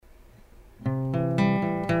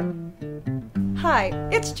Hi,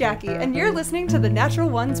 it's Jackie, and you're listening to the Natural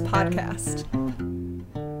Ones podcast.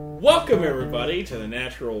 Welcome, everybody, to the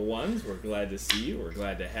Natural Ones. We're glad to see you. We're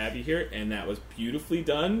glad to have you here, and that was beautifully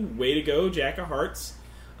done. Way to go, Jack of Hearts.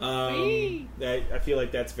 I feel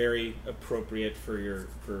like that's very appropriate for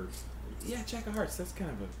Jack of Hearts. That's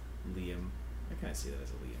kind of a Liam. I kind of see that as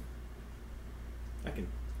a Liam.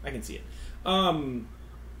 I can see it.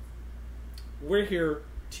 We're here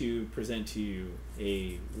to present to you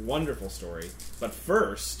a wonderful story, but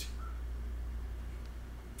first,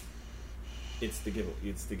 it's the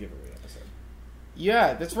giveaway episode.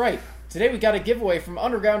 Yeah, that's right. Today we got a giveaway from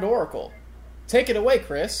Underground Oracle. Take it away,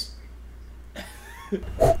 Chris.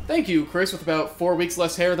 Thank you, Chris, with about 4 weeks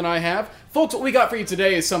less hair than I have. Folks, what we got for you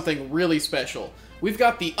today is something really special. We've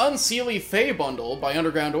got the Unseelie Fae Bundle by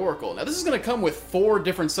Underground Oracle. Now, this is going to come with 4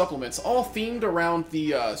 different supplements, all themed around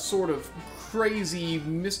the sort of crazy,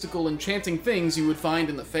 mystical, enchanting things you would find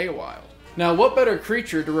in the Feywild. Now, what better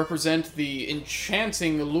creature to represent the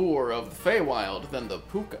enchanting allure of the Feywild than the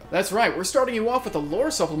Puka? That's right, we're starting you off with a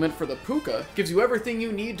lore supplement for the Puka. Gives you everything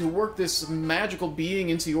you need to work this magical being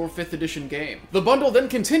into your 5th edition game. The bundle then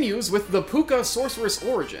continues with the Puka Sorceress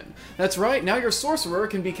Origin. That's right, now your sorcerer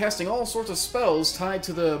can be casting all sorts of spells tied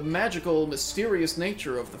to the magical, mysterious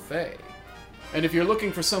nature of the Fae. And if you're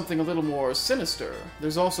looking for something a little more sinister,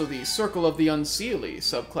 there's also the Circle of the Unseelie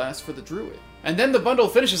subclass for the Druid. And then the bundle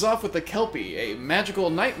finishes off with the Kelpie, a magical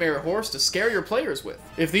nightmare horse to scare your players with.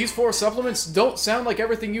 If these 4 supplements don't sound like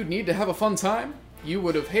everything you'd need to have a fun time, you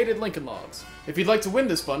would have hated Lincoln Logs. If you'd like to win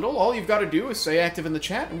this bundle, all you've got to do is stay active in the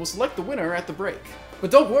chat and we'll select the winner at the break.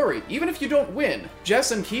 But don't worry, even if you don't win,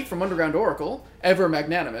 Jess and Keith from Underground Oracle, ever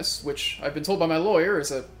magnanimous, which I've been told by my lawyer is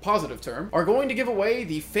a positive term, are going to give away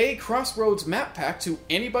the Fae Crossroads map pack to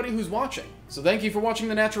anybody who's watching. So thank you for watching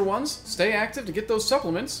The Natural Ones, stay active to get those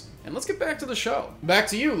supplements, and let's get back to the show. Back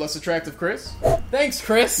to you, less attractive Chris. Thanks,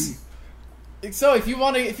 Chris. So if you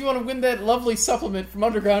want to win that lovely supplement from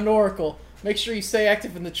Underground Oracle, make sure you stay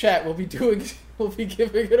active in the chat. We'll be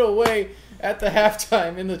giving it away at the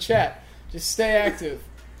halftime in the chat. Just stay active.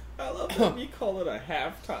 I love that you call it a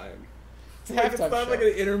halftime. It's a halftime show. It's not like an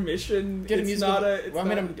intermission.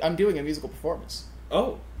 I'm doing a musical performance.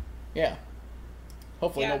 Oh. Yeah.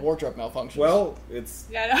 Hopefully no wardrobe malfunctions. Well, it's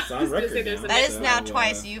on record now. That is now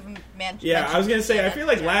twice you've mentioned. Yeah, I was gonna say. I feel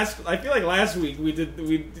like last week we did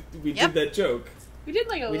that joke. We did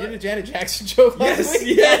we did a Janet Jackson joke last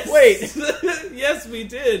week. Yes. Wait. Yes, we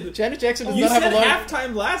did. Janet Jackson does you not have a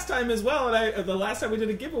halftime last time as well, and the last time we did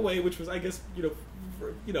a giveaway, which was, I guess, when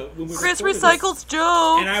we Chris recycles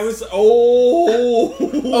jokes. And I was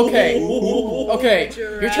okay.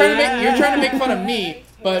 You're trying to make fun of me,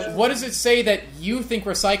 but what does it say that you think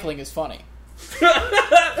recycling is funny? Do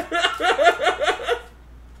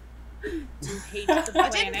you hate the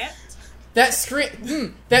planet? That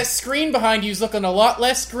screen behind you's looking a lot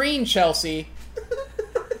less green, Chelsea.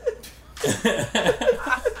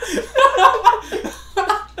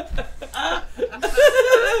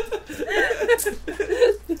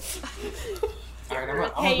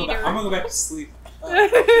 Alright, I'm gonna go back to sleep. I'm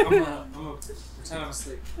gonna pretend I'm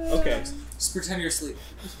asleep. Okay. Just pretend you're asleep.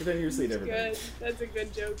 Just pretend you're asleep, everybody. Good. That's a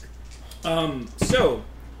good joke. So,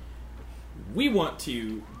 we want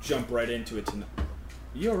to jump right into it tonight.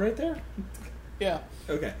 You all right there? Yeah.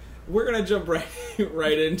 Okay. We're gonna jump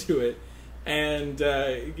right into it and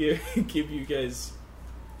give you guys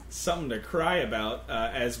something to cry about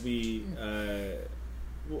as we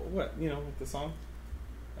what like the song.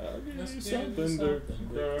 Something to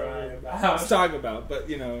cry about. Let's talk about, but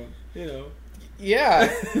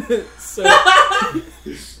Yeah. So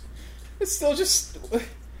it's still just.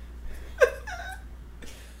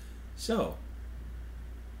 So.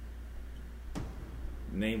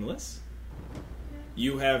 Nameless.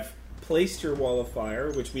 You have placed your wall of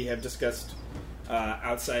fire, which we have discussed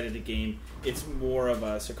outside of the game. It's more of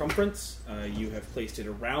a circumference. You have placed it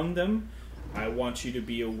around them. I want you to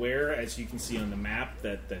be aware, as you can see on the map,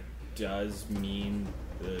 that does mean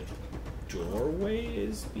the doorway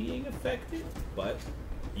is being affected, but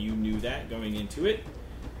you knew that going into it.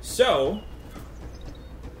 So,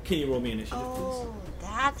 can you roll me initiative, please? Oh,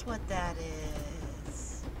 that's what that is.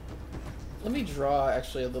 Let me draw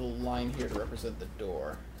actually a little line here to represent the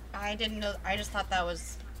door. I didn't know. I just thought that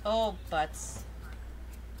was. Oh, butts.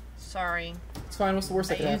 Sorry. It's fine. What's the worst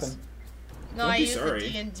that could happen? No, I used the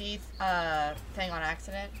D&D thing on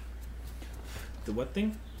accident. The what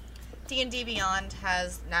thing? D&D Beyond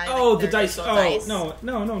has now. Oh, the dice. Oh, no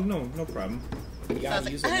problem. You gotta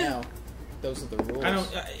use it now. Those are the rules. I don't.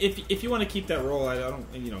 If you want to keep that roll, I don't.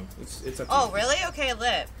 It's up to you. Oh, really? Okay,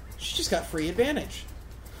 lit. She just got free advantage.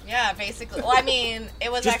 Yeah, basically. Well, I mean,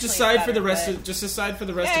 it was just actually decide better, for the rest but... of just decide for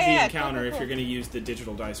the rest of the encounter if you're going to use the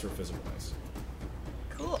digital dice or physical dice.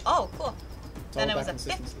 Cool. Oh, cool. It's Then all it was about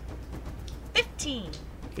a consistency. 15.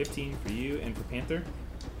 15 for you and for Panther.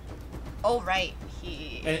 Oh, right.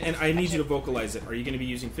 And I need you to vocalize it. Are you going to be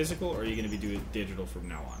using physical or are you going to be doing digital from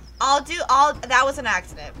now on? That was an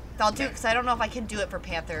accident. I'll do it because I don't know if I can do it for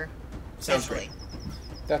Panther. Sounds visually.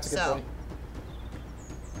 great. That's a good point.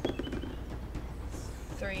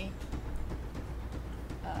 3.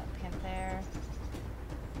 Panther.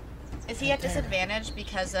 Is he at disadvantage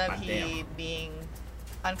because of he being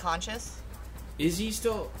unconscious? Is he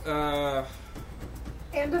still? And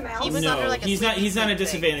a mouse. He was no, under, like, a he's not. He's not at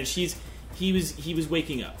sleeping disadvantage. He was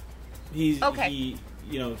waking up. He's okay.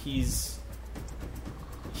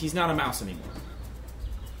 He's not a mouse anymore.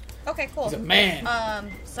 Okay, cool. He's a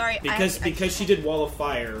man. Sorry. Because she did Wall of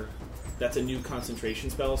Fire. That's a new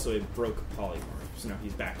concentration spell, so it broke polymorph. So now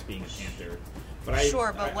he's back to being a panther. But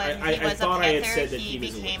when he was a panther, he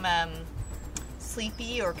became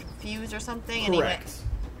sleepy or confused or something. Correct.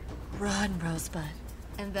 And he went, "Run, Rosebud,"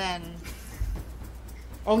 and then.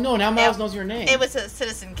 Oh no! Now Miles knows your name. It was a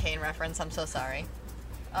Citizen Kane reference. I'm so sorry.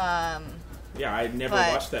 Yeah, I'd never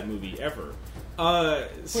watched that movie ever.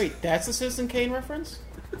 Wait, that's a Citizen Kane reference?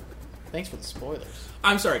 Thanks for the spoilers.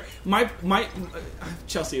 I'm sorry. My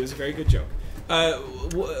Chelsea, it was a very good joke.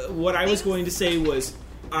 What I was going to say was,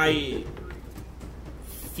 I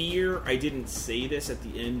fear I didn't say this at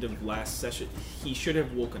the end of last session. He should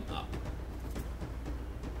have woken up.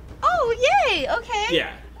 Oh, yay! Okay.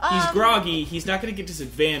 Yeah. He's groggy. He's not going to get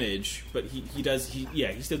disadvantage, but he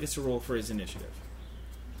still gets to roll for his initiative.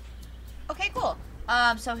 Okay, cool.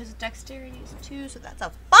 So his dexterity is 2, so that's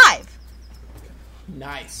a 5.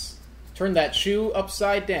 Nice. Turn that shoe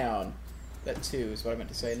upside down. That 2 is what I meant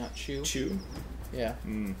to say, not shoe. Chew? Yeah.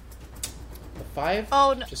 Mm. A 5?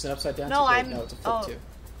 Oh, no. Just an upside down? No, No, it's a flip 2.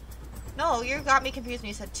 No, you got me confused when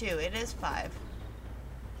you said 2. It is 5.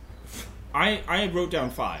 I wrote down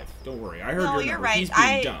 5. Don't worry. I heard your you're number. right. He's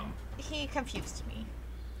being dumb. He confused me.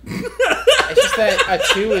 It's just that a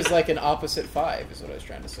 2 is like an opposite 5, is what I was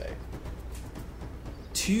trying to say.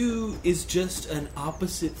 2 is just an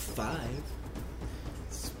opposite 5.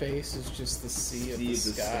 Space is just the sea of the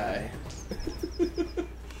sky.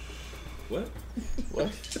 What?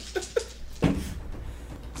 What?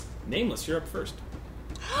 Nameless, you're up first.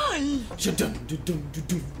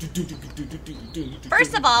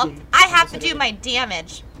 First of all, I have to do my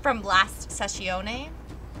damage from last sessione.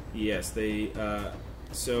 Yes, they,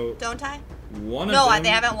 so... Don't I? One of them... No, they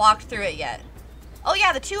haven't walked through it yet. Oh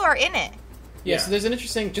yeah, the 2 are in it. Yeah, so there's an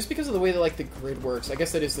interesting... Just because of the way that, like, the grid works, I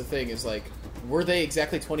guess that is the thing, is, like, were they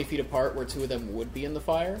exactly 20 feet apart where 2 of them would be in the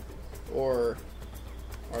fire? Or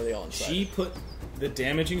are they all inside? She put the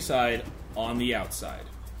damaging side on the outside.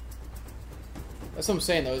 That's what I'm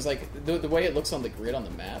saying, though, is, like, the way it looks on the grid on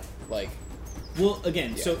the map, like... Well,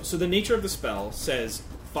 again, so the nature of the spell says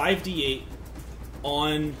 5d8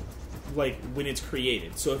 on, like, when it's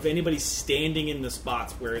created. So if anybody's standing in the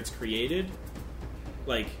spots where it's created,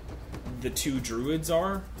 like... the 2 druids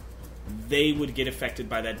are, they would get affected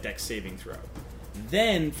by that dex saving throw.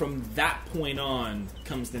 Then, from that point on,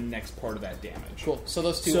 comes the next part of that damage. Cool. So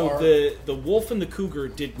those 2 so are... the wolf and the cougar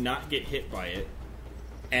did not get hit by it,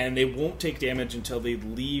 and they won't take damage until they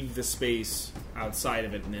leave the space outside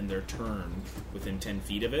of it and then their turn within 10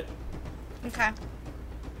 feet of it. Okay.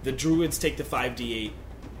 The druids take the 5d8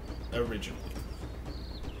 originally.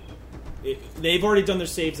 They've already done their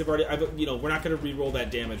saves. They've already, we're not going to re-roll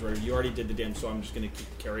that damage. Where you already did the damage, so I'm just going to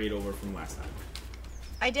carry it over from last time.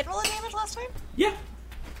 I did roll a damage last time? Yeah,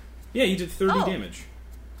 you did 30 damage.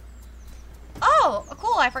 Oh,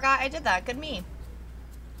 cool! I forgot I did that. Good me.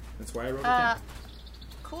 That's why I wrote it down.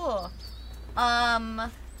 Cool.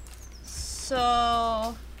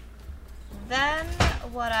 So then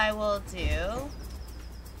what I will do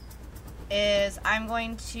is I'm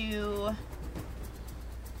going to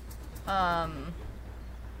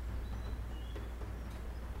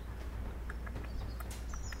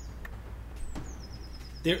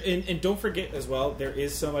there and don't forget as well, there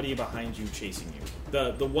is somebody behind you chasing you.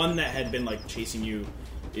 The one that had been like chasing you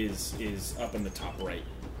is up in the top right.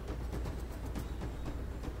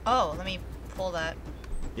 Oh, let me pull that.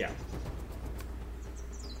 Yeah.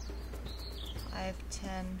 5,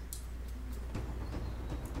 10.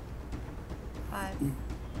 5,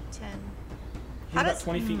 10. How does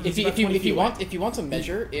 20 feet? If you want to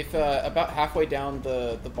measure, if about halfway down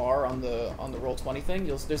the bar on the roll 20 thing,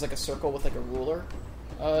 there's like a circle with like a ruler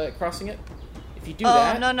crossing it. If you do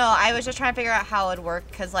that, no, I was just trying to figure out how it would work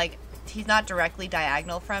because like he's not directly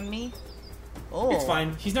diagonal from me. Oh. It's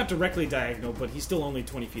fine. He's not directly diagonal, but he's still only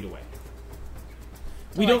 20 feet away.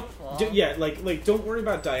 We Delightful. don't... don't worry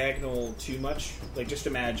about diagonal too much. Like, just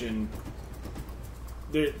imagine...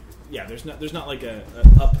 There's not like a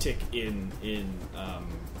uptick in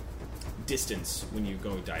distance when you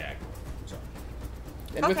go diagonal. So.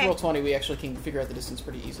 And with roll 20, we actually can figure out the distance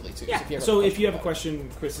pretty easily too. Yeah. So if you have a question,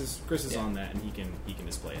 Chris is on that, and he can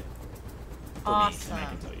display it. Awesome. Me, and I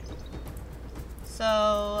can tell you.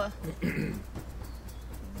 So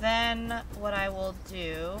then what I will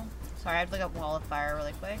do... Sorry, I have to look up Wall of Fire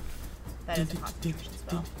really quick. That is a concentration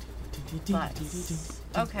spell. But,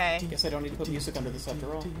 okay. Guess I don't need to put music under this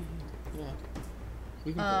after all. Yeah.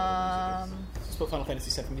 We can just put Final Fantasy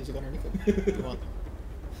VII music underneath it. If you want.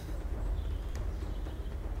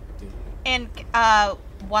 And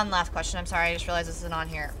one last question. I'm sorry, I just realized this isn't on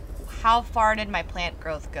here. How far did my plant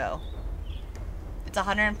growth go? It's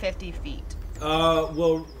 150 feet.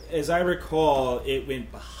 Well, as I recall, it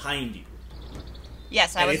went behind you.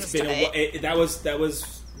 Yes, I was. That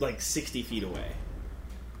was like 60 feet away.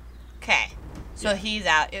 Okay, so he's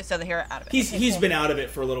out. So they're out of it. He's been out of it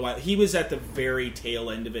for a little while. He was at the very tail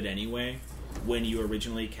end of it anyway when you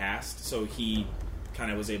originally cast, so he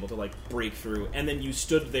kind of was able to like break through. And then you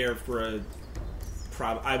stood there for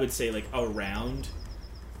I would say like a round,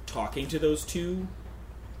 talking to those two.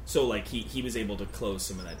 So like he was able to close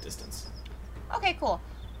some of that distance. Okay, cool.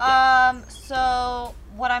 So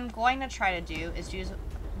what I'm going to try to do is use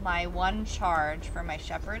my one charge for my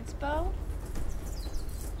shepherd's bow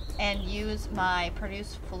and use my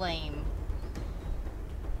produce flame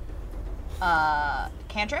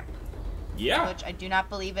cantrip. Yeah. Which I do not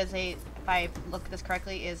believe is if I look at this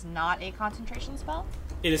correctly, is not a concentration spell.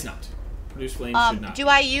 It is not. Produce flame should not. Do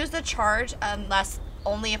I use the charge unless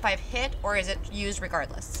only if I've hit, or is it used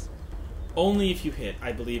regardless? Only if you hit,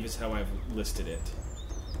 I believe, is how I've listed it.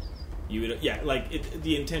 You would,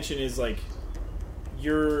 the intention is like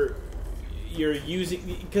you're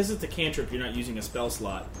using, because it's a cantrip, you're not using a spell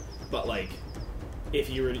slot, but like if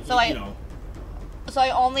you were to, so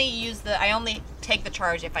I only take the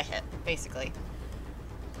charge if I hit, basically.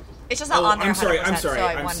 It's just not on there. I'm sorry.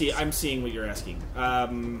 I'm seeing what you're asking.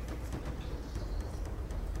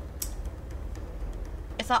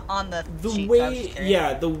 It's not on the sheet,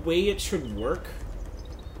 the way it should work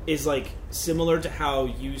is like similar to how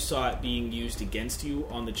you saw it being used against you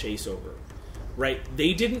on the chase over, right?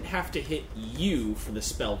 They didn't have to hit you for the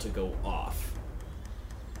spell to go off,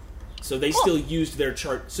 so they still used their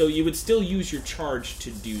charge. So you would still use your charge to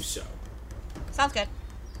do so. Sounds good.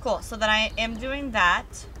 Cool. So then I am doing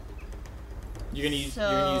that. You're gonna use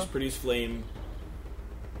produce flame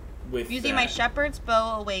with using my shepherd's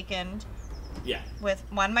bow awakened. Yeah. With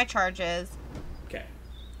one of my charges. Okay.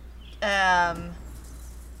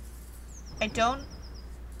 I don't...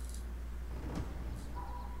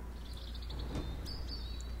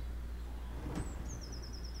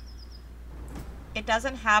 It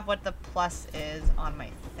doesn't have what the plus is on my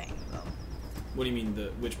thing, though. What do you mean,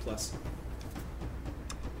 which plus?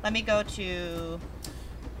 Let me go to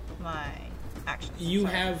my actions. You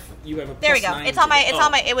have a plus. There we go. It's on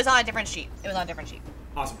my it was on a different sheet.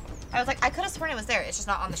 Awesome. I was like, I could have sworn it was there. It's just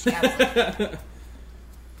not on the sheet. I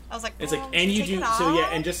was like, it's like, and you do so,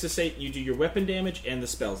 yeah. And just to say, you do your weapon damage and the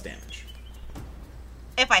spell's damage.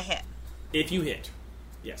 If I hit. If you hit,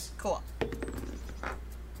 yes. Cool.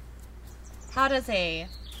 How does a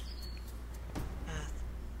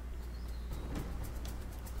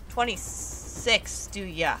 26 do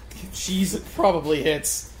ya? She's probably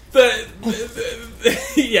hits.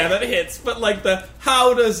 Yeah, that hits. But like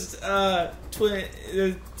how does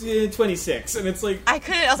 26? And it's like I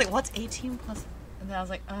was like, what's 18 plus? And then I was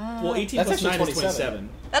like, well, 18 plus 9 is 27.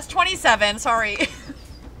 That's 27. Sorry.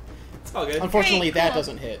 It's all good. Unfortunately, that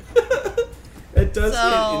doesn't hit. It does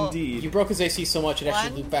hit, indeed. You broke his AC so much it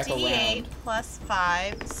actually looped back 1d8 around. plus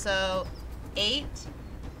 5, so 8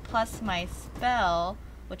 plus my spell,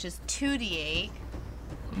 which is 2d8.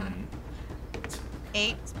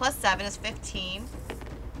 8 plus 7 is 15.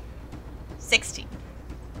 16.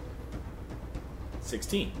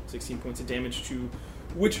 16 points of damage to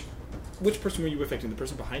which person were you affecting? The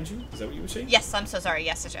person behind you? Is that what you were saying? Yes, I'm so sorry.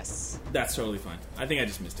 Yes. That's totally fine. I think I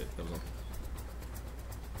just missed it. That was all.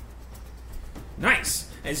 Nice.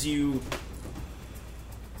 As you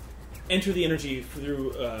enter the energy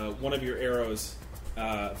through one of your arrows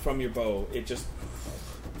from your bow, it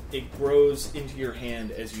grows into your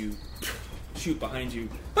hand as you shoot behind you.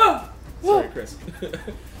 Ah! Sorry, Chris.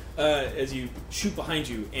 As you shoot behind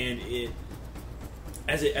you, and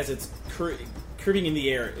as it's curving in the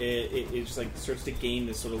air, it just like starts to gain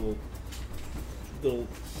this sort of little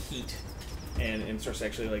heat and starts to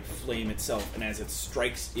actually like flame itself. And as it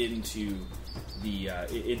strikes into the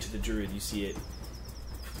druid, you see it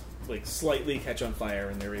like slightly catch on fire,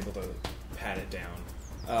 and they're able to pat it down.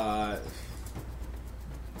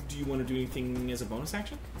 Do you want to do anything as a bonus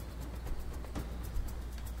action?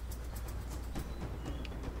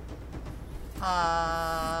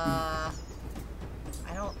 I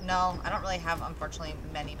don't know. I don't really have, unfortunately,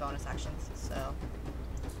 many bonus actions, so...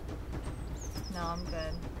 No, I'm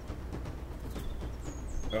good.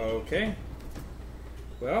 Okay.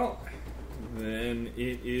 Well, then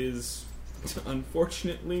it is,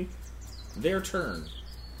 unfortunately, their turn.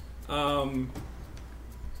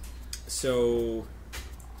 So...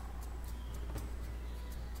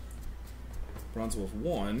 Bronze Wolf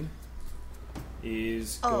 1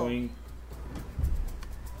 is going...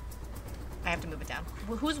 I have to move it down.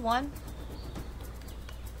 Who's one?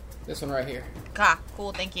 This one right here. Ah,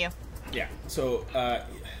 cool, thank you. Yeah, so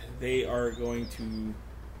they are going to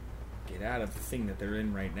get out of the thing that they're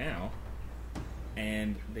in right now,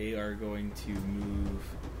 and they are going to move...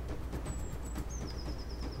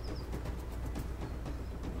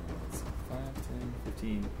 5, 10,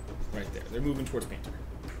 15, right there. They're moving towards Panther.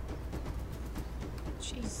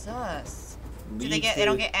 Jesus. Do they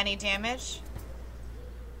don't get any damage?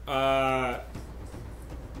 By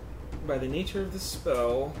the nature of the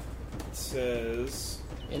spell, it says...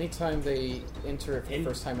 Anytime they enter it for the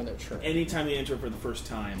first time on their turn. Anytime they enter for the first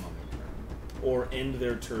time on their turn. Or end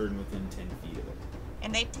their turn within 10 feet of it.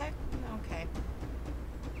 And they okay.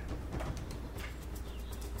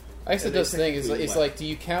 I guess it does thing is like, do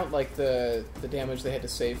you count like the damage they had to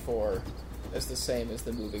save for as the same as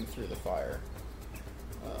the moving through the fire?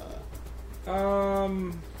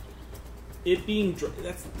 It being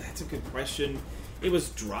that's a good question. It was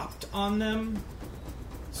dropped on them,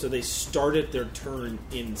 so they started their turn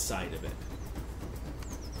inside of it.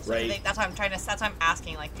 So right. That's what I'm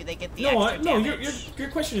asking. Like, do they get the extra damage? Your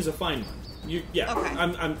question is a fine one. Okay.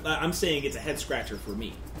 I'm saying it's a head scratcher for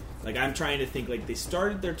me. Like, I'm trying to think. Like, they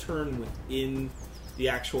started their turn within the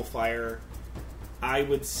actual fire. I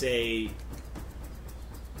would say.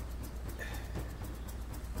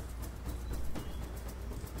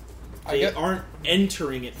 They aren't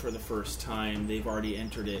entering it for the first time. They've already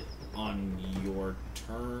entered it on your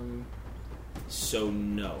turn. So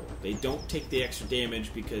no. They don't take the extra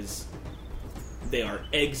damage because they are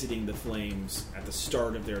exiting the flames at the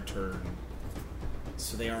start of their turn.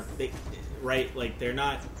 So they aren't... right? Like, they're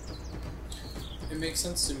not... It makes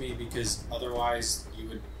sense to me because otherwise you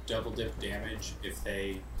would double dip damage if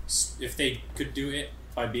they could do it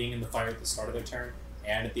by being in the fire at the start of their turn.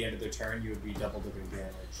 And at the end of their turn, you would be double dipping damage.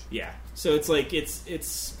 Yeah. So it's like,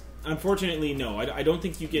 it's unfortunately, no. I don't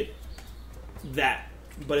think you get that.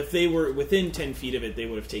 But if they were within 10 feet of it, they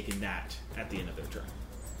would have taken that at the end of their turn.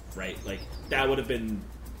 Right? Like, that would have been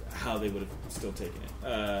how they would have still taken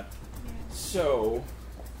it. So,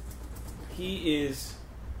 he is...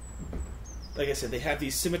 Like I said, they have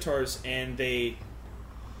these scimitars, and they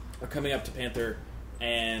are coming up to Panther,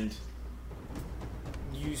 and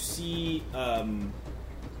you see...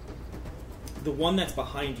 the one that's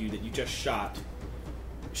behind you that you just shot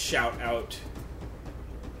shout out,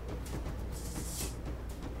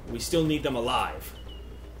 "We still need them alive."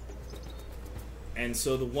 And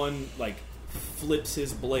so the one, like, flips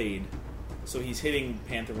his blade, so he's hitting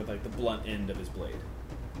Panther with, like, the blunt end of his blade.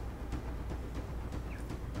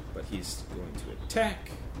 But he's going to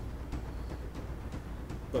attack.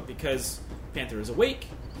 But because Panther is awake,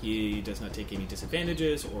 he does not take any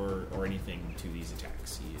disadvantages or anything to these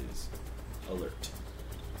attacks. He is alert.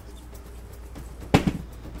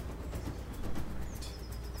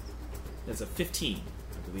 That's a 15.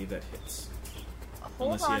 I believe that hits.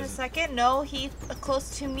 Hold on a second. No, he's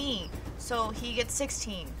close to me. So he gets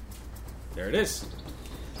 16. There it is.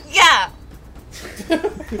 Yeah!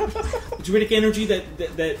 The druidic energy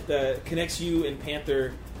that connects you and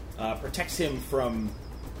Panther protects him from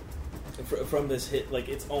this hit. Like,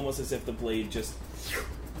 it's almost as if the blade just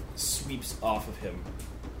sweeps off of him.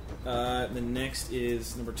 The next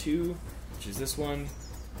is number 2, which is this one,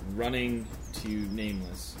 running to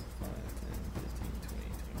Nameless. 5, 10, 15, 20,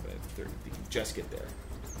 25, 30. You can just get there.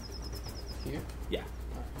 Here? Yeah.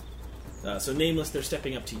 So Nameless, they're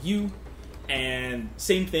stepping up to you, and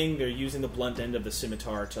same thing. They're using the blunt end of the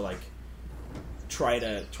scimitar to, like, try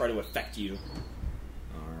to affect you.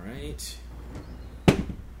 All right.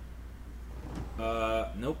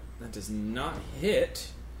 Nope, that does not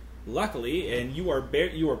hit. Luckily, and you are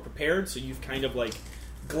prepared, so you've kind of, like,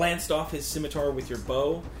 glanced off his scimitar with your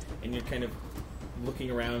bow, and you're kind of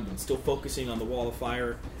looking around and still focusing on the wall of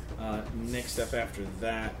fire. Next up after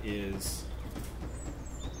that is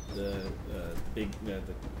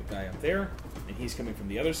guy up there, and he's coming from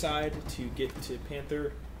the other side to get to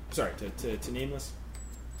Panther. Sorry, to Nameless.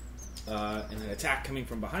 And an attack coming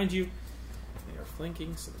from behind you. They are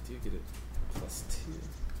flanking, so they do get it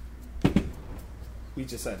 +2. We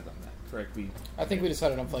decided on that, correct? I think we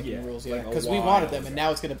decided on flanking rules, yeah, like because we wanted them, and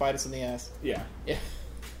now it's going to bite us in the ass. Yeah. Yeah.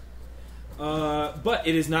 But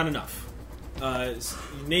it is not enough.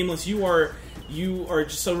 Nameless, you are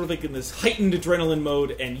just sort of like in this heightened adrenaline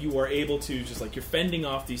mode, and you are able to just like you're fending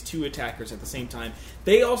off these two attackers at the same time.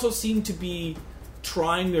 They also seem to be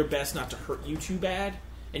trying their best not to hurt you too bad,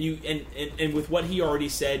 and you and with what he already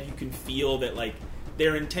said, you can feel that like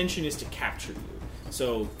their intention is to capture you.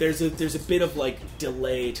 So there's a bit of like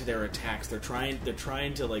delay to their attacks. They're trying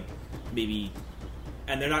to like maybe,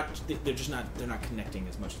 and they're not connecting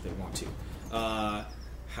as much as they want to.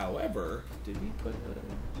 However, did we put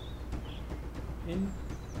in?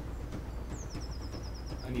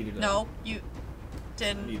 I needed a... No, you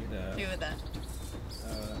didn't do that.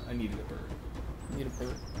 I needed a bird. You need a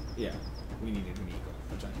bird? Yeah, we needed an eagle,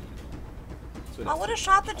 a giant eagle. So I would have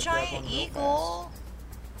shot the giant eagle.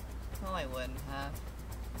 Oh, I wouldn't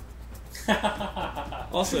have.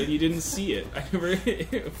 Also, you didn't see it. I never.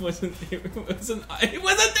 It wasn't there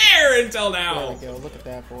until now. There we go. Look at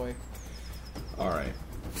that boy. All right.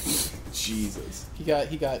 Jesus. He got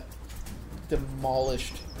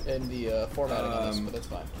demolished in the formatting on this, but that's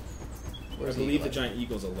fine. I believe the giant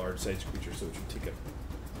eagle is a large-sized creature, so it should take up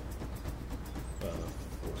 4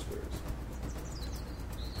 squares.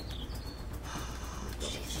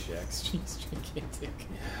 Double checks. He's gigantic.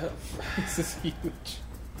 Yep. This is huge.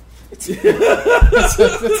 It's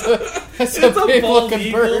That's a big looking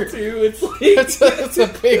eagle bird. Too. It's like That's a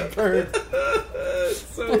big bird.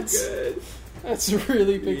 It's so good. That's a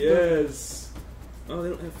really big bird. Yes. Oh, they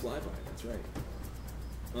don't have flyby. That's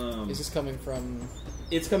right. Is this coming from?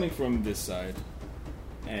 It's coming from this side,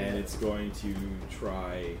 and it's going to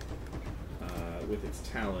try with its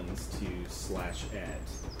talons to slash at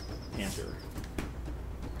Panther.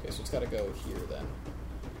 Okay, so it's got to go here then.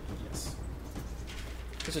 Yes.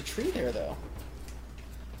 There's a tree there, though.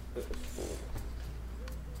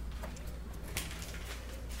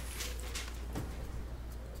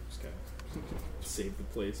 Just gotta save the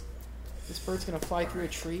place. This bird's gonna fly through a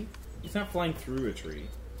tree? He's not flying through a tree.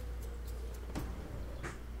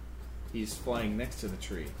 He's flying next to the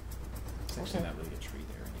tree. It's actually not really a tree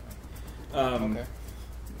there anyway. Okay.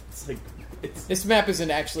 It's like This map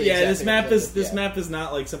isn't actually. yeah. exactly This map is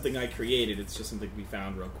not like something I created. It's just something we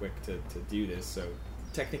found real quick to do this. So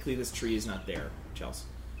technically, this tree is not there, Chelsea.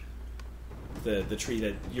 The tree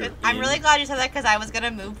that you're. I'm in. really glad you said that because I was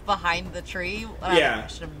gonna move behind the tree. Yeah,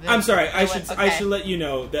 I I'm sorry. I okay. should let you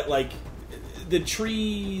know that like the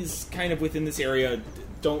trees kind of within this area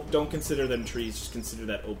don't consider them trees. Just consider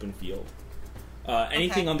that open field.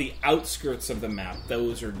 Anything on the outskirts of the map,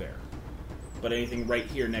 those are there. But anything right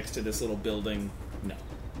here next to this little building, no.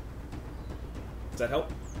 Does that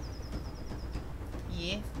help?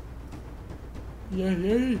 Yeah.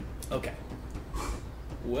 Yeah. Okay.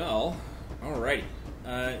 Well, alrighty.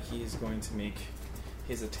 He's going to make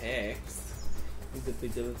his attacks.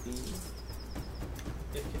 Okay.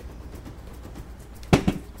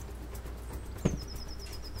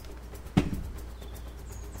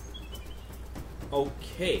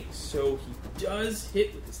 Okay, so he does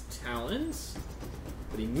hit with his talons,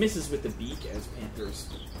 but he misses with the beak as Panther's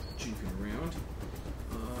jumping around.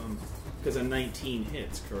 Because a 19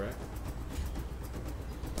 hits, correct?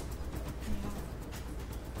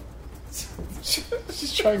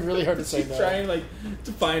 She's trying really hard to say She's no. trying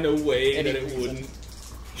to find a way Any that it reason. wouldn't.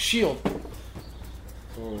 Shield.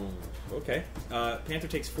 Oh, okay. Panther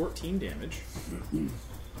takes 14 damage.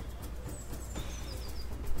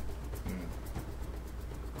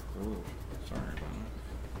 Oh, sorry about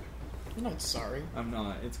that. I'm not sorry. I'm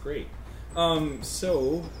not. It's great.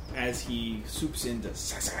 So, as he swoops into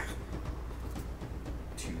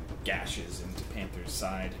two gashes into Panther's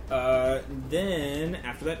side, then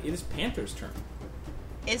after that, it is Panther's turn.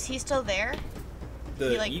 Is he still there?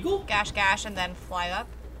 The he, eagle? Gash, and then fly up?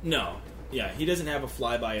 No. Yeah, he doesn't have a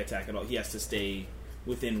flyby attack at all. He has to stay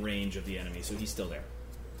within range of the enemy, so he's still there.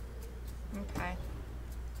 Okay.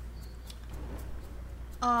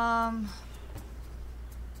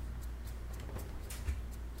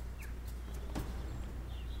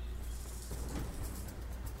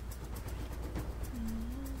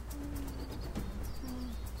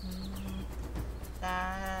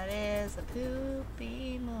 That is a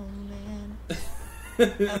poopy moment.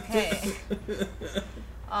 Okay.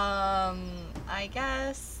 I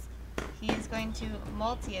guess he's going to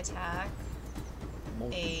multi-attack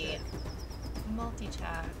a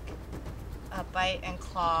multi-tack. Bite and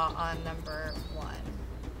claw on number 1.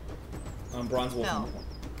 On Bronze Wolf. No.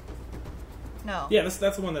 No. Yeah, that's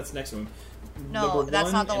the one that's next to him. No, Number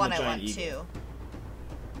that's not the and one I giant want eagle.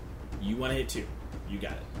 to. You want to hit 2. You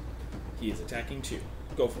got it. He is attacking 2.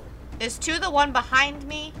 Go for it. Is 2 the one behind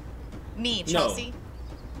me? Me, Chelsea. No.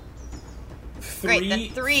 Great, then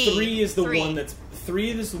 3. 3 is the 3. one that's 3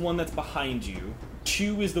 is the one that's behind you.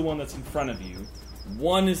 2 is the one that's in front of you.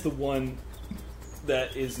 1 is the one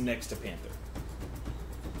that is next to Panther.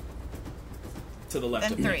 To the left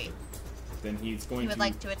Then of 3. Panther. Then he's going He would to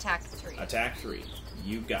like to attack 3. attack 3.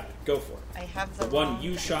 You got it. Go for it. I have the one wrong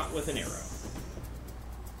you dice. shot with an arrow.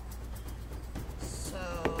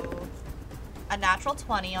 So, a natural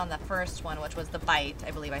 20 on the first one, which was the bite,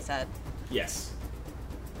 I believe I said. Yes.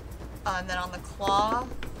 And then on the claw,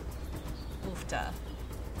 oofta.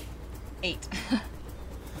 8.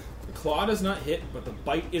 The claw does not hit, but the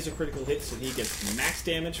bite is a critical hit, so he gets max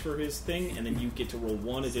damage for his thing, and then you get to roll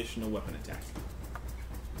 1 additional weapon attack.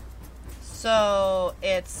 So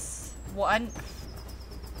it's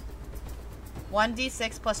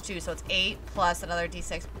 1d6 plus 2, so it's 8 plus another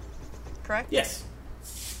d6, correct? Yes.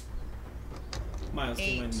 Miles, do you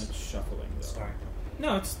 8. mind the shuffling, though? Sorry.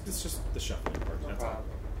 No, it's just the shuffling part. No That's all. problem.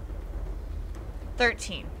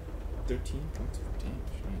 13. 13 points of damage.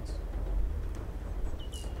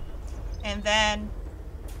 Nice. And then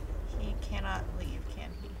he cannot leave, can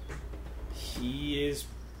he? He is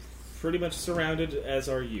pretty much surrounded, as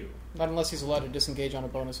are you. Not unless he's allowed to disengage on a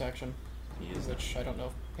bonus action, He is not. which I don't know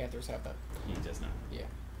if Panthers have that. He does not. Yeah.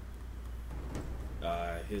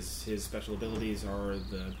 His special abilities are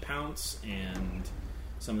the pounce and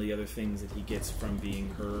some of the other things that he gets from being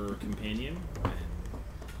her companion, and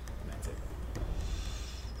that's it.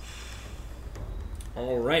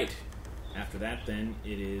 All right. After that, then,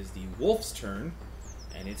 it is the wolf's turn,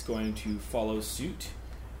 and it's going to follow suit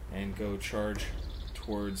and go charge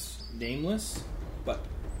towards Nameless, but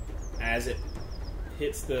as it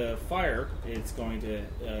hits the fire, it's going to it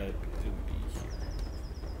would be here.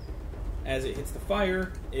 As it hits the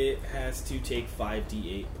fire, it has to take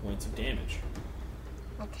 5d8 points of damage.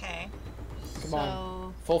 Okay. Come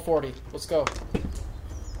on. Full 40. Let's go.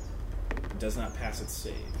 It does not pass its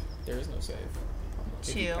save. There is no save.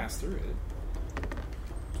 If you 2. pass through it.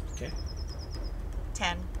 Okay.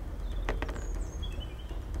 10.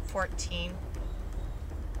 14.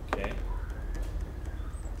 Okay.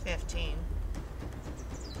 15.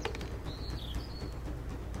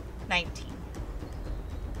 19.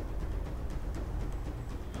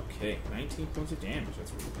 Okay. 19 points of damage.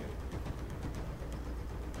 That's really good.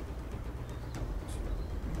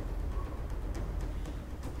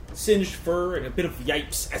 Singed fur and a bit of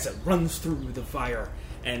yipes as it runs through the fire,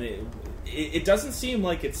 and it doesn't seem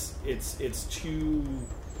like it's too.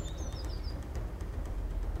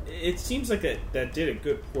 It seems like that did a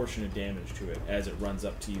good portion of damage to it as it runs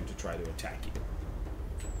up to you to try to attack you.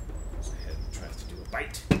 Goes ahead and tries to do a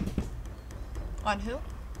bite On who?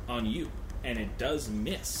 on you, and it does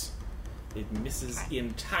miss. It misses Okay.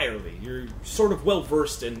 entirely. You're sort of well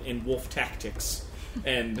versed in wolf tactics,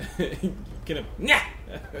 and kind of nah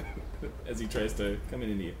as he tries to come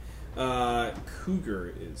into you.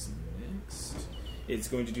 Cougar is next. It's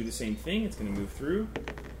going to do the same thing. It's going to move through.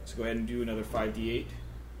 So go ahead and do another 5d8.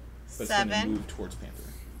 But it's going to 7. move towards Panther.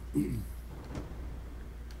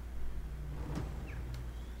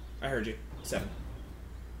 I heard you. 7.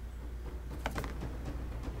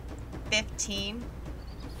 15.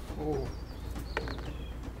 Ooh.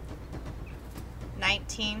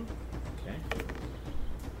 19. Okay.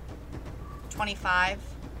 25.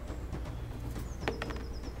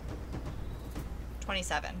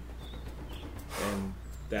 27. And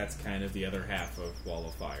that's kind of the other half of Wall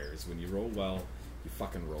of Fires. When you roll well, you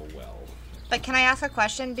fucking roll well. But can I ask a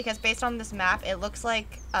question? Because based on this map, it looks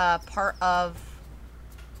like part of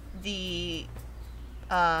the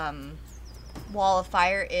wall of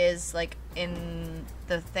fire is like in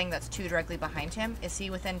the thing that's 2 directly behind him. Is he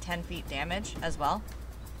within 10 feet damage as well?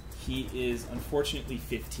 He is unfortunately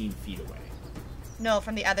 15 feet away. No,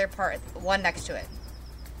 from the other part, one next to it.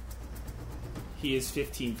 He is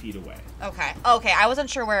 15 feet away. Okay. Okay, I wasn't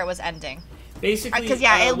sure where it was ending. Basically, Because it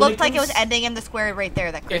when looked like it comes- was ending in the square right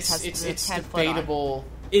there that Chris has It's the 10 foot on. debatable.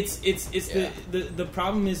 It's Yeah. the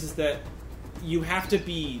problem is that you have to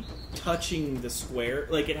be touching the square.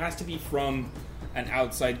 Like, it has to be from an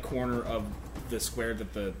outside corner of the square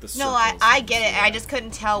that the No, circle's I in. get it. So, I just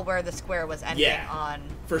couldn't tell where the square was ending Yeah. on.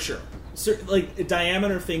 for sure. So, like,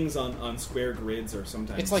 diameter things on square grids are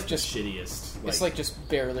sometimes It's like the just- shittiest. It's like just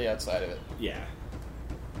barely outside of it. Yeah.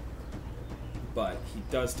 But he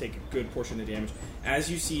does take a good portion of damage. As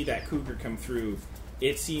you see that cougar come through,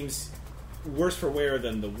 it seems worse for wear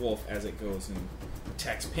than the wolf as it goes and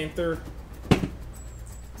attacks Panther.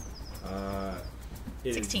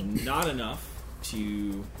 It 16. is not enough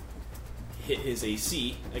to hit his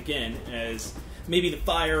AC again, as maybe the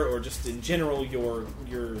fire or just in general your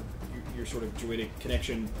sort of druidic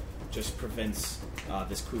connection just prevents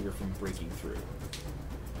this cougar from breaking through.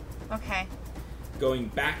 Okay. Going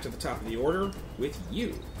back to the top of the order with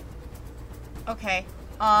you. Okay.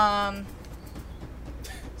 So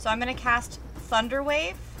I'm gonna cast Thunder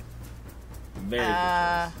Wave. Very good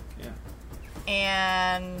choice. Yeah.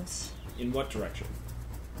 And In what direction?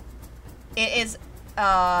 it is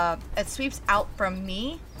it sweeps out from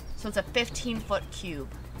me, so it's a 15-foot cube.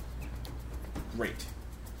 Great.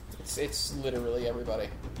 It's literally everybody.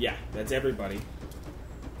 Yeah, that's everybody.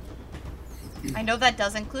 I know that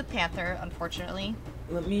does include Panther, unfortunately.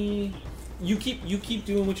 Let me. You keep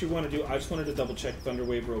doing what you want to do. I just wanted to double check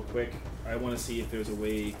Thunderwave real quick. I want to see if there's a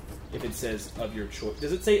way. If it says of your choice,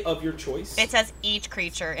 does it say of your choice? It says each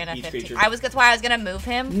creature in a Each 15. creature. That's why I was gonna move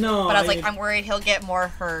him. No, but I was like, I'm worried he'll get more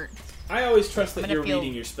hurt. I always trust that I'm gonna you're feel-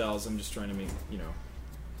 reading your spells. I'm just trying to make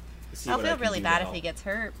see I'll what I feel can really do bad to if he help. gets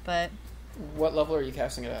hurt, but What level are you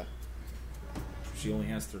casting it at? She only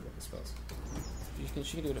has 3 level spells.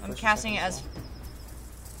 She can do it at I'm first or casting second it as.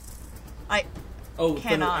 well. Oh,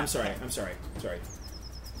 Cannot. I'm sorry.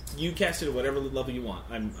 You cast it at whatever level you want.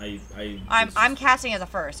 I'm casting as a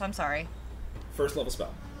first. I'm sorry. First level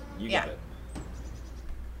spell. You Yeah. got it.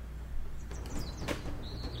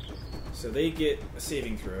 So they get a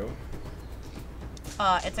saving throw.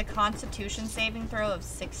 It's a Constitution saving throw of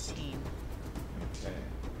 16. Okay.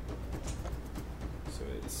 So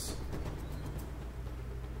it's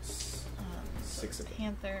 6 of them.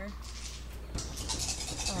 Panther.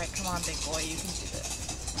 All right, come on, big boy, you can do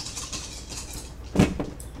this. I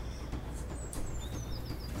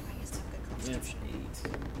used to have good That's Constitution.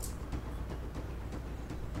 8.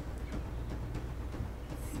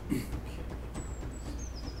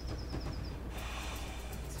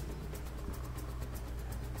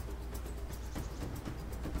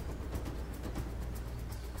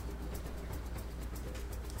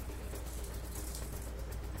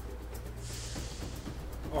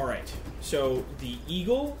 Alright, so the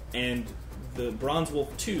Eagle and the Bronze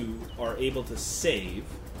Wolf 2 are able to save,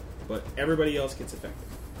 but everybody else gets affected.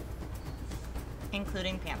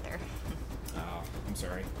 Including Panther. Oh, I'm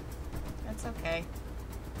sorry. That's okay.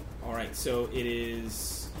 Alright, so it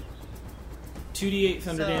is 2d8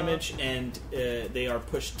 thunder So- damage, and they are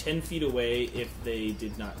pushed 10 feet away if they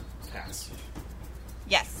did not pass.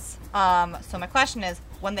 Yes. So my question is,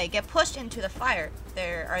 when they get pushed into the fire,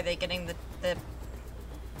 are they getting the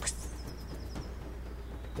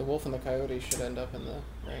The wolf and the coyote should end up in the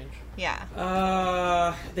range.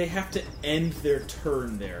 yeah. They have to end their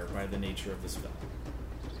turn there by the nature of the spell.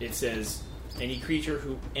 It says, any creature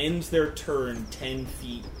who ends their turn 10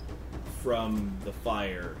 feet from the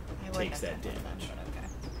fire I wouldn't takes have that done damage.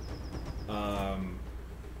 but okay.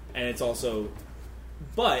 And it's also...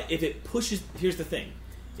 But if it pushes... Here's the thing.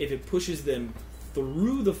 If it pushes them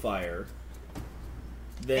through the fire...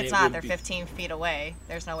 Then It's it not. would They're be- 15 feet away.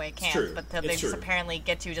 There's no way it can. true. But they It's just true. apparently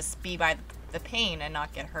get to just be by the pain and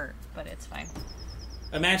not get hurt. But it's fine.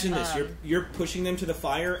 Imagine this: you're pushing them to the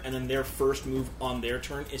fire, and then their first move on their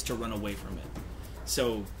turn is to run away from it.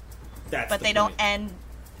 So that's. But the they point. don't end.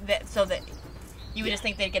 So that you would just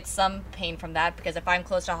think they'd get some pain from that, because if I'm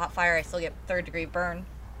close to a hot fire, I still get 3rd-degree burn.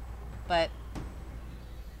 But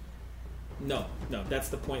No, that's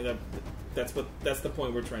the point. That's the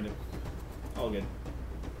point we're trying to. All good.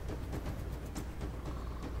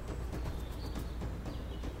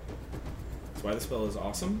 That's why the spell is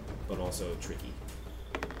awesome, but also tricky.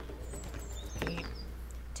 8,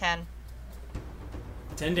 10.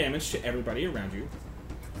 10 damage to everybody around you.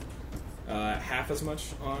 Half as much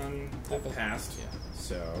on the Half as- past. yeah.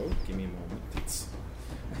 So, give me a moment. It's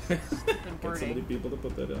Good get so many wording. people to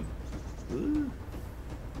put that in. Ooh.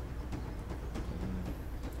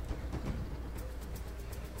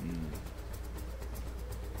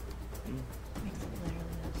 Makes literally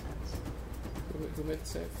no sense. Who made the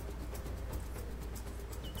save?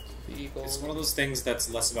 The eagle. It's one of those things that's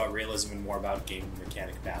less about realism and more about game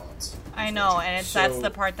mechanic balance. I know, and that's So- the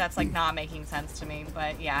part that's like not making sense to me.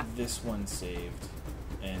 But yeah. This one saved,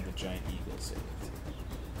 and the giant eagle saved.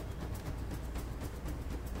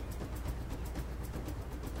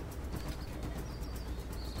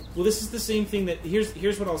 Well, this is the same thing that...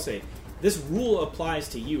 Here's what I'll say. This rule applies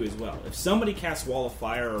to you as well. If somebody casts Wall of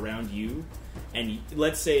Fire around you, and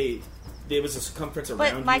let's say there was a circumference around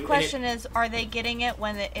you... But my and question is, are they getting it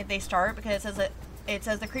when if they start? Because it says that it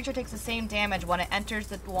says the creature takes the same damage when it enters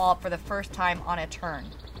the wall for the first time on a turn.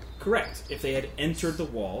 Correct. If they had entered the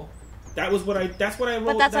wall, that's what I rolled.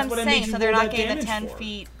 But that's what I'm saying. So they're not getting the 10 for.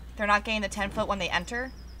 feet. They're not getting the 10 foot when they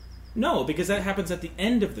enter. No, because that happens at the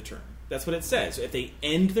end of the turn. That's what it says. So if they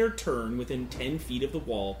end their turn within 10 feet of the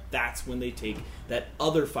wall, that's when they take that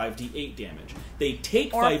other 5d8 damage. They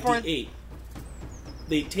take 5d8.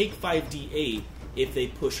 They take 5d8 if they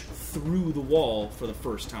push through the wall for the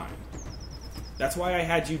first time. That's why I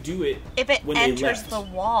had you do it if it when enters they left. the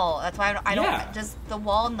wall. That's why I don't. Yeah. Does the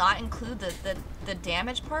wall not include the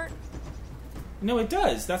damage part? No, it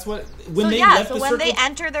does. That's what when they left the when circle. they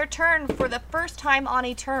enter their turn for the first time on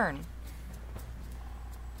a turn.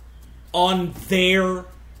 On their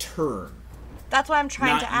turn. That's what I'm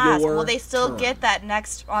trying Not to ask. your Will they still turn. get that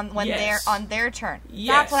next on when Yes. they're on their turn?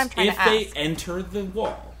 Yes, That's what I'm trying to ask. if they enter the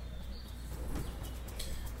wall.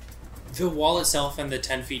 The wall itself and the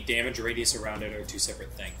 10 feet damage radius around it are two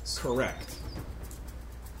separate things. Correct.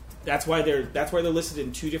 That's why they're listed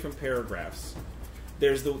in two different paragraphs.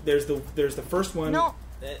 There's the first one. No.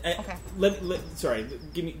 Okay. Sorry.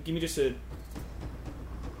 Give me just a.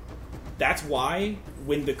 That's why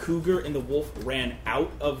when the cougar and the wolf ran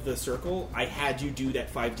out of the circle, I had you do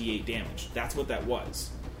that 5d8 damage. That's what that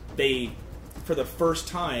was. They, for the first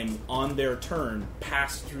time on their turn,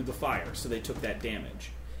 passed through the fire, so they took that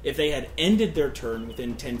damage. If they had ended their turn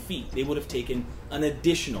within 10 feet, they would have taken an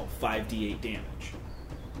additional 5d8 damage.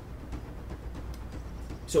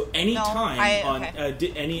 So any time on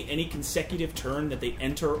any consecutive turn that they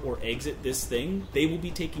enter or exit this thing, they will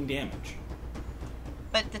be taking damage.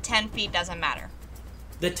 But the 10 feet doesn't matter.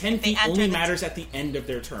 The 10 feet only matters at the end of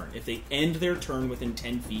their turn. If they end their turn within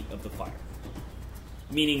 10 feet of the fire.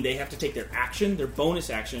 Meaning they have to take their action, their bonus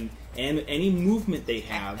action, and any movement they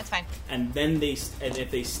have. That's fine. And then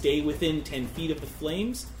if they stay within 10 feet of the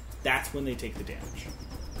flames, that's when they take the damage.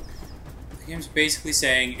 The game's basically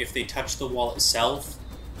saying if they touch the wall itself,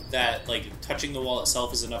 that touching the wall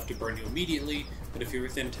itself is enough to burn you immediately, but if you're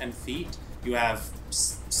within 10 feet, you have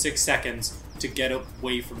 6 seconds to get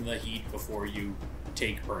away from the heat before you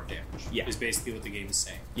take burn damage. Yeah. Is basically what the game is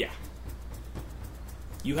saying. Yeah.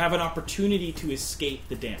 You have an opportunity to escape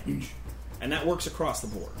the damage. And that works across the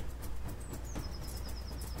board.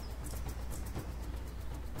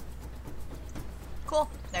 Cool.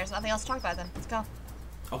 There's nothing else to talk about then. Let's go.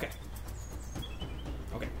 Okay.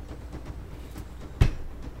 Okay.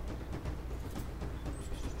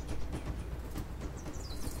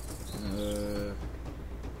 That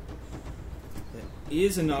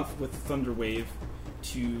is enough with Thunderwave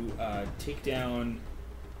to take down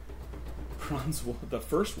the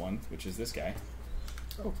first one, which is this guy.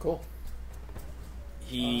 Oh, cool.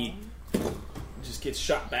 He just gets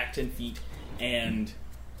shot back 10 feet and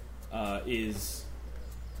is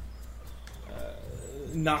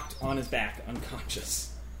knocked on his back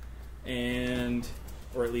unconscious.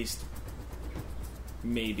 Or at least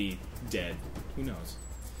maybe dead. Who knows?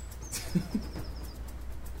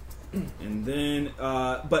 And then,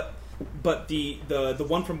 but the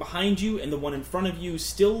one from behind you and the one in front of you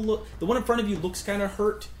the one in front of you looks kind of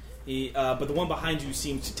hurt, but the one behind you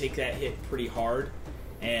seems to take that hit pretty hard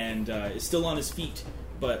and is still on his feet.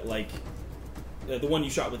 But the one you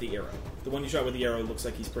shot with the arrow looks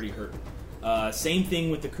like he's pretty hurt. Same thing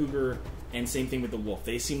with the cougar and same thing with the wolf.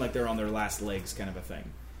 They seem like they're on their last legs, kind of a thing.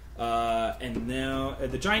 And now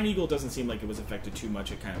the giant eagle doesn't seem like it was affected too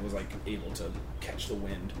much. It kind of was able to catch the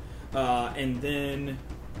wind. And then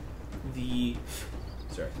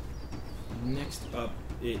next up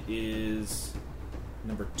it is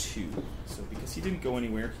number 2. So because he didn't go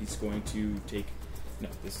anywhere, he's going to take. No,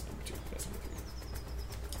 this is number 2. That's number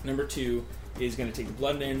 3. Number 2 is going to take the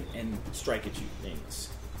blood in and strike at you, Nameless.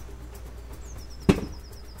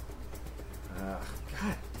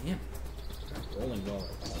 God damn. Not rolling well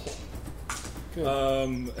at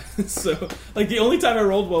all. So, the only time I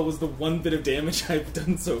rolled well was the one bit of damage I've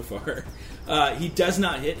done so far. He does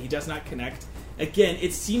not hit. He does not connect. Again,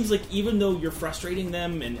 it seems like even though you're frustrating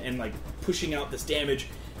them and pushing out this damage,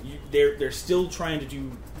 they're still trying to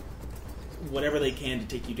do whatever they can to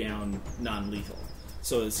take you down non-lethal.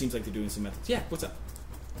 So it seems like they're doing some methods. Yeah, what's up?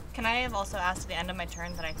 Can I have also asked at the end of my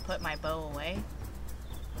turn that I put my bow away?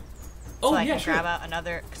 Oh, so I yeah, can sure.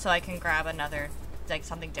 I can grab another,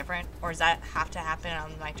 something different? Or does that have to happen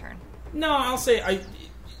on my turn? No, I'll say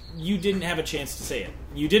you didn't have a chance to say it.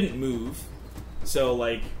 You didn't move. So,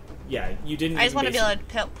 you didn't. I just want to be able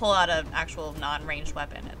to pull out an actual non-ranged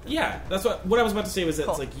weapon. That's what I was about to say was that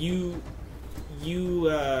cool. It's you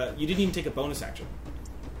didn't even take a bonus action.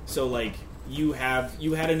 So, you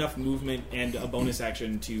had enough movement and a bonus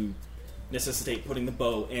action to necessitate putting the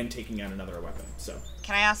bow and taking out another weapon. So,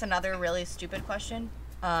 Can I ask another really stupid question?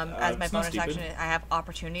 As my it's not bonus stupid. action, I have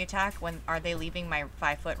opportunity attack. When are they leaving my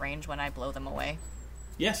 5-foot range when I blow them away?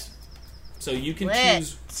 yes. So you can Lit.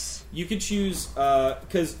 choose. You can choose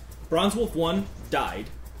because Bronze Wolf 1 died.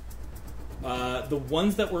 The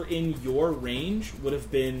ones that were in your range would have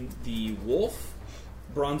been the Wolf,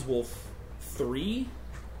 Bronze Wolf 3,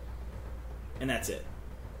 and that's it.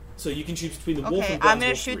 So you can choose between the Wolf Okay, and Bronze I'm gonna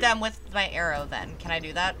Wolf shoot 3. them with my arrow. Then can I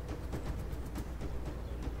do that?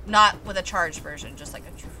 Not with a charged version, just like a.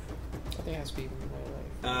 I think it has to be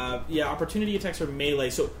melee. Yeah, opportunity attacks are melee.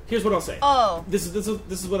 So here's what I'll say. Oh. This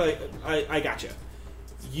is what I gotcha.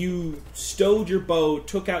 You stowed your bow,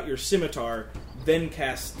 took out your scimitar, then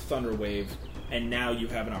cast Thunder Wave, and now you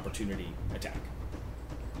have an opportunity attack.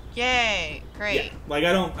 Yay! Great. Yeah, like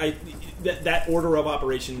that order of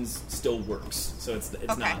operations still works. So it's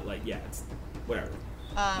Okay. not like it's whatever.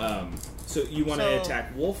 Um, So you want to so-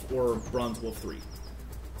 attack Wolf or Bronze Wolf 3?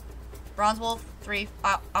 Bronze Wolf 3.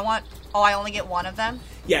 I want. Oh, I only get one of them.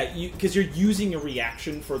 Yeah, because you're using a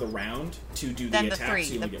reaction for the round to do Then the the attack, 3,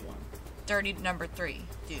 so you only the- get one. Dirty number 3,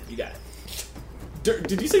 dude. You got it.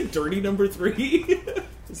 Did you say dirty number 3?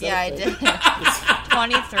 Yeah, I did.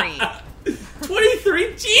 23.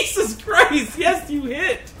 23? Jesus Christ! Yes, you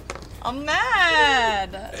hit. I'm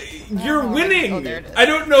mad. You're Oh, winning. oh, there it is. I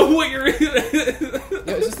don't know what you're.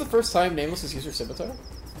 Yeah, is this the first time Nameless has used her scimitar?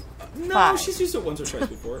 No, 5. she's used it once or twice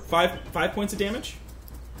before. 5 points of damage.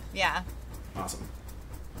 Yeah. Awesome.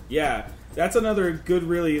 Yeah, that's another good,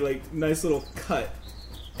 really nice little cut,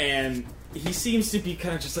 and he seems to be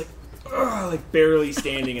kind of just barely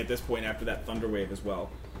standing at this point after that thunder wave as well.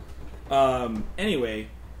 Anyway,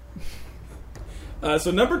 so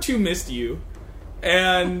number 2 missed you,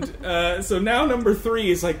 and so now number 3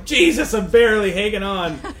 is like, Jesus, I'm barely hanging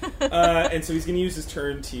on, and so he's going to use his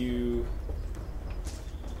turn to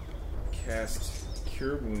cast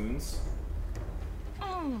Cure Wounds.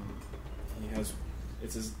 He has.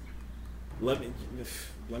 It's his. Let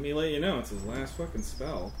me let you know. It's his last fucking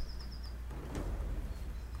spell.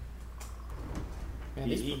 Man,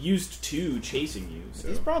 He used 2 chasing you. So.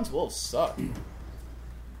 these bronze wolves suck.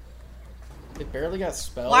 They barely got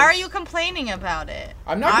spells. Why are you complaining about it?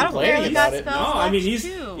 I'm not I complaining barely about got it. spells No, I mean left, he's.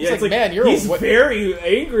 too. Yeah, it's like, man, you're he's a- very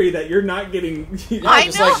angry that you're not getting. I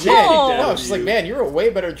just like, know. man, no, Down it's just like, you. man, you're a way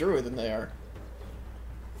better druid than they are.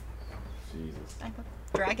 Jesus. I'm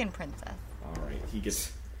a dragon princess. All right, he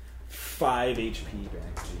gets 5 HP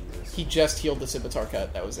back. Jesus. He just healed the scimitar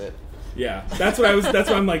cut. That was it. Yeah, that's what I was. That's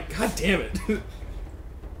why I'm like, God damn it.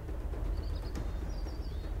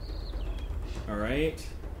 All right,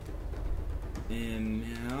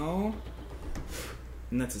 and now,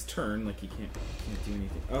 and that's his turn. Like he can't do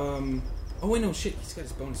anything. Oh wait, no shit. He's got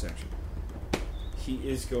his bonus action. He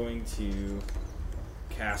is going to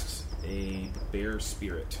cast a bear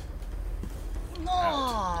spirit,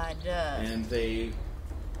 God. and they,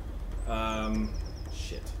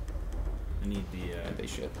 shit. I need the. They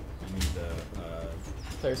should. I need the.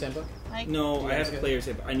 Player's handbook. Like, No, I Yeah, have a good. player's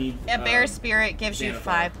hip. I need. A bear spirit gives you Xanathar.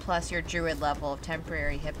 5 plus your druid level of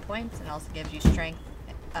temporary hit points, and also gives you strength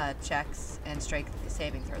checks and strength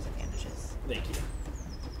saving throws advantages. Thank you.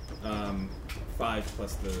 5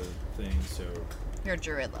 plus the thing, so Your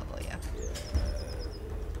druid level, yeah.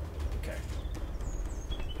 okay.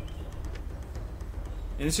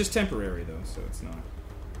 And it's just temporary though, so it's not.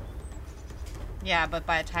 Yeah, but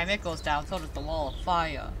by the time it goes down, so does the wall of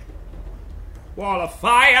fire. Wall of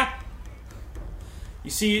fire. You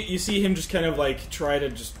see him just kind of try to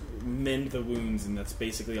just mend the wounds, and that's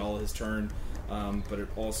basically all his turn. But it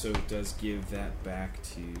also does give that back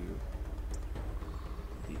to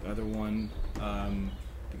the other one,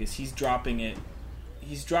 because he's dropping it.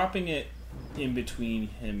 He's dropping it in between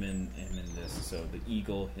him and this. So the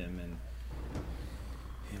eagle, him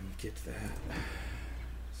get that.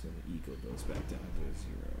 So the eagle goes back down to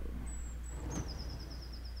 0.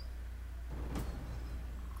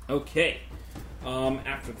 Okay.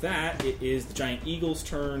 After that, it is the giant eagle's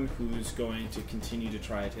turn, who's going to continue to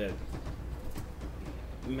try to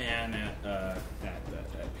man at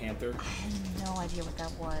Panther. I have no idea what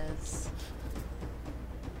that was.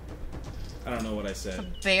 I don't know what I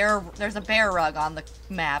said. Bear. There's a bear rug on the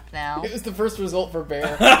map now. It was the first result for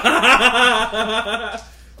bear.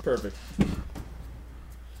 Perfect.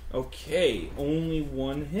 Okay, only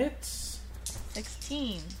 1 hit.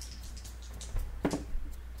 16.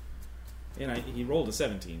 And he rolled a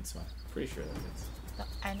 17, so I'm pretty sure that hits.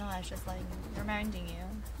 I know. I was just reminding you.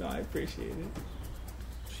 No, I appreciate it.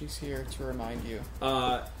 She's here to remind you.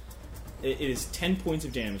 It is 10 points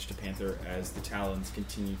of damage to Panther as the Talons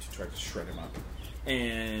continue to try to shred him up.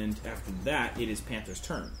 And after that, it is Panther's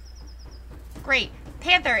turn. Great.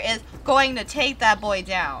 Panther is going to take that boy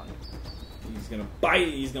down. He's gonna bite.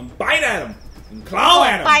 He's gonna bite at him and claw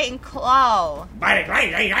at him. Bite and claw. Bite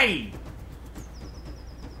it.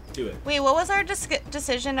 Do it. Wait, what was our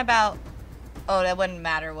decision about? Oh, that wouldn't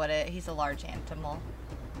matter what it. He's a large animal.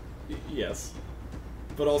 Yes,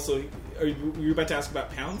 but also, are you about to ask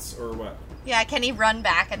about pounce or what? Yeah, can he run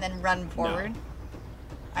back and then run forward? No.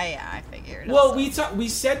 I figured. Well, also. we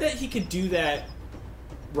said that he could do that,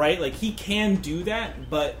 right? Like he can do that,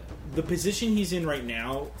 but the position he's in right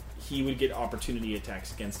now, he would get opportunity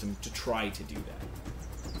attacks against him to try to do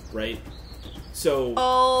that, right? So.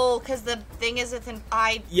 Oh, because the thing is,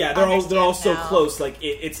 Yeah, they're all so close. Like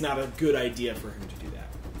it's not a good idea for him to do that.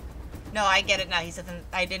 No, I get it now. He said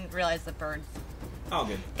I didn't realize the bird. Oh,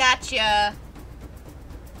 good. Gotcha.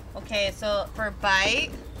 Okay, so for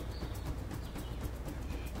bite,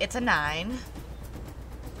 it's a 9.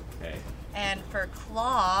 Okay. And for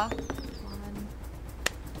claw,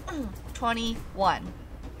 21.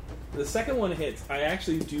 The second one hits. I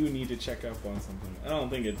actually do need to check up on something. I don't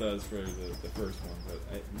think it does for the first one, but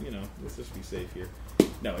let's just be safe here.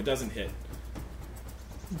 No, it doesn't hit.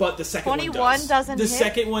 But the second 21 one does. doesn't the hit?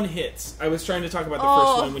 second one hits. I was trying to talk about the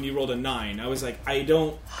first one when you rolled a 9. I was like,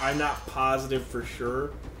 I'm not positive for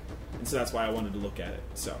sure, and so that's why I wanted to look at it.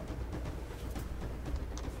 So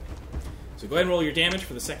go ahead and roll your damage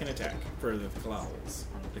for the second attack for the claws.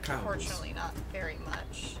 Unfortunately, not very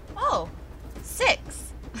much. Oh,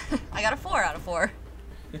 6. I got a 4 out of 4.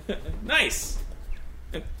 Nice.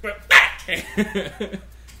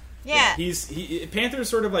 Yeah. Panther's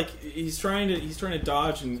sort of like he's trying to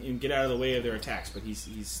dodge and get out of the way of their attacks, but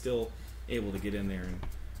he's still able to get in there and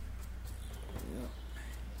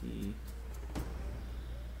he.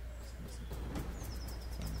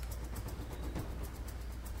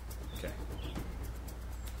 Okay.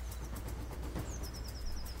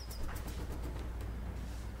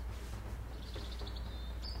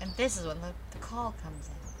 And this is when the call comes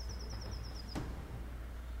in.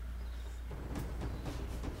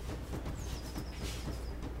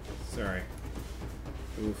 Sorry.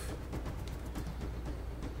 Oof.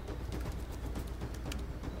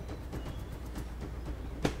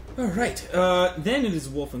 Alright, then it is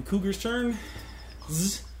Wolf and Cougar's turn.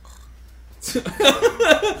 Zzz.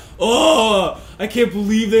 Oh! I can't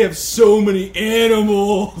believe they have so many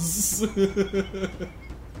animals! I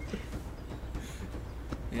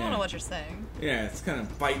don't know what you're saying. Yeah, it's kind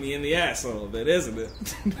of biting me in the ass a little bit, isn't it?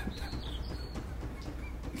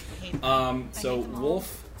 So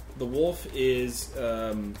Wolf... The wolf is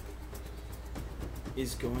going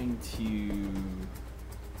to.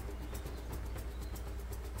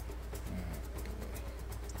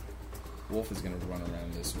 Wolf is going to run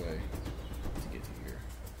around this way to get to here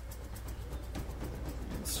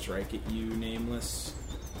and strike at you, Nameless.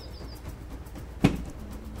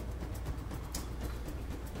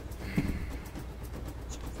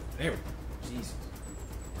 There we go. Jesus.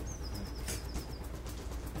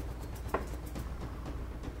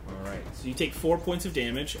 So you take 4 points of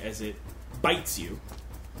damage as it bites you.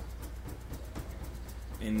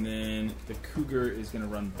 And then the cougar is going to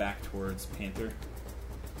run back towards Panther.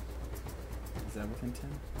 Is that within 10?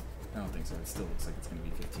 I don't think so. It still looks like it's going to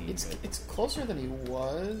be 15. It's closer than he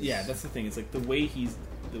was. Yeah, that's the thing. It's like the way he's...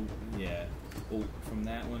 Yeah. Well, from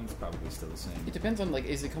that one, it's probably still the same. It depends on, like,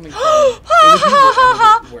 is it coming from... it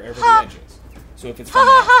would be wherever the edge is. So if it's from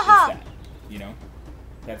that, it's that. You know?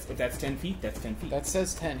 If that's 10 feet, that's 10 feet. That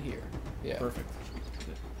says 10 here. Yeah. Perfect.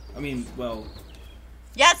 I mean, well...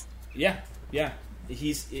 Yes! Yeah.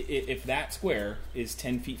 If that square is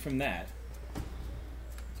 10 feet from that,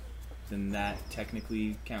 then that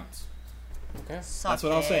technically counts. Okay. That's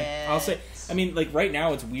what I'll say. I mean, like, right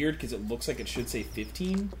now it's weird because it looks like it should say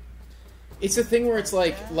 15. It's a thing where it's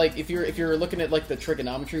like if you're looking at like the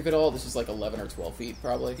trigonometry of it all, this is like 11 or 12 feet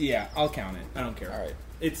probably. Yeah, I'll count it. I don't care. All right.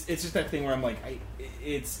 It's just that thing where I'm like,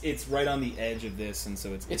 it's right on the edge of this, and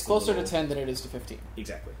so it's closer to 10 than it is to 15.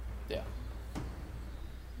 Exactly. Yeah.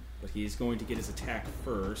 But he's going to get his attack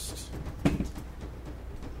first. Okay.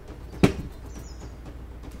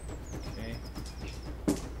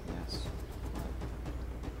 Yes.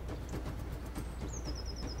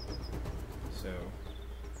 So.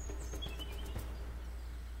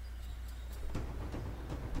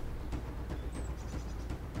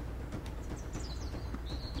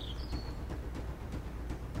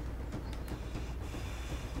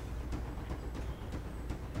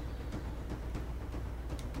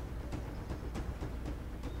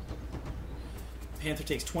 Panther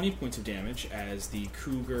takes 20 points of damage as the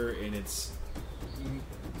cougar in its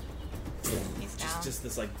He's down. just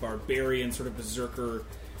this like barbarian sort of berserker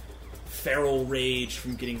feral rage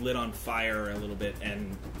from getting lit on fire a little bit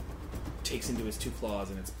and takes into his 2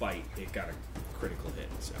 claws and its bite. It got a critical hit,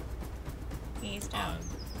 so He's down.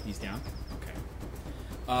 he's down. Okay.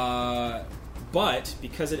 But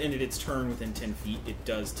because it ended its turn within 10 feet, it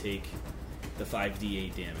does take the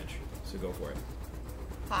 5d8 damage. So go for it.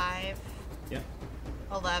 5. Yeah.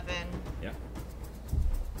 11. Yeah.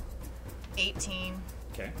 18.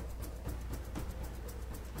 Okay.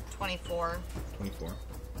 24. 24.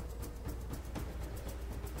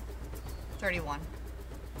 31.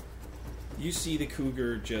 You see the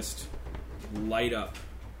cougar just light up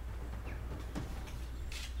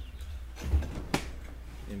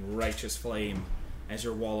in righteous flame as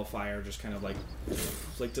your wall of fire just kind of like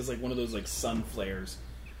does like one of those like sun flares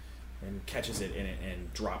and catches it in it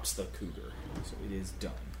and drops the cougar. So it is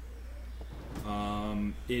done.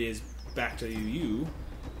 It is back to you.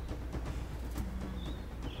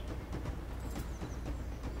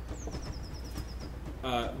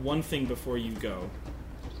 One thing before you go.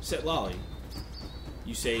 Set Lolly.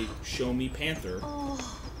 You say, "Show me Panther,"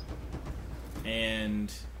 Oh.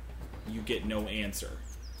 and you get no answer.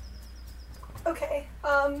 Okay.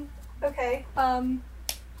 Okay.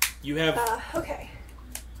 You have Okay.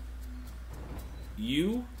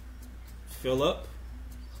 you, Philip,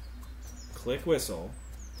 Click Whistle,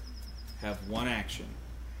 have one action.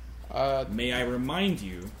 May I remind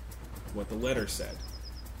you what the letter said?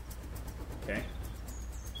 Okay?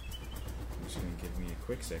 I'm just going to give me a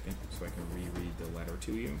quick second so I can reread the letter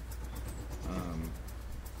to you.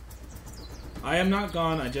 I am not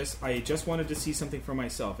gone. I just wanted to see something for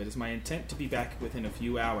myself. It is my intent to be back within a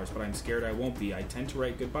few hours, but I'm scared I won't be. I tend to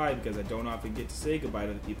write goodbye because I don't often get to say goodbye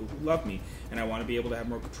to the people who love me, and I want to be able to have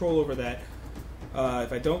more control over that.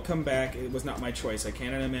 If I don't come back, it was not my choice. I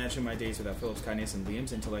cannot imagine my days without Philip's kindness and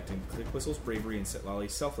Liam's intellect and Click Whistle's bravery and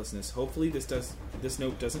Setlali's selflessness. Hopefully this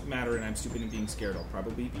note doesn't matter and I'm stupid and being scared. I'll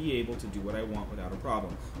probably be able to do what I want without a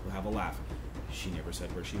problem. We'll have a laugh. She never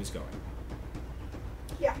said where she was going.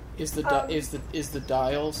 Yeah. Is the is the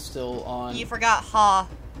dial still on? You forgot ha.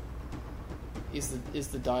 Is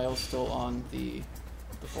the dial still on the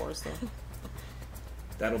forest though?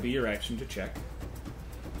 That'll be your action to check.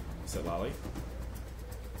 Setlali.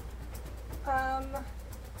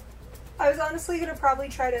 I was honestly gonna probably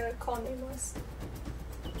try to call Nameless.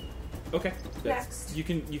 Okay. Next. You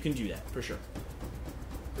can do that for sure.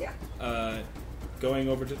 Yeah. Going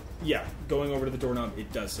over to the doorknob,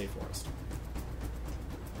 it does say forest.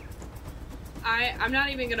 I'm not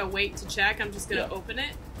even gonna wait to check. I'm just gonna open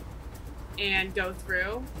it and go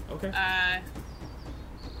through. Okay.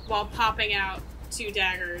 While popping out 2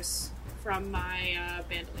 daggers from my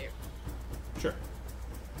bandolier. Sure.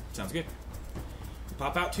 Sounds good. You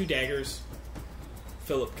pop out 2 daggers.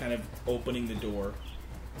 Philip kind of opening the door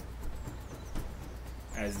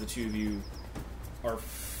as the two of you are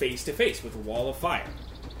face to face with a wall of fire.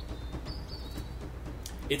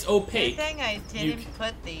 It's opaque. Good thing I didn't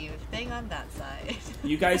put the thing on that side.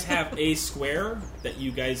 You guys have a square that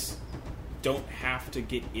you guys don't have to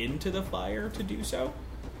get into the fire to do so,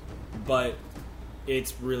 but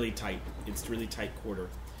it's really tight. It's really tight quarter.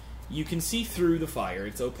 You can see through the fire.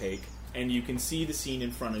 It's opaque, and you can see the scene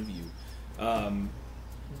in front of you. A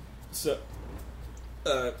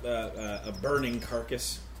burning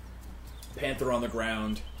carcass, panther on the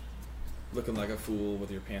ground, looking like a fool with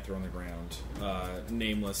your panther on the ground.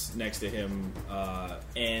 Nameless next to him,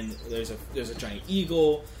 and there's a giant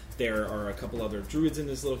eagle. There are a couple other druids in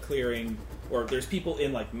this little clearing, or there's people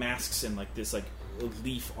in like masks and like this like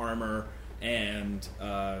leaf armor. And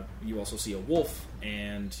you also see a wolf,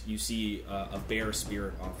 and you see a bear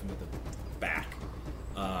spirit off into the back.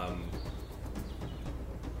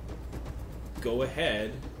 Go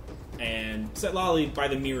ahead, and Setlali, by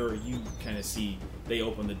the mirror, you kind of see they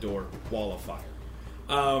open the door, wall of fire.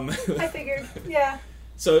 I figured, yeah.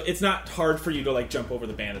 So it's not hard for you to like jump over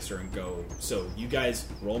the banister and go. So you guys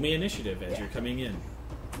roll me initiative as you're coming in.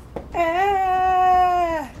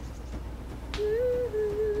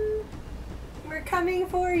 We're coming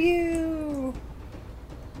for you.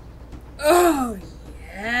 Oh,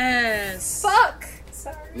 yes. Fuck.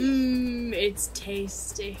 Sorry. It's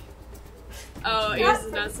tasty. Oh, Yeah. is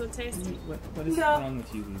it not so tasty? What is No. wrong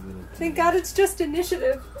with you little Thank God it's just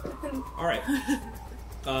initiative. All right.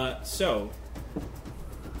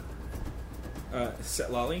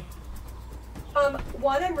 Setlali.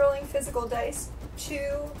 1, I'm rolling physical dice.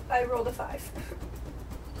 2, I rolled a 5.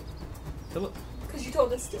 Philip. Because you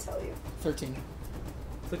told us to tell you. 13.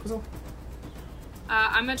 Click whistle.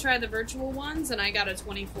 I'm gonna try the virtual ones, and I got a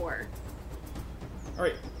 24. All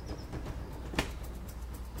right.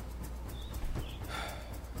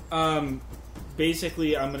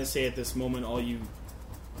 Basically, I'm gonna say at this moment,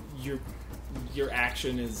 your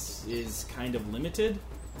action is kind of limited.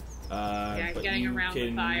 Yeah, but getting you around the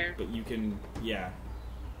can, fire. But you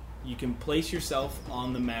can place yourself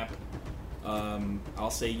on the map. I'll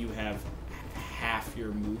say you have half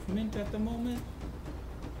your movement at the moment.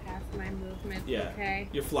 Half my movement. Yeah. Okay.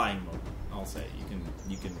 Your flying mode. I'll say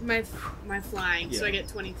you can. My flying, so Yeah. I get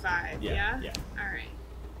 25. Yeah. Yeah. All right.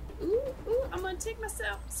 Ooh, I'm gonna take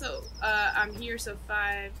myself. So, I'm here. So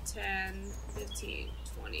 5, 10, 15,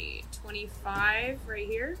 20, 25 right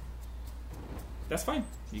here. That's fine.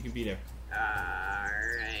 You can be there.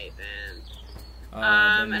 Alright then.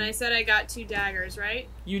 Then And I said I got 2 daggers, right?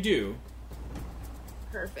 you do.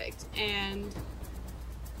 Perfect. And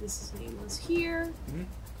this is Nameless here.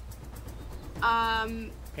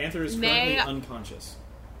 Panther is May- currently unconscious.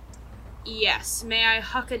 Yes. May I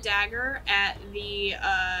huck a dagger at the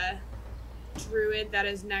druid that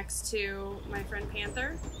is next to my friend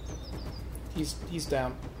Panther? He's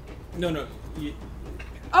down. No.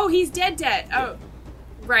 Oh, he's dead. Oh,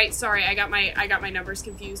 right. Sorry, I got my numbers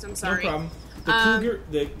confused. I'm sorry. No problem.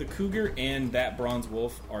 The cougar and that bronze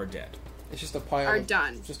wolf are dead. It's just a pile. Are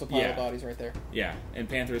done. Just a pile Yeah. of bodies right there. Yeah, and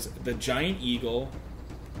Panthers, the giant eagle,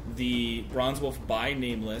 the bronze wolf by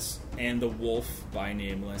Nameless, and the wolf by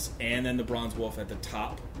Nameless, and then the bronze wolf at the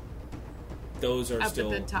top. Those are Up at still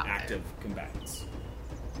the top active combatants.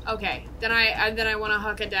 Okay, then I want to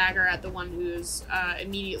huck a dagger at the one who's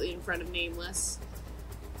immediately in front of Nameless.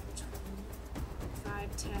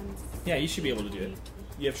 5, 10. Yeah, you should be able to do it.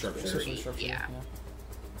 You have sharpshooter. Yeah.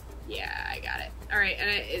 Yeah, I got it. All right,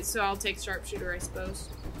 and so I'll take sharpshooter, I suppose.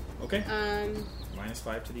 Okay.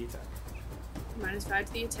 -5 to the attack. -5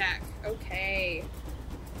 to the attack. Okay.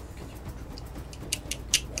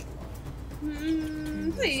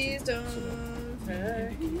 Please don't.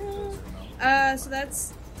 So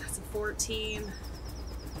that's a 14.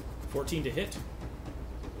 14 to hit.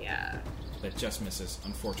 Yeah. That just misses,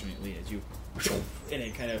 unfortunately, as you and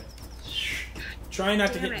it kind of trying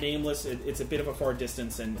not to Damn hit it. Nameless. It's a bit of a far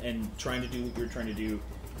distance, and trying to do what you're trying to do,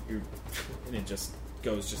 and it just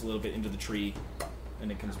goes just a little bit into the tree,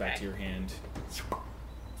 and it comes back to your hand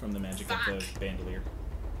from the magic of the bandolier.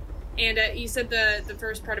 And you said the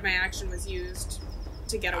first part of my action was used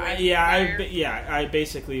to get away. From Yeah, I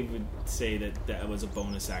basically would say that was a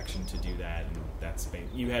bonus action to do that, and that's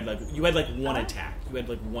you had like one attack. You had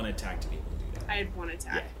like one attack to be able to do that. I had one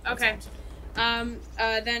attack. Yeah, Okay.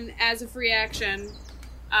 Then as a free action,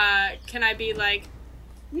 can I be like,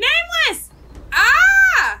 Nameless!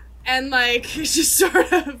 Ah! And like, just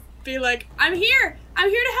sort of be like, I'm here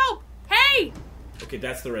to help! Hey! Okay,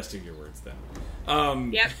 that's the rest of your words then.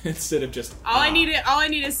 Yep. Instead of just All I need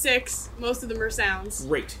is 6. Most of them are sounds.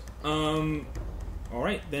 Great. All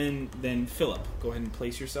right, then Philip, go ahead and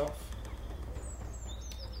place yourself.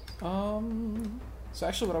 So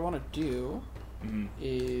actually what I want to do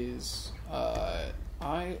is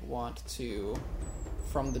I want to,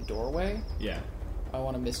 from the doorway, Yeah. I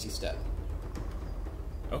want a Misty Step.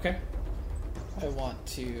 Okay. I want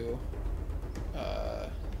to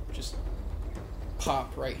just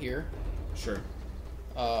pop right here. Sure.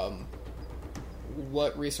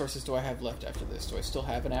 What resources do I have left after this? Do I still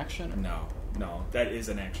have an action? No, that is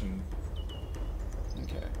an action.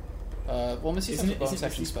 Okay. Well, Misty Isn't Step's a it- bonus isn't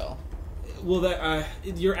action Misty- spell. Well, that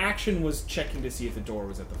your action was checking to see if the door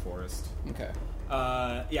was at the forest. Okay.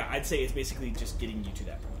 Yeah, I'd say it's basically just getting you to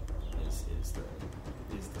that point.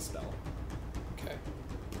 Is the spell. Okay.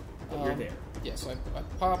 But you're there. Yeah, so I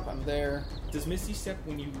pop, I'm there. Does Misty Step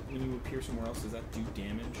when you appear somewhere else? Does that do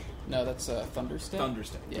damage? No, that's Thunder Step. Thunder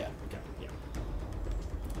Step. Yeah. Okay. Yeah.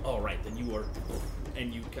 All right, then you are,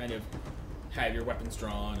 and you kind of have your weapons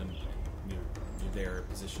drawn, and you're there,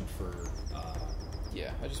 positioned for.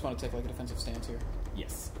 Yeah, I just want to take like a defensive stance here.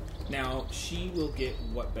 Yes. Now she will get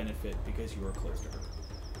what benefit because you are close to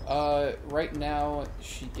her. Right now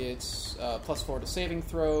she gets +4 to saving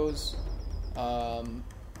throws.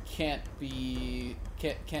 Can't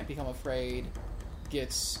become afraid.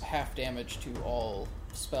 Gets half damage to all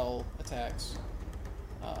spell attacks.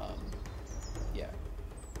 Yeah.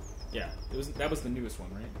 Yeah, that was the newest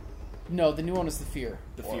one, right? No, the new one is the fear.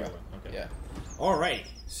 The aura. fear one. Okay. Yeah. All right.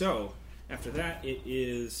 So after that, it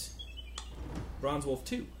is Bronze Wolf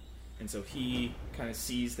 2, and so he kind of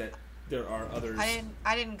sees that there are others.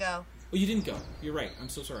 I didn't go. Oh, you didn't go. You're right. I'm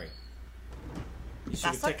so sorry. You should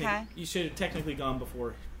That's have okay. You should have technically gone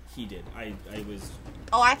before He did. I was.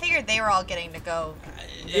 Oh, I figured they were all getting to go.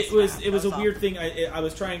 It was a all. weird thing. I'm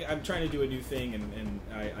trying to do a new thing, and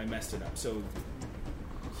I messed it up. So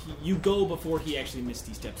you go before he actually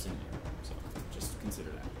misty steps in there. So just consider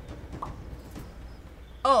that.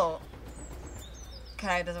 Oh.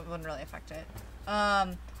 Okay, wouldn't really affect it.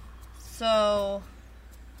 So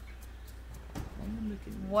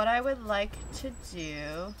what I would like to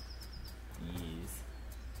do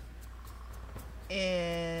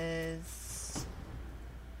is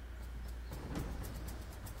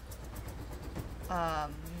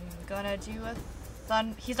gonna do a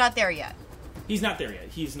he's not there yet. He's not there yet.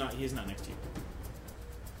 He's not next to you.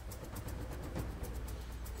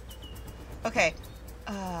 Okay.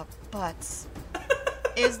 But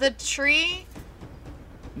is the tree?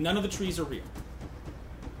 None of the trees are real.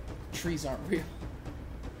 Trees aren't real.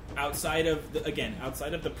 Outside of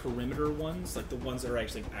the perimeter ones, like the ones that are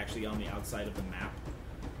actually on the outside of the map,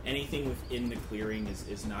 anything within the clearing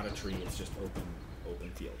is not a tree. It's just open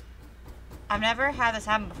field. I've never had this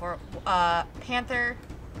happen before. Panther,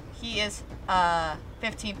 he is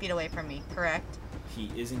 15 feet away from me, correct?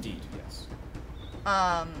 He is indeed, yes.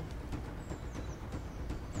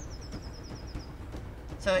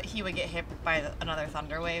 So he would get hit by another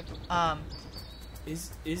thunder wave.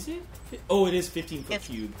 Is it? Oh, it is 15 foot It's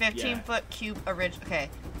cube. 15 foot cube Okay.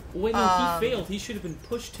 Wait, no, he failed. He should have been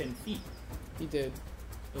pushed 10 feet. He did.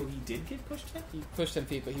 Oh, he did get pushed 10? He pushed 10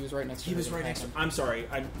 feet, but he was right next to He was right next to him. I'm sorry.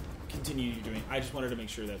 I continue doing. I just wanted to make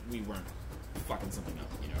sure that we weren't fucking something up,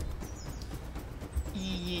 you know.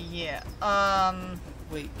 Yeah.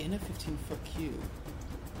 Wait, in a 15-foot cube.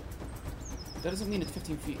 That doesn't mean it's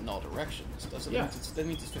 15 feet in all directions, does it? Yeah. That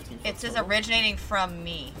means it's 15 feet. It says originating from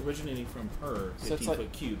me. Originating from her, 15 So it's like-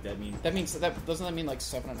 foot cube. That means that doesn't that mean like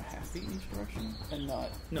 7.5 feet in each direction, and not?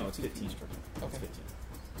 no, it's 2 feet 15. in each direction. It's Okay. 15.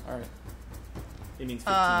 All right. It means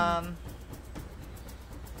 15.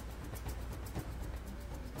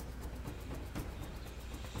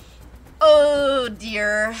 Oh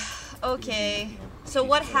dear. Okay. So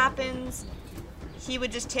what happens? He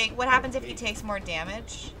would just take. What happens if he takes more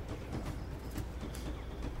damage?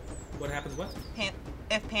 What happens? What?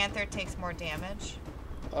 If Panther takes more damage?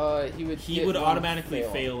 He would. He get would one automatically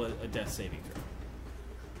fail a death saving throw.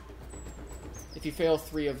 If you fail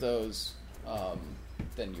 3 of those,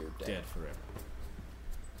 then you're dead. Dead forever.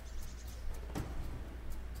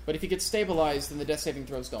 But if you get stabilized, then the death saving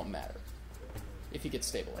throws don't matter. If you get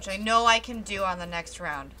stabilized. Which I know I can do on the next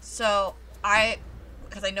round. So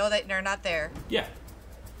because I know that they're not there. Yeah.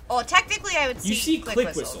 Well, technically, I would see. You see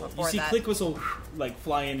Click Whistle. You before see that. Click Whistle like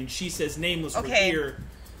fly in, and she says, "Nameless, we're Okay. here."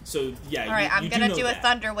 So yeah. All right, you I'm gonna know do a that.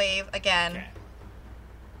 thunder wave again,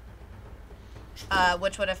 Okay.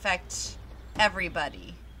 which would affect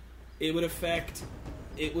everybody. It would affect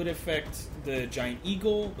the giant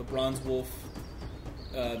eagle, the bronze wolf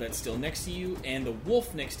that's still next to you, and the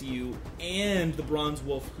wolf next to you, and the bronze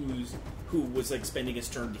wolf who was like spending his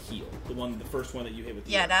turn to heal. The first one that you hit with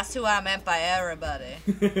the Yeah, arrow. that's who I meant by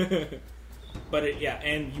everybody. But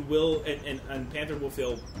and you will, and Panther will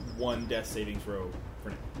fail 1 death saving throw for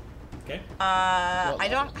now. Okay? I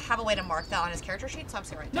don't have a way to mark that on his character sheet, so I'm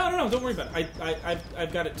saying right now. No, don't worry about it.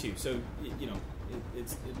 I've got it too. So you know,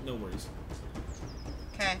 it's no worries.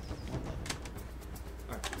 Okay.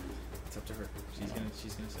 All right, it's up to her. She's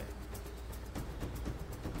gonna say.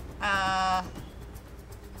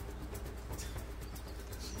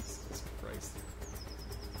 Jesus Christ.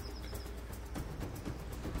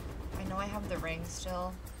 I know I have the ring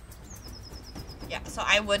still. Yeah, so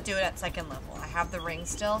I would do it at 2nd level. I have the ring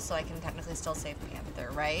still, so I can technically still save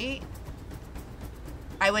Panther, right?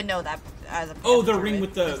 I would know that as a. Oh, the Panther ring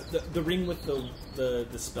with would- the ring with the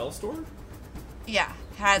spell store. Yeah,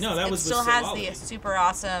 No, that it was with still has Solali. the super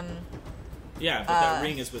awesome. Yeah, but that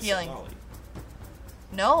ring is with healing. Solali.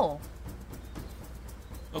 No,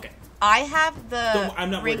 Okay. I have the I'm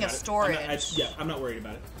not worried ring of about storage. it. I'm not worried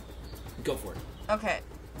about it. Go for it. Okay.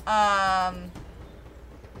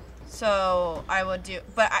 So I would do,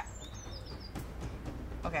 but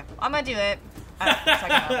okay, I'm gonna do it at 2nd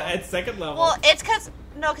level. At 2nd level. Well, it's because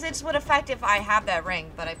it just would affect if I have that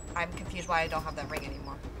ring, but I'm confused why I don't have that ring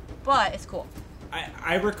anymore. But it's cool.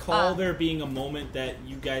 I recall there being a moment that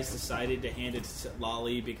you guys decided to hand it to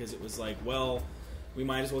Lolly because it was like, well, we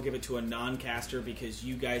might as well give it to a non-caster because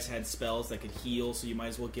you guys had spells that could heal, so you might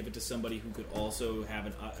as well give it to somebody who could also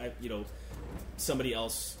have somebody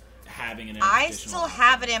else having an. I additional still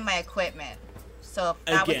have it in my equipment, so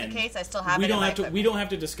if that was the case, I still have it in my equipment. We don't have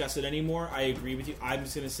to discuss it anymore. I agree with you. I'm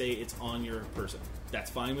just going to say it's on your person.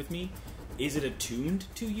 That's fine with me. Is it attuned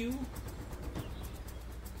to you?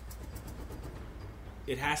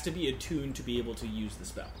 It has to be attuned to be able to use the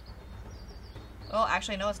spell. Well,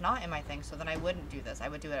 actually, no, it's not in my thing, so then I wouldn't do this. I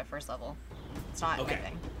would do it at first level. It's not in my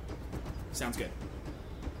thing. Sounds good.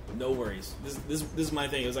 No worries. This is my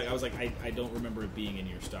thing. I was like, I don't remember it being in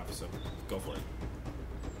your stuff, so go for it.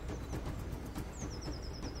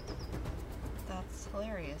 That's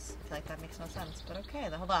hilarious. I feel like that makes no sense, but okay.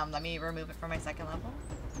 Then hold on. Let me remove it from my second level.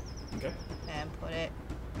 Okay. And put it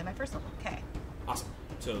in my first level. Okay. Awesome.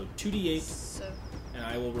 So 2d8, So and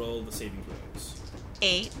I will roll the saving throws.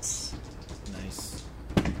 8 Nice.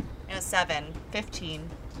 and a 7. 15.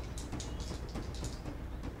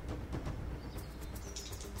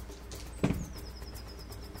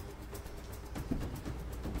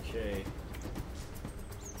 Okay.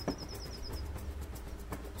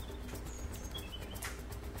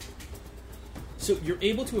 So you're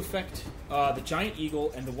able to affect the giant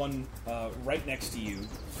eagle and the one right next to you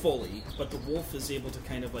fully, but the wolf is able to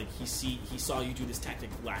kind of like he saw you do this tactic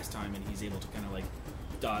last time, and he's able to kind of like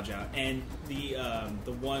dodge out. And the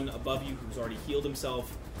one above you who's already healed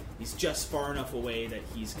himself, he's just far enough away that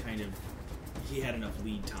he had enough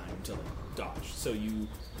lead time to like dodge. So you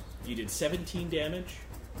did 17 damage.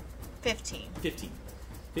 15. 15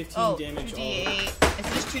 Oh, damage. 2d8. Is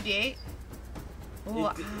it just 2d8? Ooh,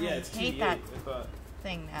 Yeah, it's I hate 2d8. that If,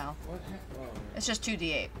 thing now. what happened? Oh, It's just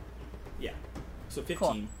 2d8. yeah. So 15. Cool.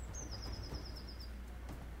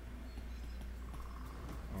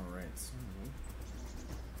 All right. So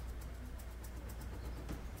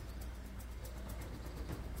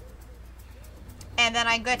And then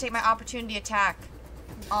I'm going to take my opportunity attack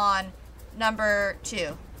on number 2.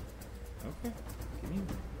 okay. Give me.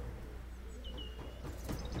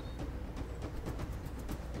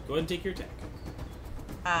 Go ahead and take your attack.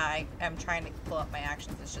 I am trying to pull up my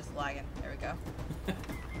actions. It's just lagging. There we go.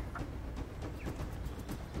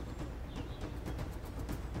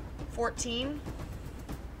 $14.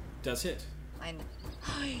 Does hit.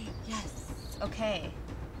 Yes. Okay.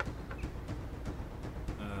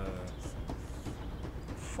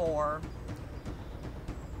 4.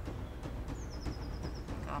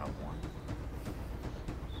 Got a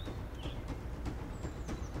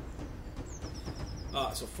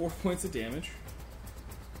 1. So 4 points of damage.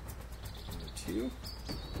 Number 2.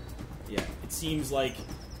 Yeah, it seems like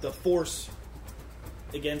the force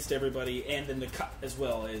against everybody, and then the cut as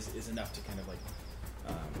well is enough to kind of like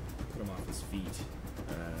put him off his feet.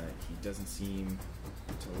 He doesn't seem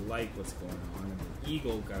to like what's going on, and the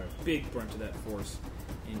eagle got a big brunt of that force.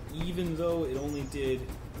 And even though it only did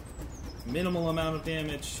minimal amount of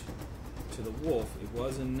damage to the wolf, it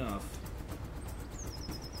was enough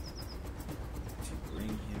to bring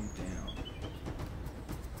him down.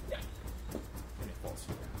 Yeah. And it falls to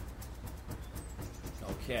the ground.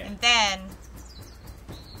 Okay. And then...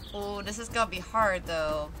 Oh, this is going to be hard,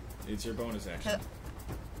 though. It's your bonus action.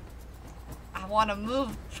 I want to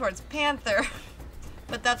move towards Panther.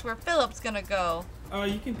 But that's where Philip's going to go. Oh,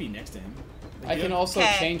 you can be next to him. I can also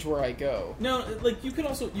Okay. change where I go. No, like you can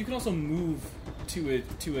also move to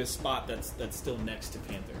a spot that's still next to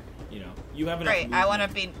Panther. You know, you have enough. Great. I want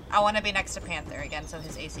to be next to Panther again, so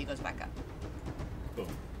his AC goes back up. Boom.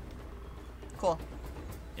 Cool.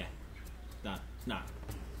 Yeah.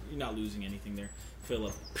 You're not losing anything there.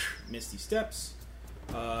 Philip, Misty steps,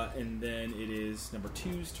 and then it is number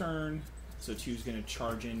 2's turn. So 2's going to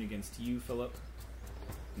charge in against you, Philip.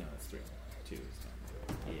 No, that's 3. 2 is done.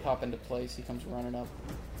 Yeah. Pop into place, he comes running up.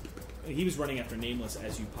 He was running after Nameless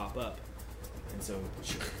as you pop up, and so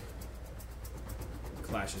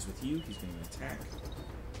clashes with you. He's going to attack.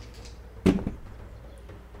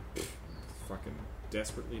 Fucking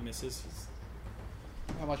desperately misses. He's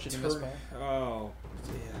How much did he miss by? Oh,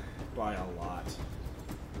 yeah, by a lot.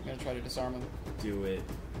 I'm gonna try to disarm him. Do it.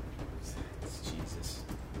 Jesus.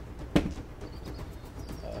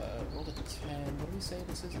 Rolled a 10. What do we say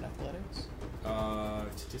this is in athletics?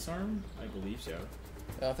 To disarm? I believe so.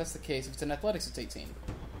 If that's the case, if it's in athletics, it's 18.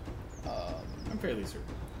 I'm fairly certain.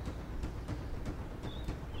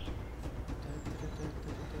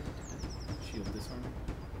 Shield disarm.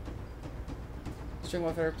 String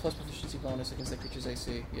warfare plus proficiency bonus against that creature's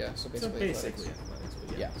AC. Yeah, so basically athletics. athletics,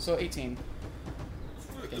 but Yeah, so 18.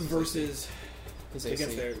 Against Versus his AC.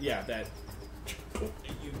 against their that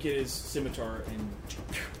you get his scimitar and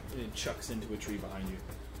it chucks into a tree behind you,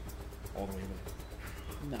 all the way with it.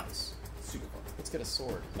 Nice. Super fun. Let's get a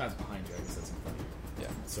sword. Not behind you, I guess that's in front of you. Yeah.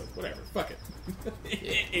 So whatever, fuck it.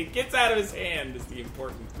 It gets out of his hand is the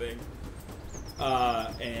important thing.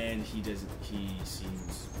 And he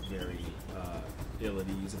seems very ill at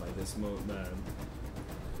ease by this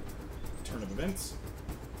turn of events.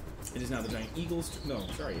 It is now the giant eagle's it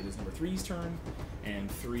is number 3's turn, and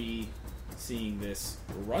 3 seeing this,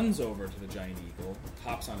 runs over to the giant eagle,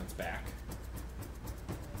 hops on its back.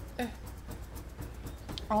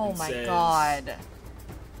 Oh and my says- god.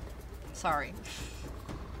 Sorry.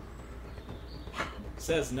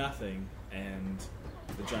 Says nothing, and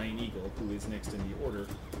the giant eagle, who is next in the order,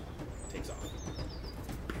 takes off.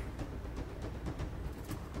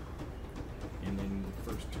 And then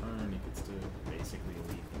the first turn, it gets to basically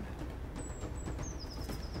leave the map.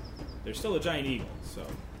 There's still a giant eagle, so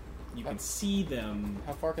you can see them.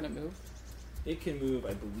 How far can it move? It can move,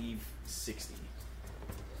 I believe, 60.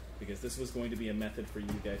 Because this was going to be a method for you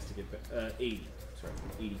guys to get 80. Sorry,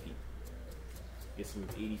 80 feet. It gets to move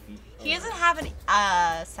 80 feet. He doesn't have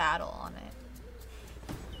a saddle on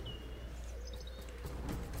it.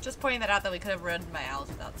 Just pointing that out that we could have ridden my owls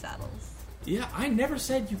without saddles. Yeah, I never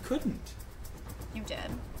said you couldn't. You did,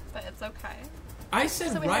 but it's okay. I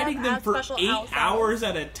said So we riding have them as for special 8 owl hours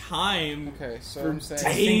at a time. Okay, so For I'm saying...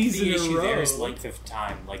 I think days the in a issue row. there is length of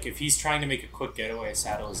time. Like, if he's trying to make a quick getaway, a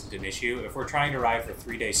saddle isn't an issue. If we're trying to ride for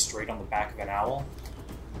 3 days straight on the back of an owl,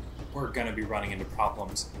 we're gonna be running into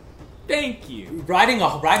problems. Thank you. Riding a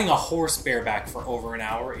horse bareback for over an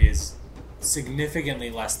hour is significantly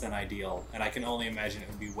less than ideal, and I can only imagine it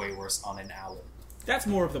would be way worse on an owl. That's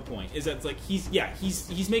more of the point. Is that it's like he's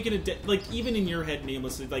making like even in your head,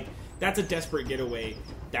 Nameless, like that's a desperate getaway.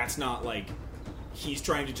 That's not like he's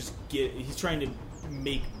trying to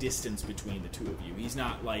make distance between the two of you. He's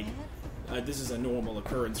not like this is a normal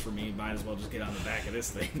occurrence for me. Might as well just get on the back of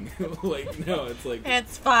this thing. Like no, it's like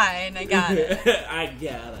It's fine. I got it. I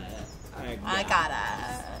got it.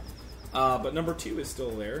 But number 2 is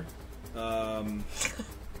still there.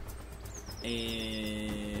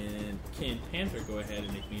 And can Panther go ahead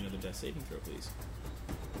and make me another death saving throw, please?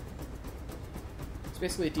 It's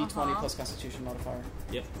basically a D20 plus Constitution modifier.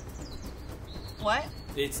 Yep. What?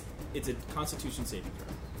 It's a Constitution saving throw.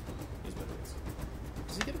 Is what it is.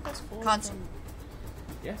 Does he get a plus 4?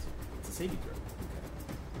 Yes, it's a saving throw.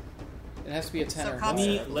 It has to be a 10 So or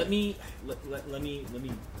constant- Let me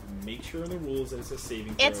make sure in the rules that it says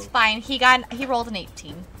saving throw. It's fine. He rolled an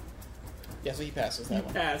 18. Yeah, so he passes that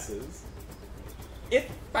one. Passes. It's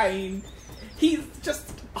fine. He's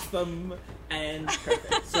just awesome and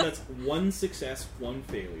perfect. So that's 1 success, 1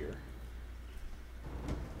 failure.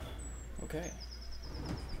 Okay.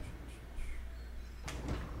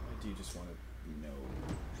 I do just want to know.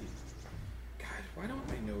 God, why don't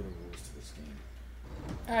I know the rules to this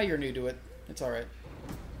game? You're new to it. It's alright.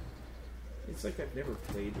 It's like I've never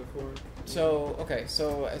played before. So, okay,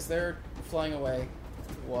 so as they're flying away,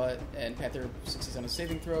 and Panther succeeds on a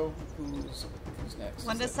saving throw, who's next?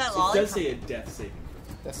 When does Is that So it lollipop? does say a death saving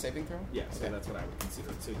throw. Death saving throw? Yeah, so Okay. that's what I would consider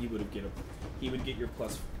it. So he would get your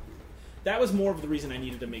plus. That was more of the reason I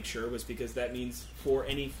needed to make sure, was because that means for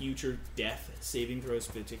any future death saving throws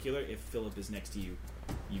in particular, if Philip is next to you,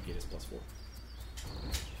 you get his plus 4.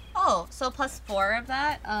 Oh, so plus 4 of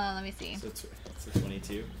that? Let me see. So it's a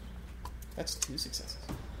 22. That's 2 successes.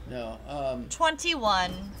 No,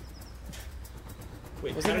 21.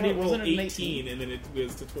 Wait, Wasn't how did he it- roll wasn't it an 18 and then it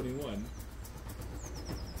goes to 21?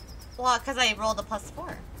 Well, because I rolled a plus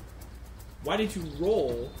 4. Why did you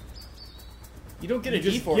roll? you don't get a You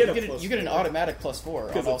just D4. get You a get, plus you get an 4. automatic plus 4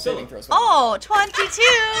 Because on all of saving Philip. throws. Oh,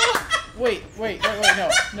 22! Wait,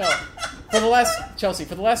 no. For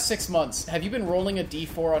the last 6 months, have you been rolling a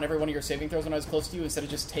D4 on every one of your saving throws when I was close to you instead of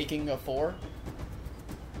just taking a 4?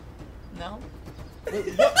 No.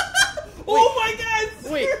 Oh my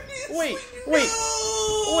God! Wait,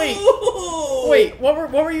 No! Wait,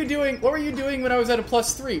 what were you doing? What were you doing when I was at a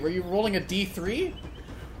plus 3? Were you rolling a D3?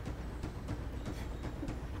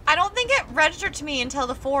 I don't think it registered to me until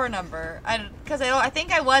the 4 number. Because I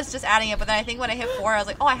think I was just adding it, but then I think when I hit 4, I was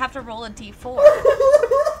like, oh, I have to roll a D4.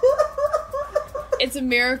 It's a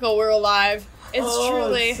miracle we're alive. It's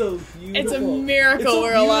truly. It's so beautiful. It's a miracle It's so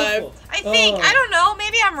we're alive. beautiful. I think. I don't know.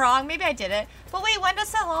 Maybe I'm wrong. Maybe I did it. But wait, when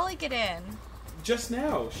does that lolly get in? Just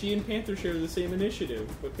now, she and Panther share the same initiative,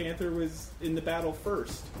 but Panther was in the battle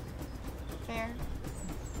first. Fair.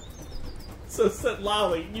 So, said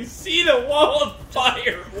Lolly, you see the wall of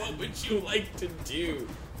fire. What would you like to do?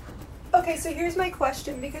 Okay, so here's my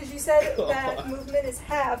question, because you said God. that movement is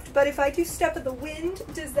halved, but if I do Step of the Wind,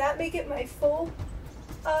 does that make it my full,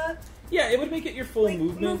 Yeah, it would make it your full like,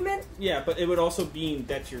 movement. Yeah, but it would also mean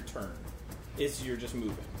that's your turn. You're just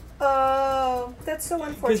moving. Oh, that's so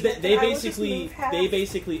Because unfortunate. they that I will just move half.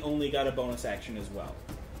 basically only got a bonus action as well.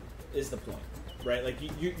 Is the point, right? Like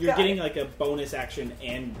you're Got getting it. like a bonus action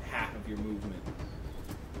and half of your movement.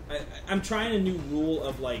 I'm trying a new rule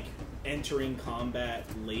of like entering combat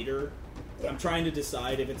later. I'm trying to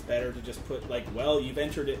decide if it's better to just put like, well, you've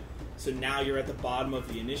entered it, so now you're at the bottom of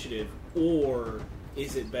the initiative. or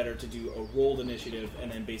is it better to do a rolled initiative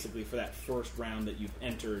and then basically for that first round that you've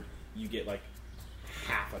entered, you get like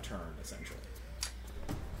half a turn essentially?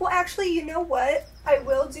 Well, actually, you know what? I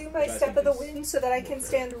will do my Step of the Wind so that I can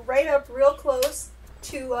stand right up real close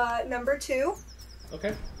to number 2.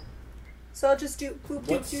 Okay. So I'll just do boop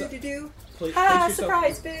doop doo doo doo. Ha!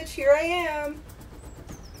 Surprise, bitch! Here I am.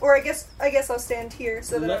 Or I guess I'll stand here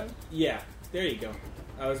so that I'm... Yeah, there you go.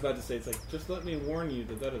 I was about to say, it's like, just let me warn you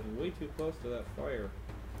that is way too close to that fire.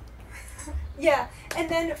 Yeah, and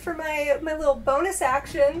then for my little bonus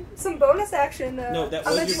action, some bonus action. No, that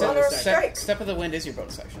I'm was gonna your do bonus action. Step of the Wind is your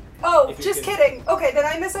bonus action. Oh, just kidding. Okay, then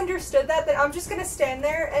I misunderstood that. Then I'm just gonna stand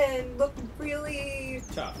there and look really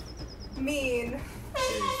tough, mean.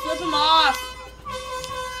 Flip him off.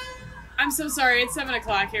 I'm so sorry. It's 7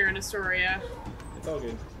 o'clock here in Astoria. It's all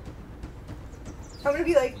good. I'm gonna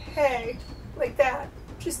be like, hey, like that.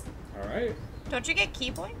 Just. All right. Don't you get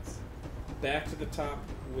key points? Back to the top.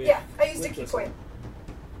 With yeah, I used a key point.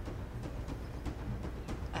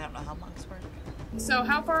 I don't know how monks work. So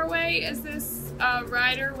how far away is this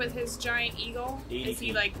rider with his giant eagle? 80 is he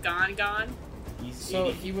feet. like gone?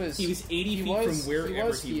 He was 80 feet from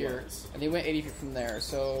wherever he was. And he went 80 feet from there.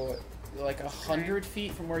 So like 100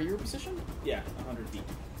 feet from where you were positioned? Yeah, 100 feet.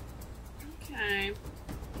 Okay.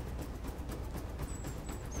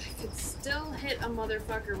 I could still hit a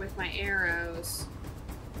motherfucker with my arrows.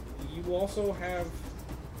 You also have...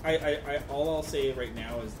 all I'll say right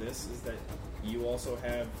now is that you also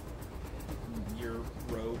have your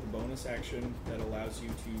rogue bonus action that allows you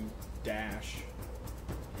to dash,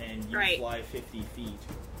 and you fly 50 feet.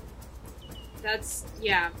 That's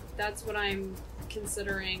what I'm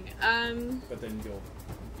considering. But then you'll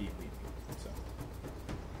be leaving, so.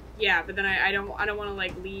 Yeah, but then I don't want to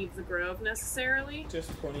like leave the grove necessarily. Just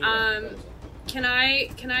 20. Can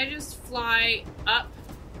I just fly up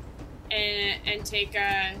and take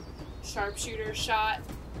a sharpshooter shot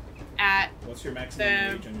at... What's your maximum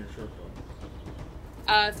range on your short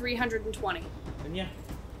bow? 320. Then yeah.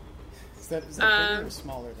 Is that bigger or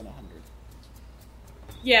smaller than 100?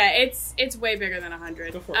 Yeah, it's way bigger than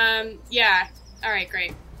 100. Go for it. Yeah. Alright,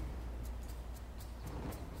 great.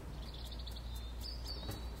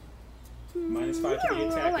 -5 to the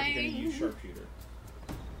attack if you're going to use sharpshooter.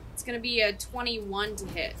 It's going to be a 21 to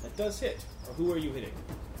hit. That does hit. Or who are you hitting?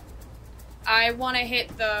 I want to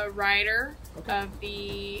hit the rider of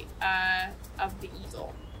the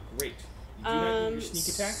eagle. Great. You do not get your sneak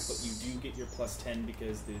attack, but you do get your +10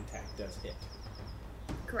 because the attack does hit.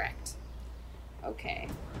 Correct. Okay.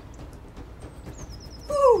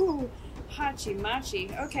 Ooh! Hachi machi.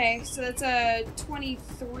 Okay, so that's a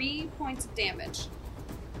 23 points of damage.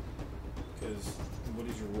 Because what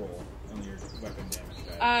is your roll on your weapon damage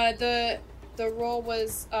die? The roll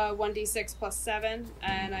was 1d6 plus 7,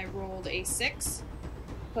 and I rolled a 6.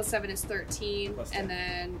 Plus 7 is 13, and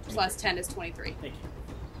then plus 10 is 23. Thank you.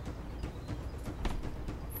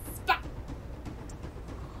 Spot!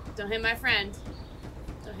 Don't hit my friend.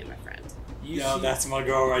 Don't hit my friend. That's my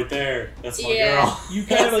girl right there. That's my Yeah. girl. You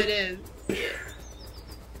kind of Yes, it is.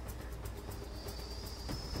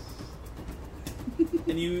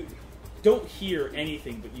 and you don't hear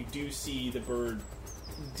anything, but you do see the bird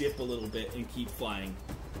dip a little bit and keep flying.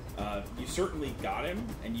 You certainly got him,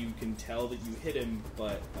 and you can tell that you hit him,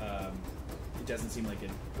 but it doesn't seem like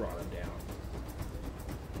it brought him down.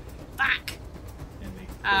 Fuck! And they're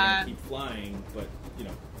gonna keep flying, but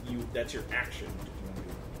that's your action. What do you want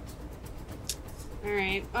to do?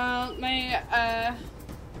 Alright,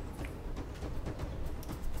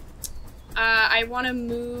 I want to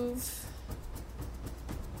move...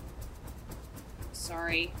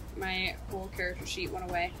 Sorry, my whole character sheet went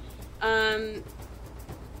away.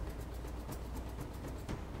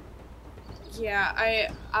 Yeah,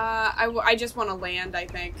 I just want to land, I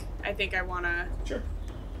think. I think I want to... Sure.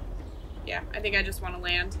 Yeah, I think I just want to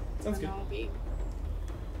land. Sounds good.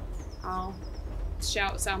 I'll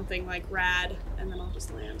shout something like rad, and then I'll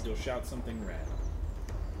just land. You'll shout something rad.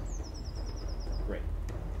 Great.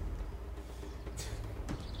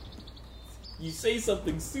 You say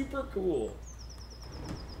something super cool.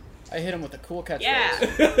 I hit him with a cool catchphrase.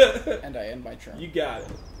 Yeah. And I end my turn. You got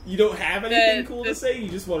it. You don't have anything cool to say? You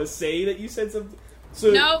just want to say that you said something?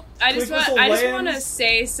 So nope, I just want to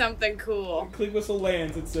say something cool. Click whistle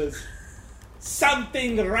lands and says,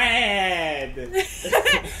 something rad!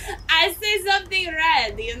 I say something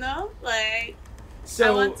red, you know? Like, I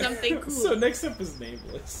want something cool. So next up is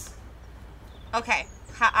Nameless. Okay,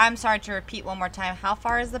 I'm sorry to repeat one more time. How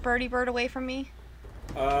far is the birdie bird away from me?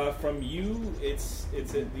 From you, it's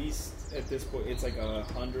at least, at this point, it's like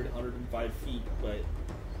 100, 105 feet, but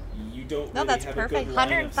You don't. No, really that's have perfect. A good line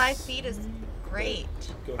 105 of feet is great.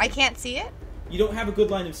 Go I ahead. can't see it? You don't have a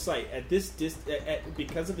good line of sight at this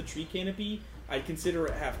because of the tree canopy. I'd consider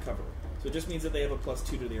it half cover. So it just means that they have a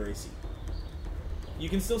 +2 to their AC. You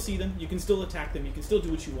can still see them. You can still attack them. You can still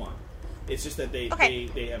do what you want. It's just that they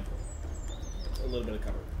have a little bit of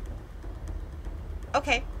cover.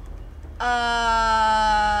 Okay.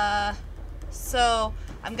 So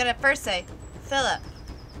I'm gonna first say, Philip,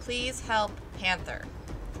 please help Panther.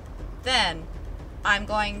 Then I'm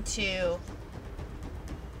going to.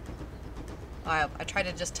 I tried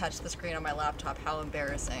to just touch the screen on my laptop. How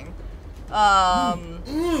embarrassing.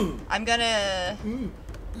 I'm gonna.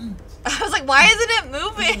 I was like, why isn't it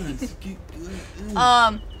moving?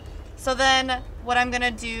 So then what I'm gonna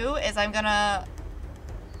do is I'm gonna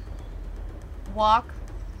walk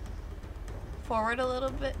forward a little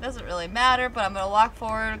bit. Doesn't really matter, but I'm gonna walk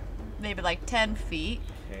forward maybe like 10 feet.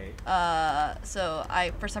 Okay. So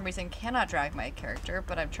I, for some reason, cannot drag my character,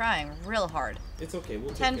 but I'm trying real hard. It's okay.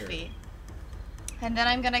 We'll take 10 care of it. feet. And then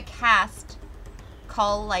I'm gonna cast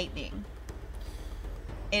Call Lightning.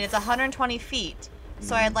 It is 120 feet,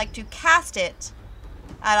 so I'd like to cast it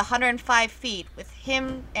at 105 feet with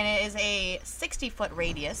him, and it is a 60-foot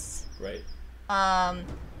radius. Right.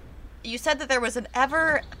 You said that there was an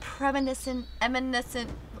eminent,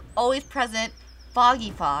 always present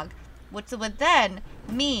foggy fog, which would then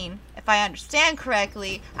mean, if I understand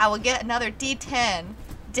correctly, I will get another D10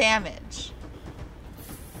 damage.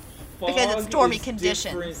 Because it's stormy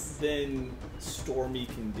conditions. Different than stormy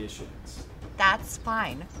conditions. That's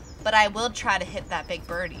fine, but I will try to hit that big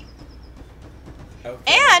birdie.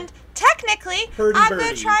 Okay. And technically, Hurdy I'm gonna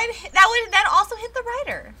birdie. try to that would then also hit the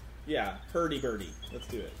rider. Yeah, hurdy birdie. Let's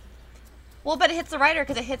do it. Well, but it hits the rider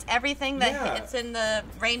because it hits everything that Yeah. hits in the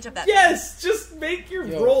range of that. Yes, just make your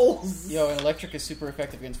rolls. Yo, and electric is super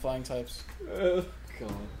effective against flying types. God.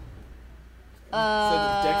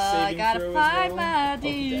 I gotta throw as find well? my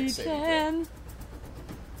the dex saving D10.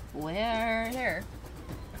 Where there?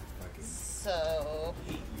 I fucking So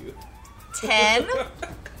hate you. 10,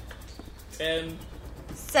 10.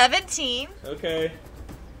 17, Okay.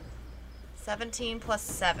 17 plus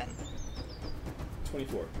 7,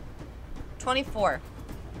 24. 24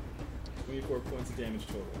 24 points of damage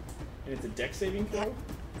total. And it's a dex saving throw? Yeah.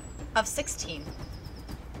 of 16.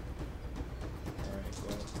 Alright,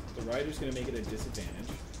 well, the rider's going to make it a disadvantage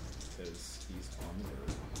because he's on the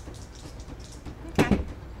bird. Okay.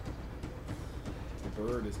 The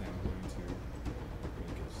bird is now going to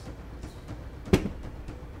make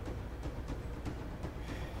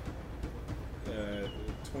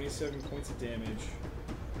his 27 points of damage.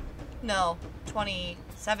 No,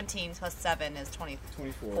 17 plus 7 is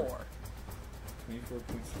 24. 24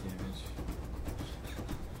 points of damage.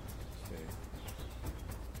 Okay.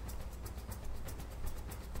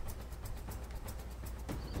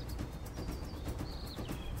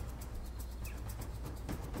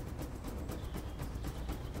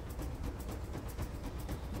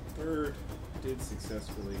 Bird did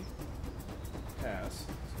successfully pass,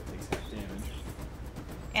 so it takes half damage.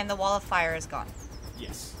 And the wall of fire is gone.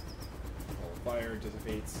 Yes. All fire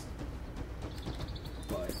dissipates,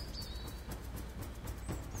 but it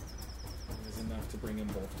is enough to bring them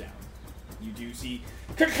both down. You do see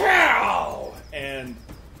cacao, and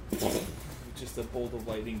just a bolt of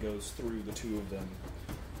lightning goes through the two of them.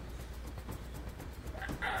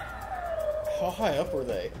 How high up were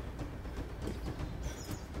they?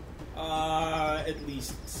 At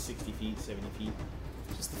least 60 feet, 70 feet.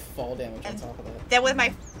 Just the fall damage on And top of that. then with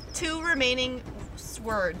my 2 remaining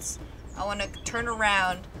words, I want to turn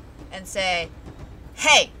around and say,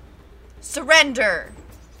 "Hey, surrender!"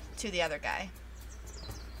 to the other guy.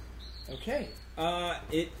 Okay.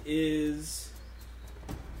 It is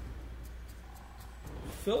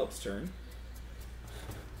Philip's turn.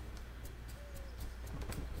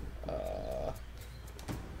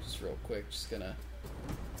 Just real quick, just gonna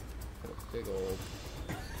put a big old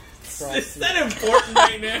Is that important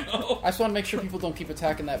right now? I just want to make sure people don't keep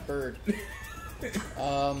attacking that bird.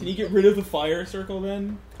 Can you get rid of the fire circle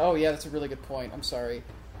then? Oh yeah, that's a really good point. I'm sorry.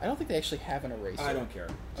 I don't think they actually have an eraser. I don't care.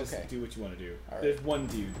 Just Okay. do what you want to do. All right. There's one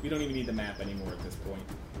dude. We don't even need the map anymore at this point.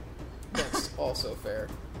 That's also fair.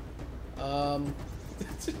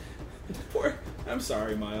 Poor. I'm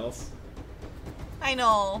sorry, Miles. I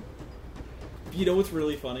know. You know what's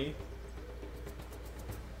really funny?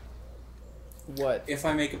 What? If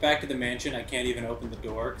I make it back to the mansion, I can't even open the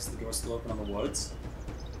door because the door's still open on the woods.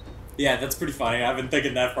 Yeah, that's pretty funny. I've been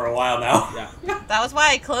thinking that for a while now. Yeah. That was why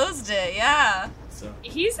I closed it, yeah. So.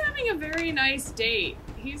 He's having a very nice date.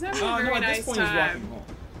 He's having a No, very at nice this point he's walking time. home.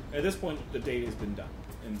 At this point, the date has been done,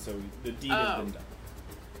 and so the deed has been done.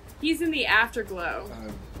 He's in the afterglow.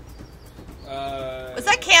 Is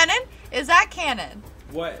that canon? Is that canon?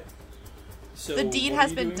 What? So The deed what are has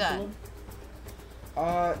you been doing, done.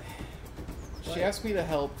 Philip? She asked me to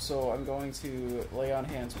help, so I'm going to lay on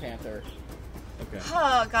hands Panther Okay.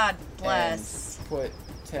 Oh, God bless. and put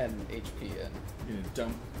 10 HP in. You're gonna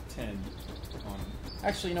dump 10 on him.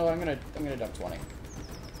 Actually, you know what? I'm gonna dump 20.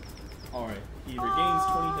 Alright. He regains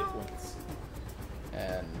 20 hit points.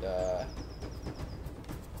 And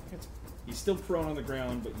He's still prone on the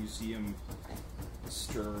ground, but you see him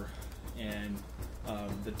stir, and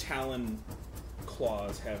the talon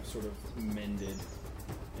claws have sort of mended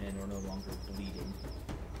and are no longer bleeding.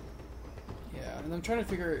 yeah, and I'm trying to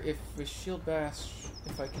figure if with Shield Bash,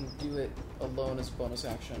 if I can do it alone as a bonus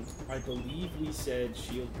action. I believe we said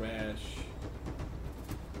Shield Bash.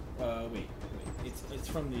 Wait. It's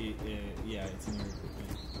from the yeah, it's in your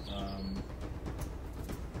equipment.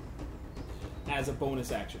 As a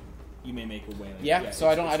bonus action, you may make a way. Yeah, so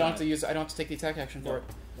I don't have to take the attack action for it.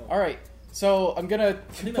 All right, so I'm gonna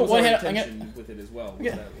put one hand. I'm gonna with it as well.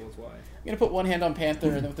 Yeah. That was why. I'm gonna put one hand on Panther,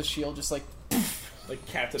 and then with the shield, just like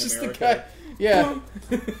Captain just America. the guy. Yeah.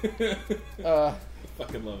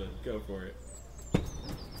 Fucking love it. Go for it.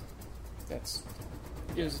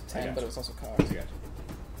 It was a 10, gotcha. but it was also I cocked. got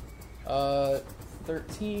you.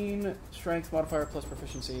 13 strength modifier plus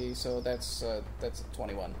proficiency, so that's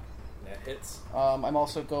 21. That hits. I'm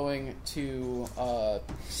also going to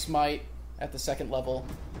smite at the second level.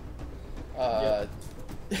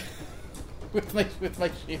 With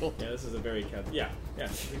my shield. Yeah, this is a very yeah,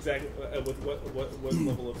 exactly. With what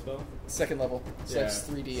level of spell? Second level, so that's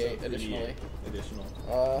 3d8 so additionally.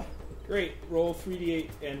 Additional. Great. Roll 3d8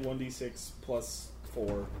 and 1d6 plus 4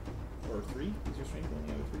 or 3. Is your strength only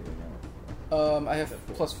have 3 right now? I have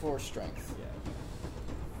plus 4 strength. Yeah.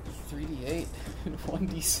 3d8 and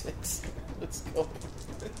 1d6. Let's go.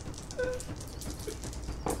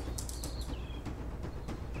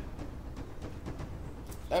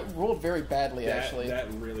 That rolled very badly, actually. That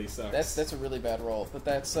really sucks. That's a really bad roll, but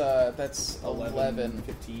that's 11.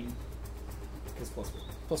 15. Because plus 4.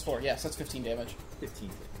 Plus 4, yes, that's 15 damage. 15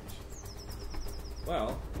 damage.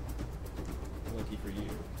 Well, lucky for you.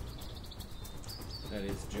 That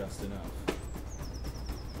is just enough.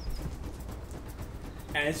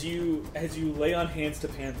 As you lay on hands to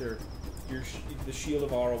Panther, the shield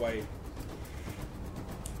of Arawite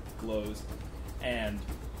glows, and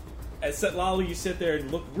as Setlali, you sit there and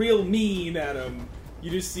look real mean at him. You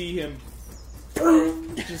just see him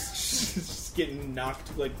just getting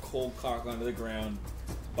knocked like cold cock onto the ground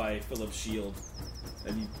by Philip's shield,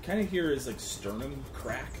 and you kind of hear his like sternum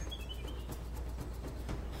crack.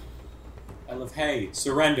 I love, hey,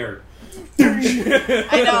 surrender.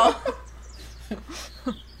 I know.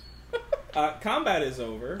 Combat is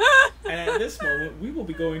over, and at this moment, we will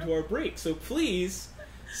be going to our break. So please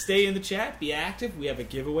stay in the chat, be active. We have a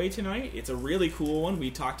giveaway tonight. It's a really cool one. We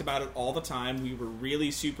talked about it all the time. We were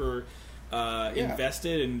really super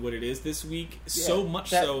invested in what it is this week. Yeah. So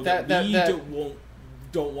much that we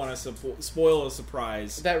don't want to spoil a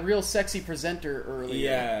surprise. That real sexy presenter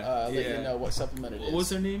earlier let you know what supplement it is. What was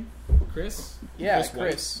her name? Chris? Yeah,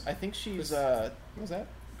 Chris. I think she's, what was that?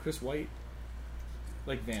 Chris White?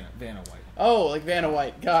 Like Vanna White. Oh, like Vanna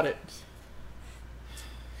White. Got it.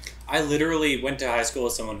 I literally went to high school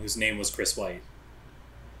with someone whose name was Chris White.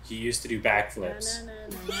 He used to do backflips.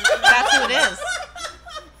 That's who it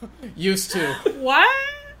is. Used to. What?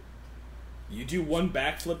 You do one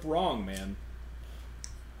backflip wrong, man.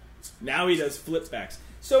 Now he does flip backs.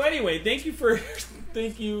 So anyway, thank you.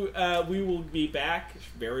 We will be back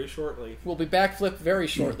very shortly. We'll be backflip very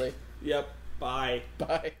shortly. Yep. Bye.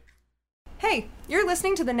 Bye. Hey, you're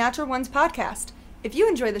listening to the Natural Ones podcast. If you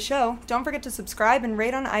enjoy the show, don't forget to subscribe and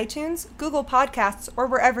rate on iTunes, Google Podcasts, or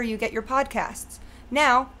wherever you get your podcasts.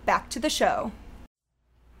 Now, back to the show.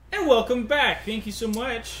 And welcome back. Thank you so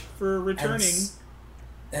much for returning.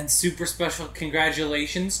 And super special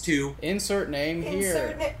congratulations to... Insert name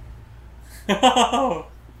here.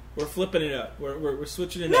 We're flipping it up. We're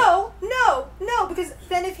switching it up. No, because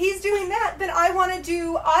then if he's doing that, then I want to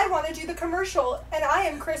do the commercial, and I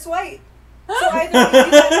am Chris White. So either we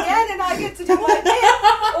do that again, and I get to do my bit,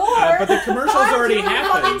 or but the commercial's already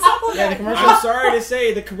happened. Yeah, the commercial. I'm sorry to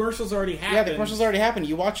say, the commercial's already happened. Yeah, the commercial's already happened.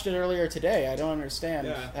 You watched it earlier today. I don't understand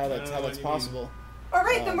how that's possible. All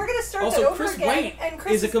right, then we're going to start that also, over Chris again. White and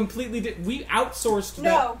Chris is a completely we outsourced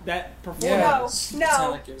that performance.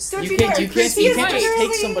 No. Don't You can't just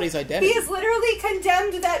take somebody's He identity. has literally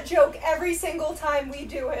condemned that joke every single time we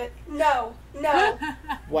do it. No.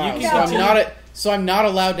 Wow. So I'm not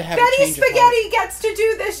allowed to have a Betty change of heart. Spaghetti gets to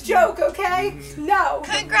do this joke, okay? No.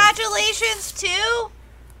 Congratulations to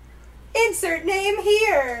Insert name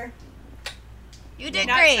here. You did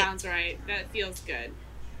That great. sounds right. That feels good.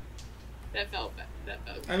 That felt good.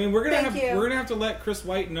 I mean, we're Thank you. gonna have to let Chris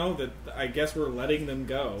White know that I guess we're letting them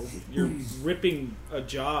go. You're ripping a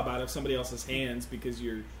job out of somebody else's hands because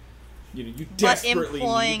you But desperately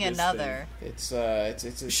employing need this another. It's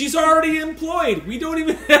She's already employed. We don't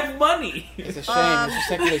even have money. it's a shame. It's just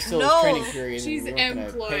technically still no. his training period. She's and we weren't gonna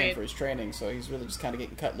pay him employed. for his training, so he's really just kind of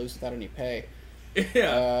getting cut loose without any pay.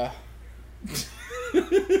 Yeah.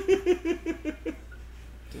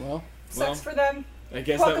 Well, Sucks for them. I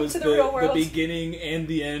guess Welcome that was to the real the world. beginning and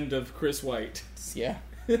the end of Chris White. yeah.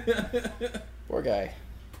 Poor guy.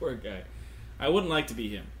 Poor guy. I wouldn't like to be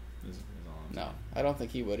him. is all I'm saying. No, I don't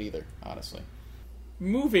think he would either, honestly.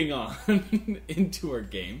 Moving on into our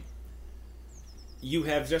game, you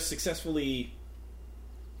have just successfully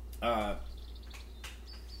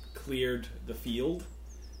cleared the field.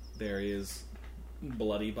 There is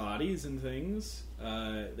bloody bodies and things.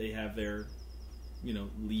 They have their,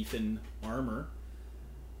 leafen armor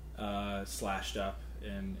slashed up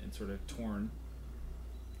and sort of torn.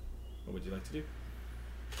 What would you like to do?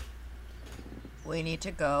 We need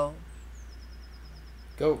to go.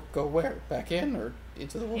 Go where? Back in or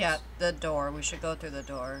into the woods? Yeah, the door. We should go through the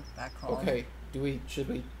door back home. Okay. Should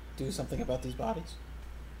we do something about these bodies?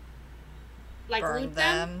 Like Burn loot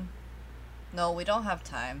them. them? No, we don't have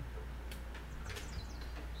time.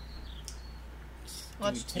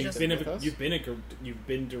 Let's take just. them with us? You've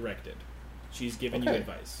been directed. She's given you Okay.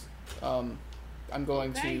 advice. I'm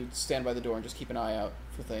going Okay. to stand by the door and just keep an eye out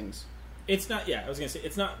for things. It's not. Yeah, I was gonna say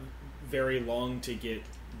it's not very long to get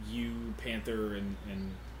you, Panther, and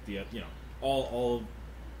the all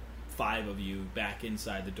 5 of you back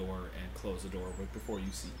inside the door and close the door before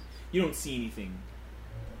you see. You don't see anything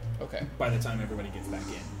Okay. by the time everybody gets back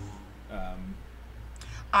in.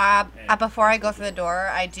 Before I go through the door,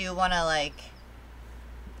 I do want to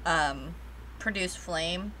produce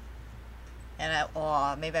flame, and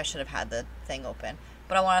maybe I should have had the thing open,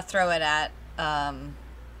 but I want to throw it at the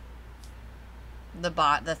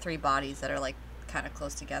 3 bodies that are kind of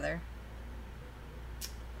close together.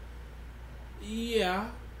 Yeah,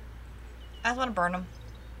 I just want to burn them.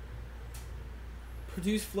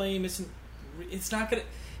 produce flame isn't. It's not gonna.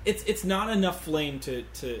 It's not enough flame to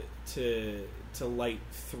light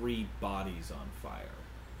 3 bodies on fire.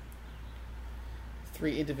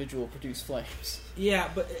 3 individual produced flames. Yeah,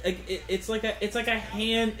 but it's like a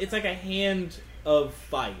hand of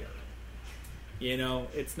fire.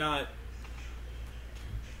 It's not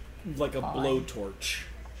like a blowtorch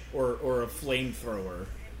or a flamethrower.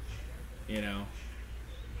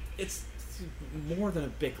 It's more than a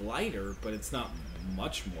big lighter, but it's not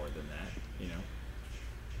much more than that.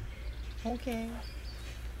 Okay.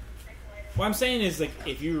 What I'm saying is,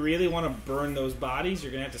 if you really want to burn those bodies,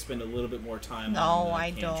 you're gonna have to spend a little bit more time. No, on the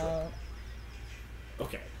I cantrip. don't.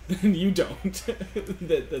 Okay, you don't.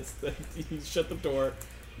 That's you shut the door.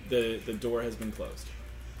 The door has been closed.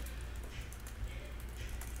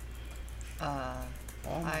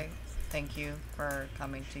 I thank you for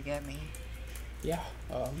coming to get me. Yeah.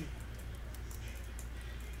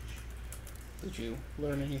 Did you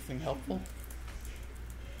learn anything helpful?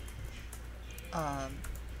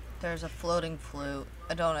 There's a floating flute.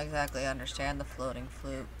 I don't exactly understand the floating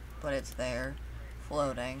flute, but it's there,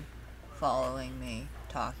 floating, following me,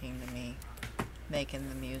 talking to me, making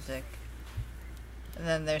the music. And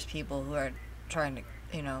then there's people who are trying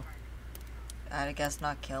to, I guess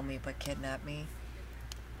not kill me, but kidnap me.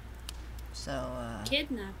 So,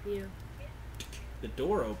 Kidnap you. The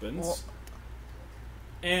door opens, Well-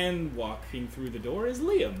 and walking through the door is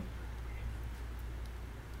Liam.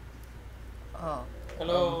 oh.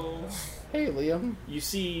 Hello. Hey, Liam. You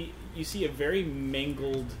see a very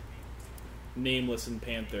mangled Nameless and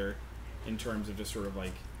Panther in terms of just sort of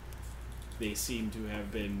they seem to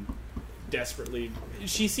have been desperately.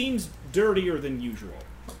 She seems dirtier than usual.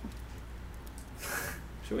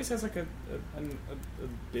 She always has a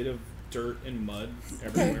bit of dirt and mud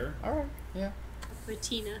everywhere. All right. Yeah.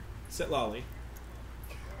 Patina. Sit lolly.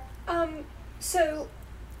 So,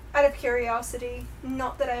 out of curiosity,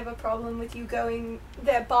 not that I have a problem with you going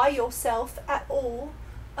there by yourself at all,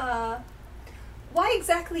 why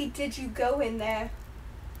exactly did you go in there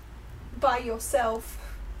by yourself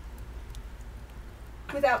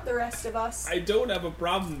without the rest of us? I don't have a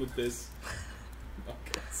problem with this.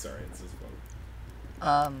 Okay, sorry, it's his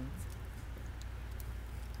fault.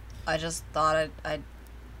 I just thought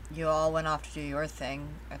you all went off to do your thing.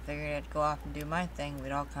 I figured I'd go off and do my thing.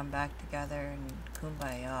 We'd all come back together and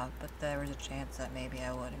kumbaya, but there was a chance that maybe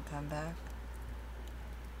I wouldn't come back.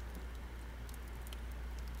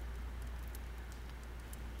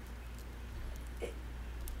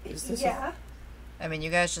 Is this Yeah. I mean,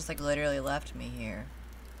 you guys just like literally left me here.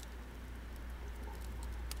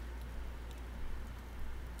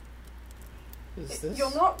 Is this?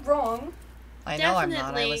 You're not wrong. I know I'm not. I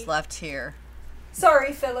Definitely. was left here.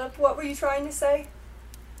 Sorry, Philip. What were you trying to say?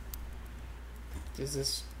 Is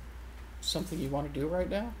this something you want to do right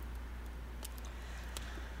now?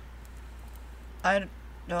 I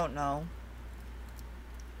don't know.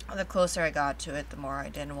 The closer I got to it, the more I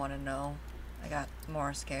didn't want to know. I got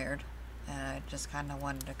more scared, and I just kind of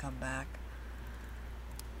wanted to come back.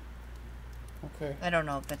 Okay. I don't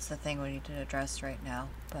know if it's the thing we need to address right now,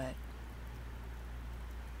 but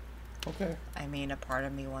Okay. I mean, a part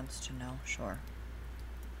of me wants to know, sure.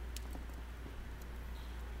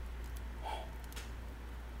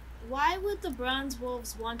 Why would the Bronze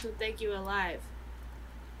Wolves want to take you alive?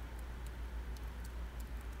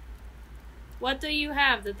 What do you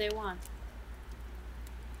have that they want?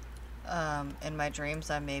 In my dreams,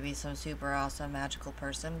 I'm maybe some super awesome magical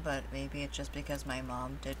person, but maybe it's just because my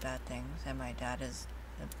mom did bad things and my dad is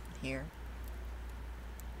here.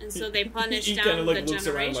 And so they punish He down kind of like the looks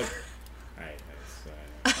around generation. like,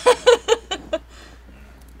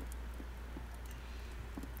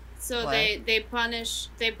 So What? they punish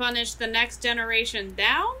the next generation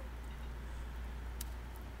down?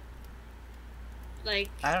 Like,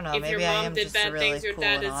 I don't know, if maybe your I mom am did just bad really things, your cool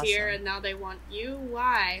dad and is here, awesome. and now they want you?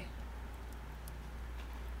 Why?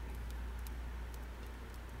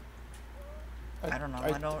 I don't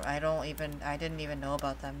know. I didn't even know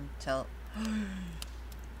about them till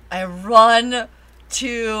I run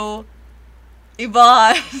to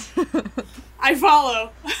Yvonne. I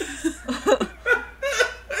follow.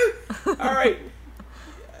 all right.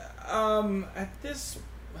 At this,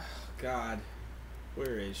 God,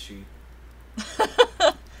 where is she?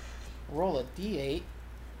 Roll a d8.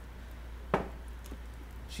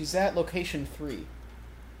 She's at location 3.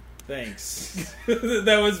 Thanks.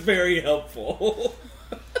 That was very helpful.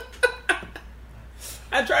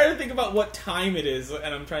 I'm trying to think about what time it is,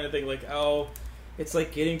 and I'm trying to think like, oh, it's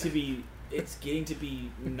getting to be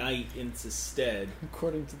night in Sestead,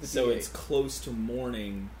 According to the so D8. it's close to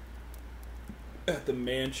morning at the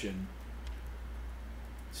mansion.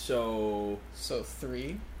 So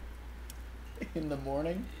 3 in the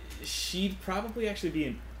morning. she'd probably actually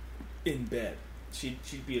be in bed. She'd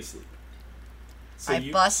be asleep. So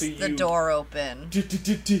I bust the door open.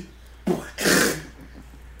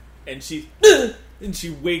 And she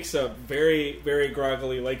wakes up very, very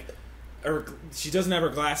groggily, like she doesn't have her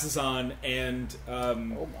glasses on, and Oh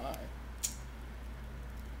my.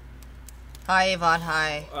 Hi, Yvonne.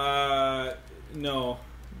 Hi. no,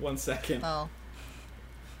 1 second. Oh.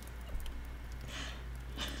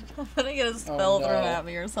 I'm gonna get a Oh, spell no. thrown at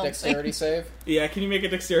me or something. Dexterity save. Yeah, can you make a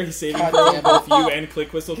dexterity saving God throw damn for it. both you and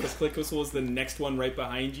Click Whistle? Because Click Whistle is the next one right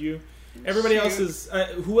behind you. Everybody else is.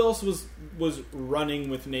 Who else was running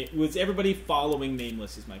with was everybody following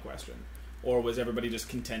Nameless? Is my question, or was everybody just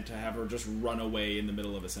content to have her just run away in the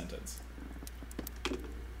middle of a sentence?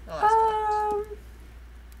 Oh,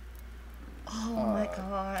 oh my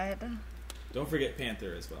god. Don't forget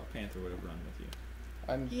Panther as well. Panther would have run with you.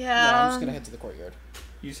 I'm Yeah. just gonna head to the courtyard.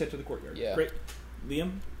 You just head to the courtyard. Yeah. Great.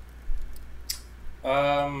 Liam?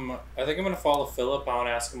 I think I'm gonna follow Philip. I want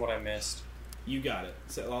to ask him what I missed. You got it.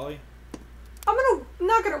 Set Lolly? I'm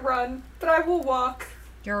not gonna run, but I will walk.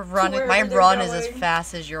 Your run, wherever my they're run is as going.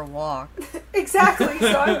 fast as your walk. Exactly,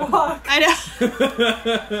 so I walk. I know.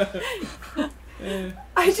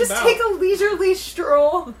 I just about. take a leisurely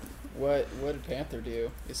stroll. What did Panther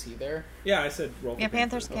do? Is he there? Yeah, I said roll for Yeah,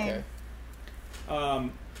 Panther's Panther. came. Okay.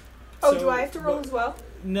 Oh, So, do I have to roll as well?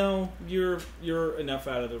 No, you're enough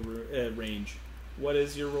out of the range. What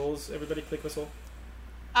is your rolls? Everybody Click Whistle.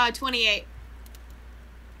 28.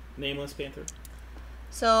 Nameless Panther.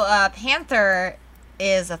 So, Panther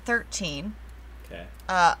is a 13. Okay,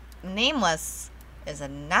 Nameless is a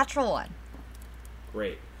natural 1.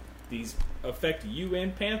 great. These affect you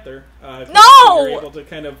and Panther. No! You're able to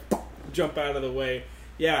kind of jump out of the way.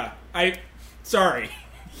 Yeah, sorry.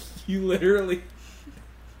 You literally...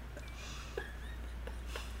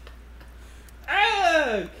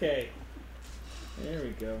 Okay. There we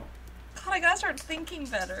go. God, I gotta start thinking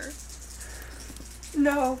better.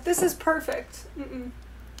 No, this is perfect. Mm-mm.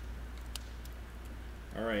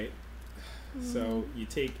 Alright. So you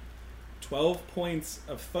take 12 points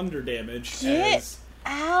of thunder damage Get as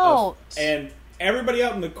out! and everybody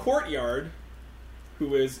out in the courtyard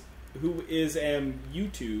who is you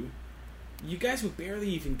two, you guys would barely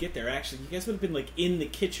even get there. Actually, you guys would have been in the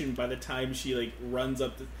kitchen by the time she runs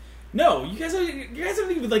up the... No, you guys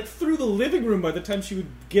haven't even through the living room by the time she would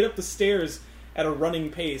get up the stairs at a running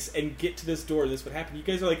pace and get to this door. This would happen. You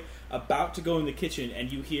guys are like about to go in the kitchen,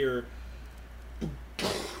 and you hear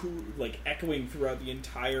like echoing throughout the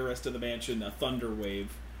entire rest of the mansion a thunder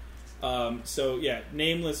wave. So yeah,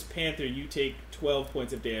 Nameless Panther, you take 12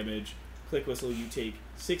 points of damage. Click Whistle, you take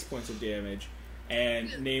 6 points of damage.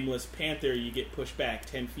 And Nameless Panther, you get pushed back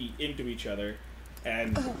 10 feet into each other.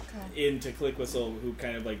 And into Click Whistle, who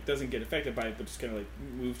kind of like doesn't get affected by it, but just kind of like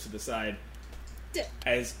moves to the side.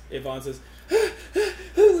 As Yvonne says,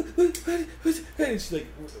 and she like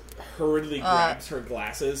hurriedly grabs her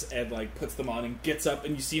glasses and like puts them on and gets up,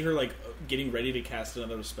 and you see her like getting ready to cast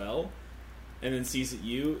another spell, and then sees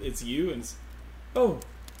it's you, and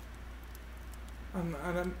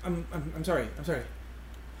I'm sorry.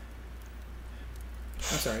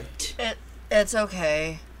 It's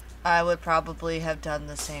okay. I would probably have done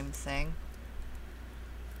the same thing.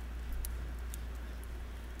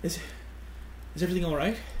 Is everything all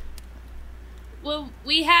right? Well,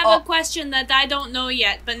 we have a question that I don't know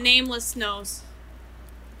yet, but Nameless knows.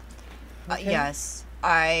 Okay. Yes,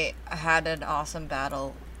 I had an awesome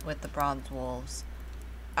battle with the Bronze Wolves.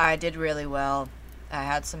 I did really well. I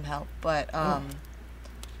had some help, but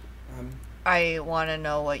I want to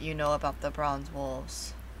know what you know about the Bronze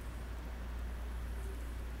Wolves.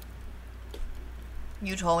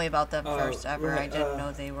 You told me about them first ever. Right, I didn't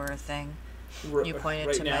know they were a thing. You pointed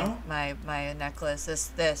right to now? my necklace.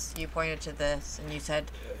 This. You pointed to this, and you said,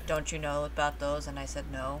 "Don't you know about those?" And I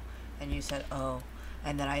said, "No." And you said, "Oh."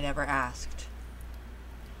 And then I never asked.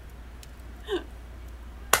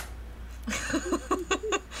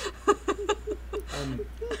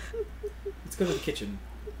 Let's go to the kitchen.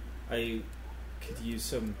 I could use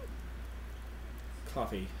some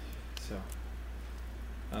coffee, so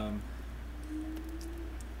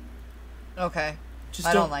Okay. just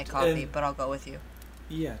I don't like coffee, but I'll go with you.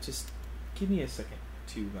 Yeah, just give me a second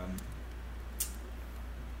to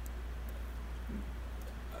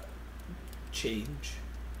change.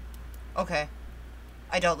 Okay.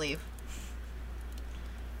 I don't leave.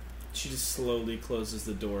 She just slowly closes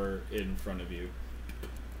the door in front of you.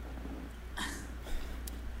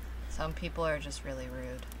 Some people are just really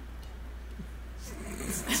rude.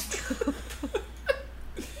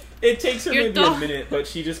 It takes her Your maybe dog- a minute, but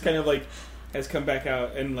she just kind of like has come back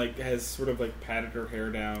out and like has sort of like patted her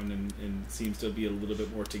hair down and seems to be a little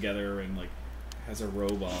bit more together and like has a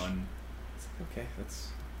robe on. It's like, okay, let's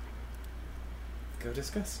go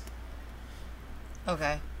discuss.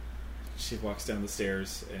 Okay. She walks down the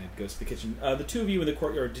stairs and goes to the kitchen. The two of you in the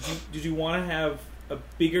courtyard, did you want to have a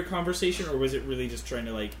bigger conversation, or was it really just trying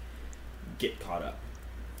to like get caught up?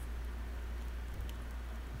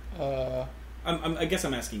 I guess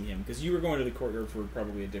I'm asking him because you were going to the courtyard for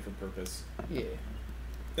probably a different purpose. Yeah.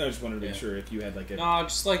 I just wanted to make sure if you had like a No,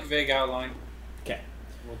 just like vague outline. Okay,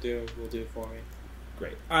 We'll do it for me.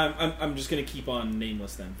 great. I'm just gonna keep on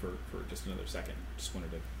Nameless then for just another second. Just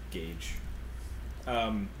wanted to gauge.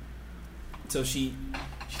 So she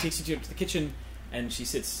takes you to the kitchen and she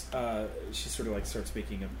sits. She sort of like starts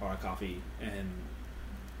making a pot of coffee. And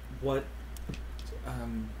what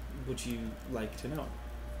would you like to know?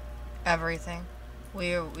 Everything.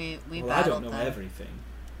 We Well, battled I don't know them. everything.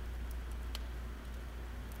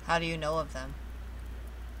 How do you know of them?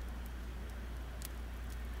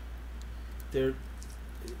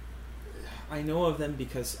 I know of them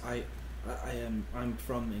because I'm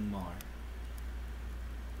from Engmar.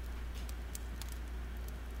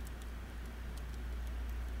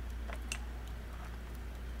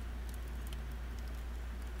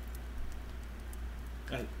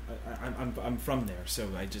 I'm from there, so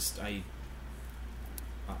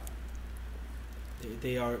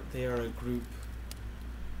they are a group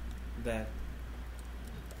that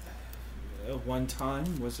at one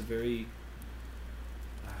time was a very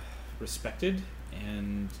respected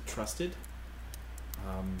and trusted.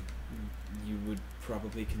 You would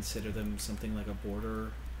probably consider them something like a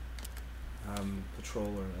border patrol,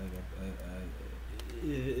 or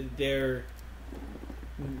like their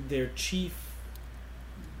chief.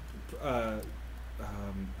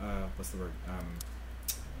 What's the word?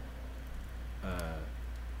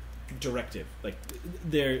 Directive. Like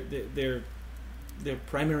their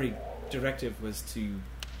primary directive was to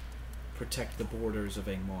protect the borders of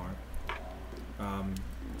Engmar.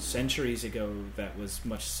 Centuries ago, that was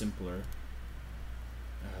much simpler.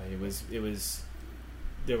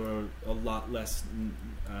 There were a lot less.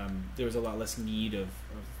 There was a lot less need of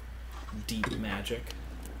deep magic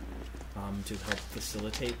to help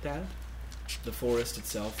facilitate that. The forest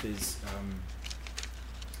itself is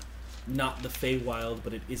not the Feywild,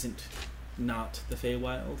 but it isn't not the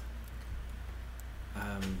Feywild.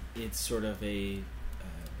 It's sort of a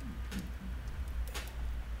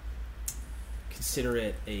consider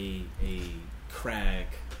it a crag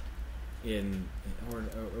or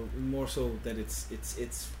more so that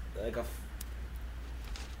it's like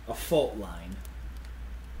a fault line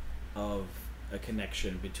of a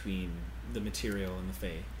connection between the material and the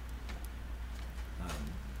Fae.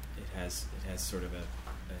 It has sort of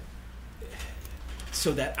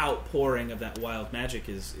so that outpouring of that wild magic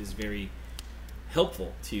is very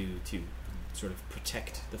helpful to sort of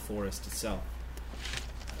protect the forest itself.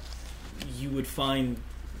 You would find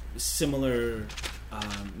similar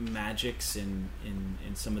magics in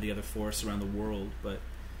some of the other forests around the world, but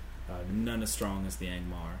none as strong as the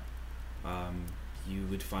Engmar. You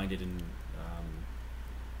would find it in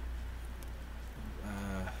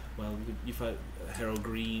you find Harrow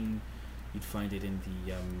Green. You'd find it in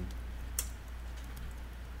the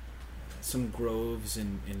some groves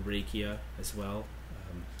in Rakia as well.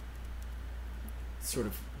 Sort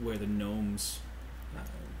of where the gnomes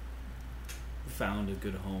found a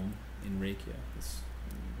good home in Rakia. That's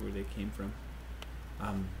where they came from.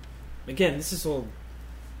 Again, this is all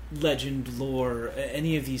legend, lore.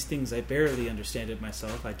 Any of these things, I barely understand it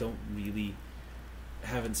myself. I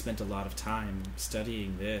haven't spent a lot of time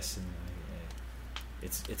studying this, and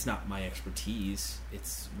it's not my expertise.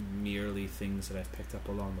 It's merely things that I've picked up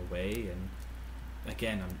along the way. And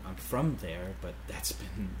again, I'm from there, but that's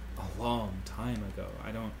been a long time ago.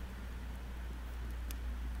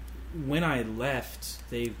 When I left,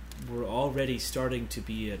 they were already starting to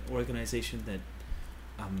be an organization that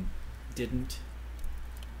didn't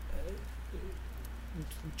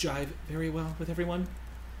jive very well with everyone.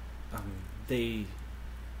 They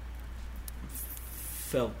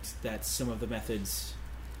felt that some of the methods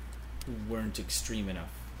weren't extreme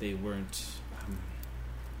enough. They weren't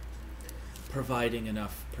providing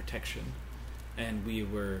enough protection. And we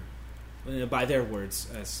were, by their words,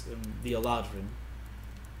 as the Eladrin,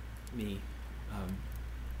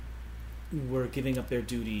 were giving up their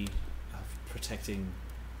duty of protecting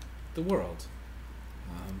the world.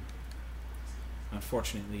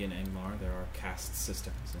 Unfortunately, in Engmar, there are caste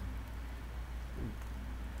systems,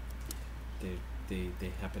 and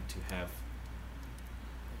they happen to have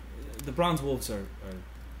the Bronze Wolves are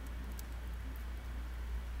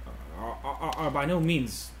by no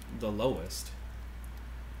means the lowest.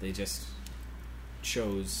 They just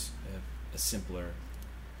chose a simpler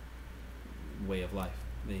way of life.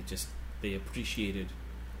 They appreciated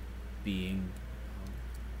being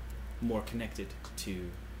more connected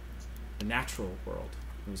to the natural world.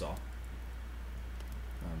 It was all.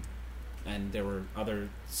 And there were other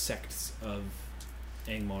sects of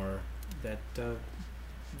Engmar that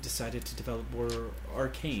decided to develop more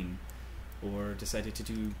arcane, or decided to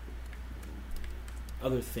do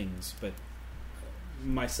other things. But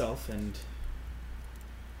myself and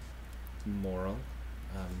Moral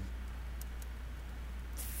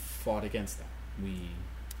fought against that. We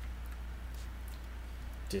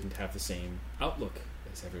didn't have the same outlook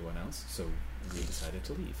as everyone else, so we decided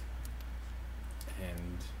to leave.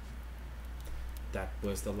 And that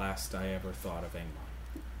was the last I ever thought of Engmar.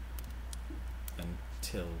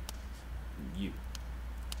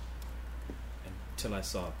 Until I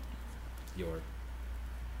saw your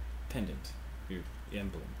pendant, your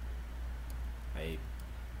emblem. I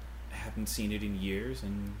hadn't seen it in years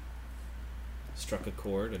and struck a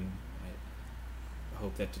chord, and I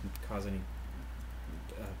hope that didn't cause any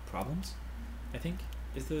problems, I think,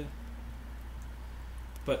 is the...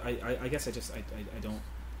 But I guess I don't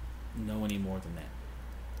know any more than that.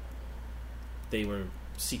 They were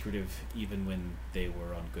secretive even when they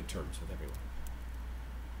were on good terms with everyone.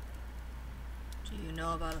 Do you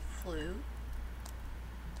know about a flute?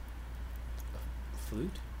 A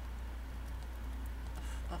flute?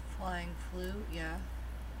 A flying flute, yeah.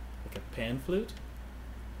 Like a pan flute?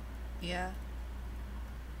 Yeah.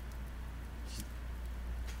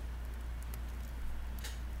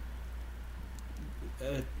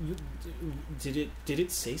 Did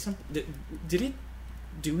it say something? Did it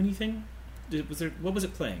do anything? What was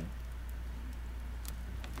it playing?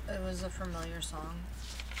 It was a familiar song,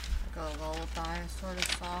 like a lullaby sort of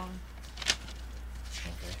song.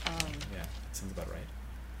 Okay. Yeah, sounds about right.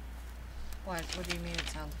 What do you mean it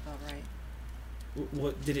sounds about right?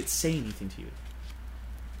 What did it say anything to you?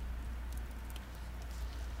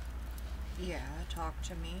 Yeah, talk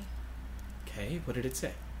to me. Okay, what did it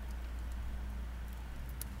say?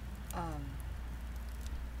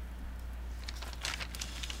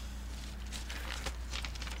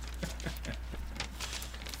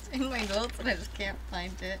 In my notes, and I just can't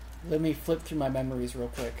find it. Let me flip through my memories real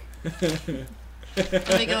quick.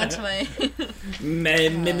 Let me go into my my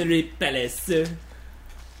memory palace.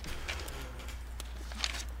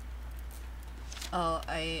 Oh,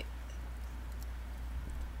 I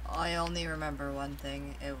only remember one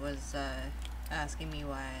thing. It was asking me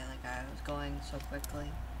why I was going so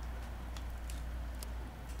quickly.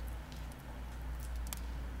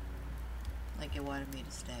 Like it wanted me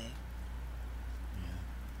to stay. Yeah,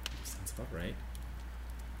 sounds about right.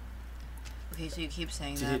 Okay, so you keep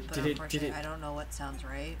saying that, but unfortunately I don't know what sounds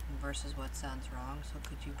right versus what sounds wrong, so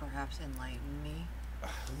could you perhaps enlighten me?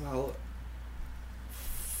 Well,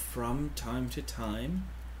 from time to time,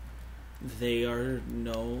 they are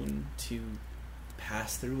known to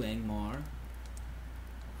pass through Engmar.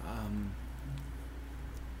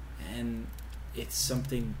 And it's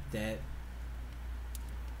something that...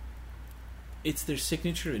 It's their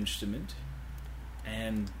signature instrument,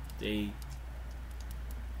 and they...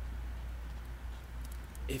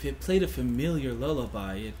 If it played a familiar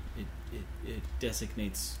lullaby, it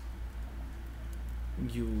designates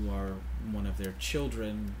you are one of their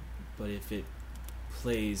children, but if it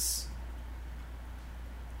plays...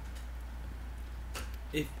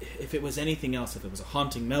 If it was anything else, if it was a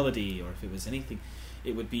haunting melody, or if it was anything,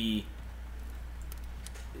 it would be...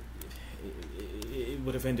 It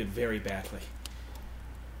would have ended very badly.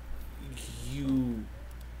 You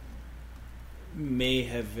may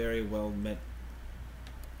have very well met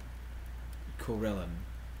Corellin.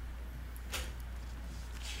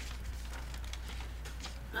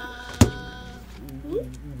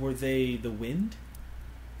 Were they the wind?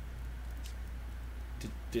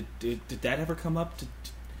 Did that ever come up?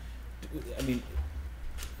 I mean,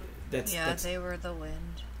 that's they were the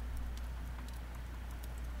wind.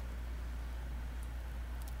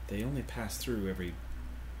 They only pass through every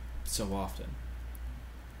so often.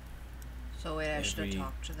 So wait, I should have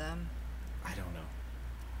talked to them? I don't know.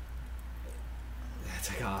 That's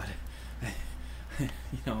a god.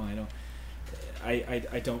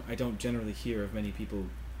 I don't generally hear of many people,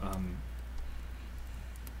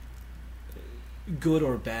 good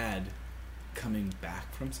or bad, coming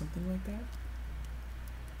back from something like that.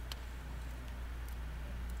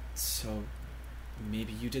 So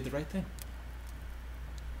maybe you did the right thing.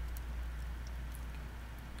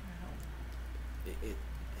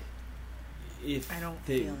 If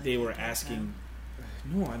they were asking,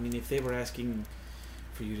 no, I mean, if they were asking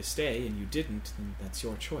for you to stay and you didn't, then that's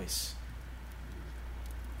your choice.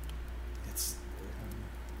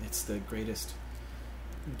 It's the greatest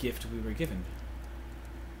gift we were given.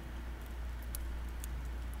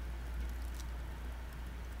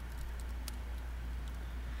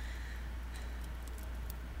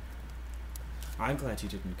 I'm glad you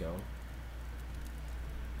didn't go.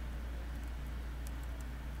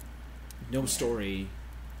 No story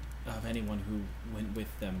of anyone who went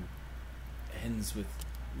with them ends with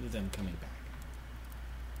them coming back.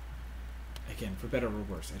 Again, for better or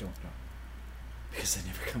worse, I don't know. Because they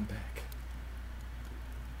never come back.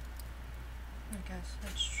 I guess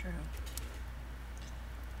that's true.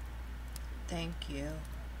 Thank you.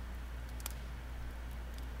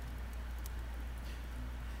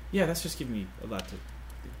 Yeah, that's just giving me a lot to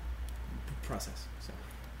process. So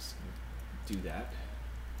I'm just going to do that.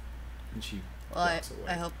 And she walks away.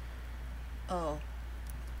 I hope... Oh.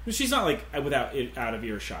 She's not like without it out of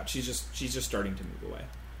earshot. She's just starting to move away.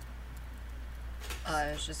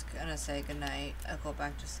 I was just gonna say goodnight. I'll go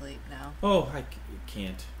back to sleep now. Oh, I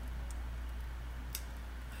can't.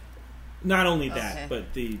 Not only that,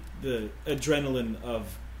 but the adrenaline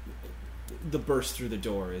of the burst through the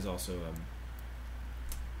door is also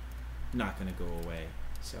not going to go away.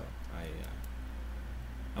 So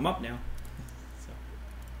I'm up now. So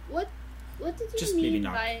what did you just mean maybe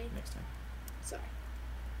not by next time? Sorry.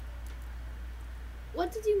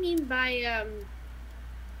 What did you mean by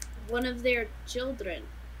one of their children?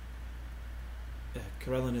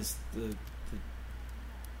 Corellin is the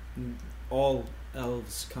all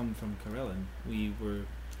elves come from Corellin. We were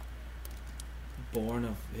born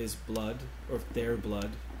of his blood, or their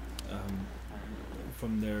blood,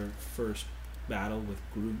 from their first battle with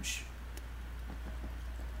Grunch.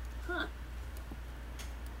 Huh.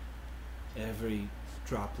 Every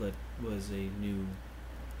droplet was a new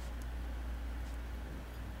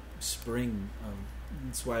spring.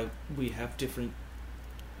 That's why we have different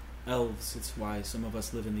elves. It's why some of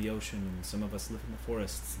us live in the ocean, and some of us live in the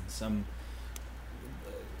forests, and some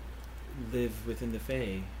live within the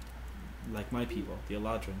Fae, like my people, the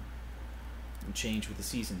Eladrin, and change with the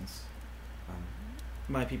seasons.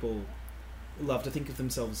 My people love to think of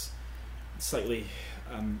themselves slightly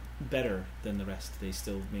better than the rest. They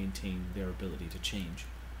still maintain their ability to change.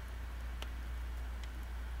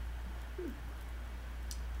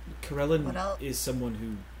 Corellin is someone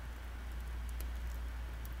who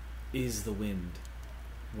is the wind.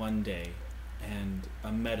 One day, and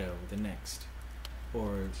a meadow the next,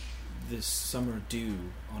 or this summer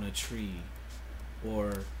dew on a tree,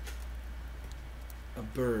 or a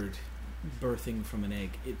bird birthing from an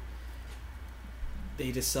egg.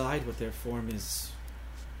 They decide what their form is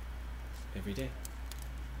every day,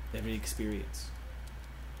 every experience.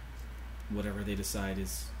 Whatever they decide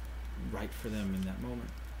is right for them in that moment.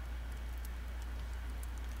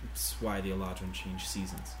 It's why the Eladrin change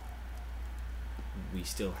seasons. We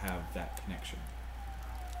still have that connection.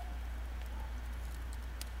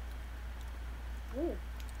 Oh.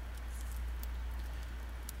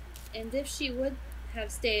 And if she would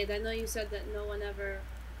have stayed, I know you said that no one ever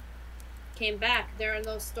came back. There are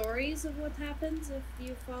no stories of what happens if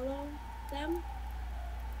you follow them?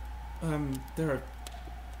 There are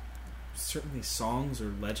certainly songs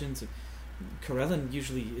or legends. Corellin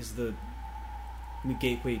usually is the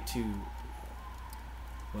gateway to,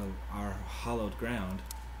 well, our hallowed ground.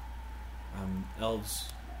 Elves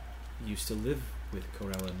used to live with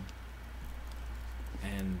Corellin,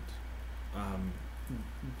 and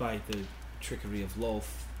by the trickery of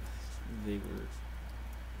Lolth, they were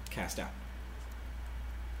cast out.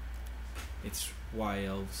 It's why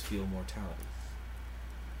elves feel mortality,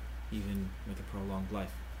 even with a prolonged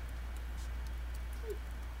life.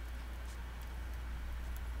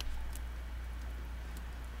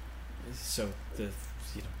 So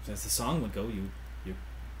as the song would go, you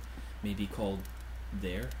may be called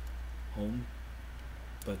there, home,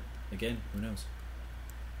 but again, who knows?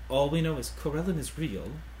 All we know is Corellin is real,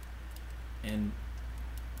 and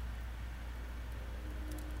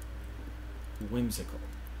whimsical.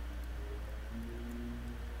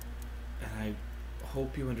 And I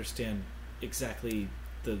hope you understand exactly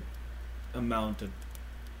the amount of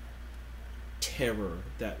terror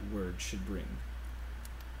that word should bring.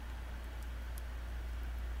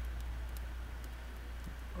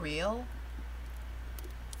 Real?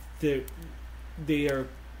 They are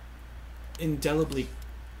indelibly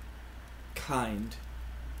kind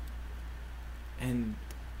and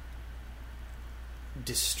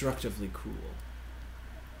destructively cruel.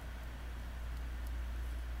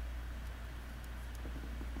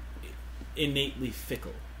 Innately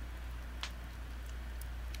fickle.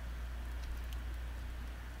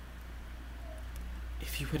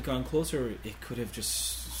 If you had gone closer, it could have just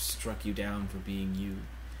struck you down for being you.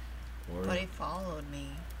 Or But he followed me.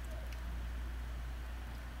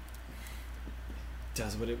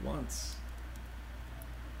 does what it wants.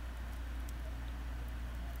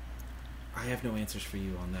 I have no answers for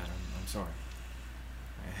you on that. I'm sorry.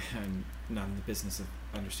 I'm not in the business of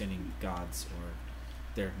understanding gods or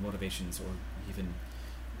their motivations or even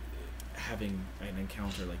having an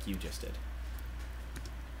encounter like you just did.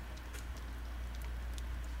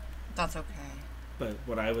 That's okay. But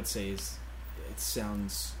what I would say is, it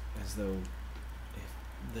sounds as though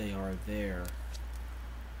if they are there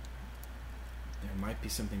might be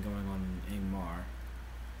something going on in Engmar.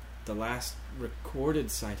 The last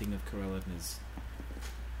recorded sighting of Corellin is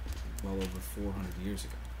well over 400 years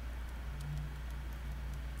ago.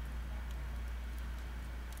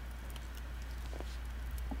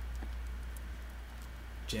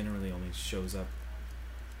 Generally only shows up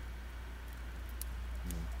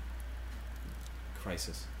in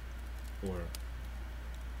crisis or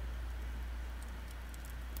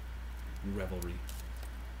revelry.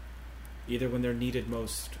 Either when they're needed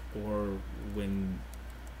most or when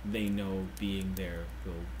they know being there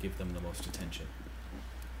will give them the most attention.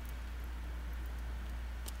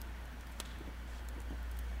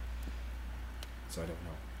 So I don't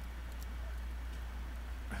know.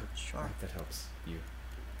 I hope that helps you.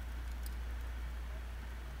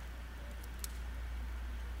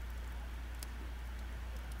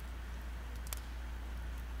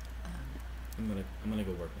 I'm gonna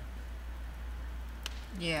go work now.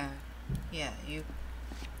 Yeah, you...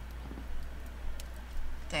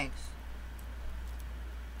 Thanks.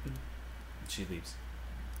 She leaves.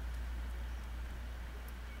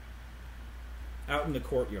 Out in the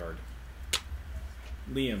courtyard,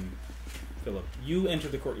 Liam, Philip, you enter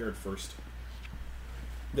the courtyard first.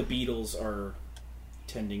 The beetles are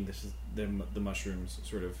tending the mushrooms,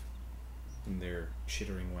 sort of, in their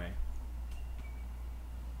chittering way.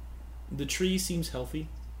 The tree seems healthy.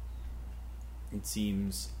 It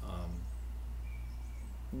seems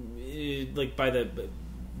like by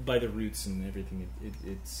the roots and everything,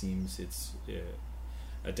 it seems it's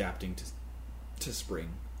adapting to spring.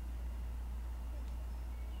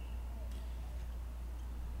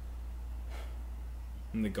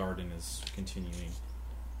 And the garden is continuing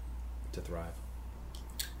to thrive.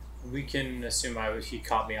 We can assume he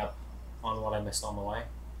caught me up on what I missed on the way.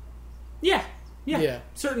 Yeah, Yeah.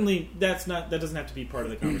 Certainly, that doesn't have to be part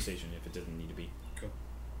of the conversation if it doesn't need to be. Cool.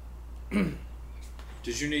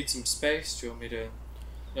 Did you need some space? Do you want me to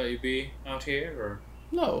let you be out here, or?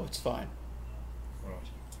 No, it's fine. Alright.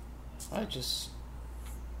 I just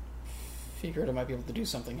figured I might be able to do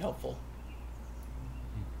something helpful.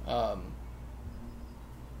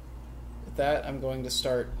 With that, I'm going to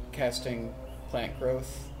start casting plant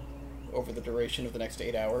growth over the duration of the next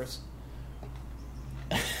 8 hours.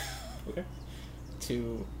 Okay.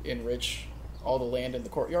 To enrich all the land in the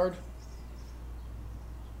courtyard.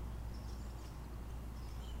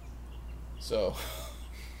 So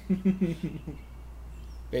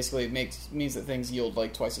basically it means that things yield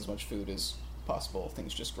like twice as much food as possible.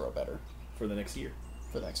 Things just grow better. For the next year.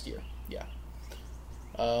 For the next year, yeah.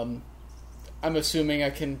 I'm assuming I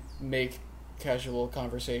can make casual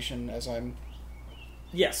conversation as I'm...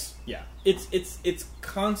 Yes, yeah. It's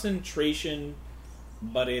concentration,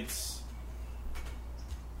 but it's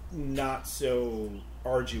not so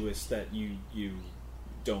arduous that you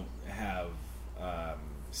don't have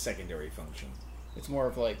secondary function. It's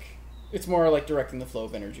more like directing the flow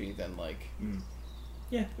of energy than like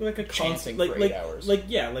yeah, like a chanting like, for 8 like, hours. Like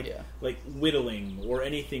whittling or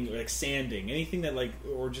anything like sanding, anything that like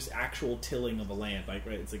or just actual tilling of a land. Like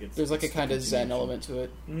right, there's like a kind of Zen continuation. element to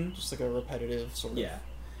it, just like a repetitive sort of. Yeah,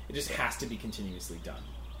 it just has to be continuously done.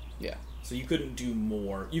 Yeah. So you couldn't do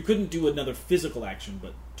more. You couldn't do another physical action,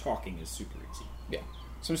 but talking is super easy. Yeah.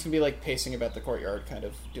 So I'm just gonna be like pacing about the courtyard, kind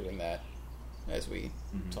of doing that as we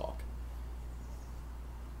talk.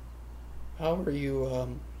 How are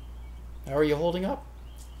you holding up?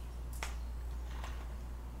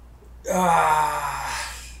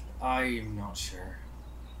 I'm not sure.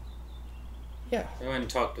 Yeah. I went and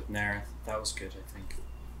talked with Nara. That was good, I think.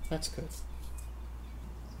 That's good.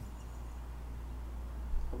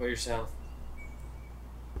 How about yourself?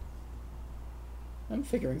 I'm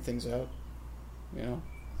figuring things out, you know.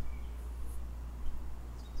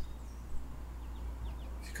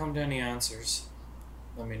 If you come to any answers,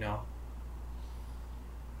 let me know.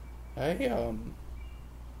 I'm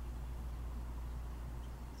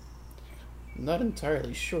not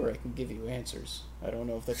entirely sure I can give you answers. I don't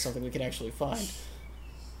know if that's something we can actually find.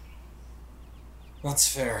 That's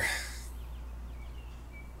fair.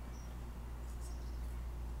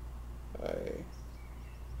 I'm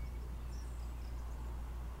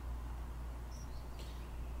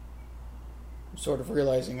sort of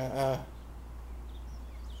realizing I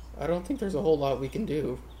don't think there's a whole lot we can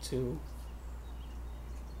do to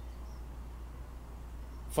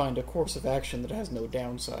find a course of action that has no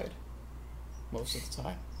downside most of the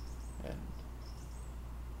time. And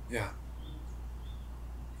yeah.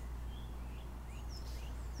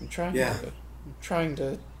 I'm trying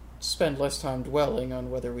to spend less time dwelling on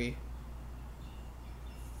whether we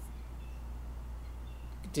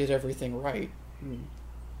did everything right.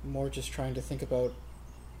 More just trying to think about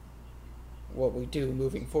what we do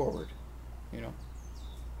moving forward, you know.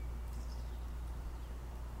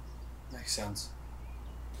 Makes sense.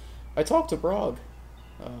 I talked to Brog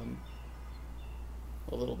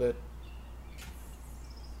a little bit.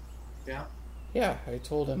 Yeah? Yeah, I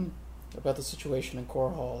told him about the situation in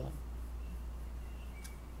Core Hall.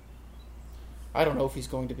 I don't know if he's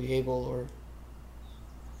going to be able or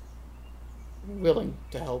willing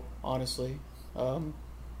to help, honestly.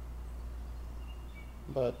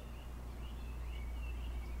 But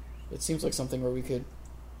it seems like something where we could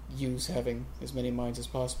use having as many minds as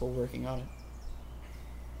possible working on it.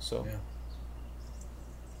 So yeah.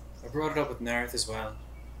 I brought it up with Nareth as well.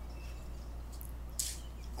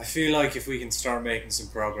 I feel like if we can start making some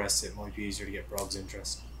progress, it might be easier to get Brog's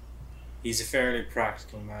interest. He's a fairly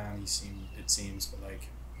practical man, it seems, but like...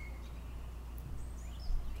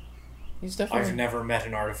 he's definitely... I've never met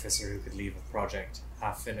an artificer who could leave a project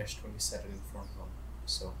half-finished when you set it in front of him,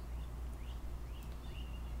 so...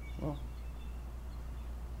 Well...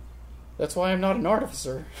 that's why I'm not an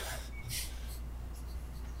artificer.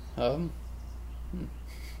 I don't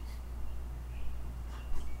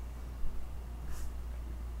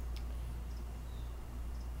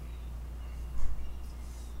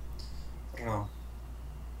know.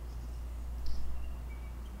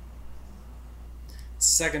 It's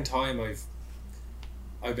the second time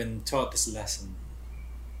I've been taught this lesson.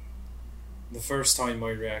 The first time my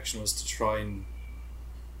reaction was to try and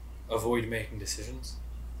avoid making decisions.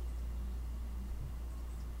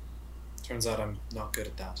 Turns out I'm not good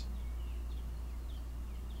at that.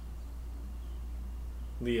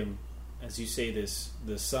 Liam, as you say this,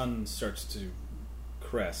 the sun starts to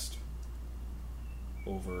crest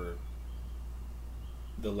over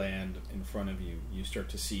the land in front of you. You start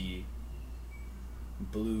to see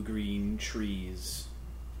blue-green trees,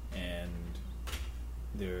 and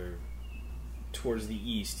they're towards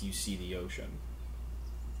the east. You see the ocean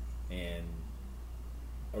and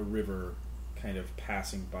a river kind of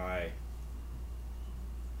passing by.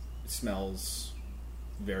 It smells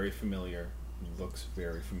very familiar, looks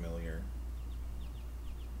very familiar.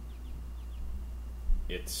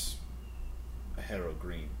 It's a Harrow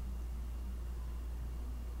Green.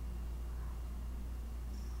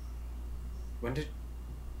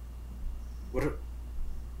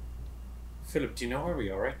 Philip, do you know where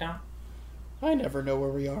we are right now? I never know where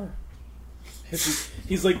we are.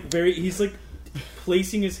 He's like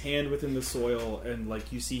placing his hand within the soil, and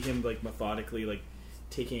like you see him like methodically like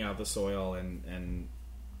taking out the soil and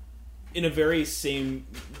in a very same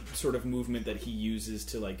sort of movement that he uses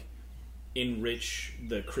to like enrich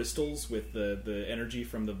the crystals with the energy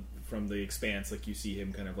from the expanse. Like you see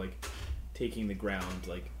him kind of like taking the ground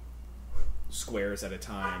like squares at a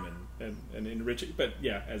time and enriching. But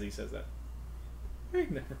yeah, as he says that, I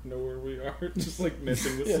never know where we are. Just like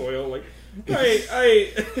messing with soil. Like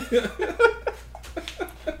I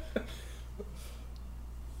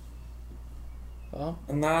Well,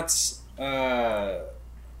 And that's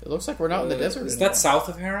it looks like we're not in the desert Is anymore. that south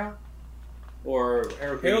of Harrow? Or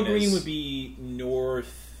Harrow Green? Harrow Green is would be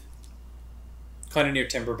north. kind of near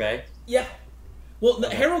Timber Bay. Yeah. Well, the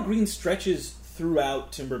Harrow Green stretches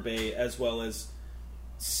throughout Timber Bay as well as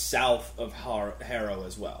south of Harrow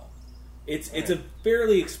as well. It's a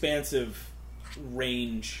fairly expansive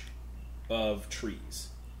range of trees,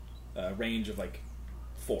 range of like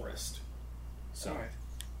forest. So,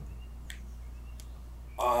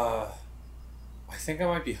 I think I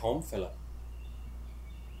might be home, Philip.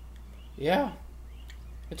 Yeah.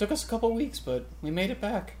 It took us a couple weeks, but we made it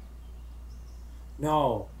back.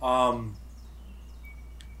 No,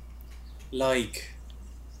 like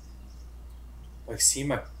see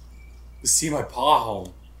my pa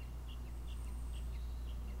home.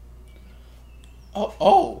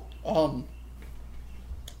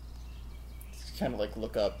 Kind of like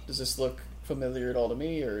look up. Does this look familiar at all to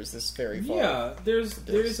me, or is this very far? yeah, there's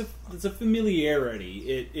a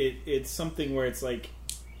familiarity. It's something where it's like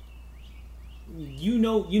you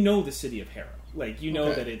know the city of Harrow. Like you know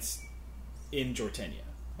Okay. that it's in Jortenia.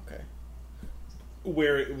 Okay.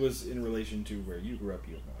 Where it was in relation to where you grew up,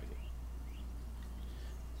 you have no idea.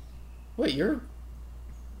 Wait,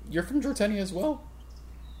 you're from Jortenia as well?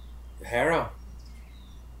 Harrow.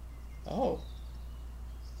 Oh.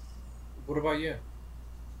 What about you?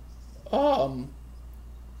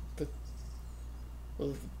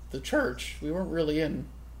 The church. We weren't really in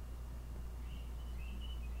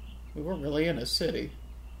a city.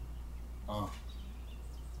 Oh.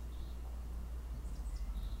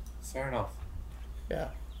 Fair enough. Yeah.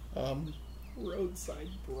 Roadside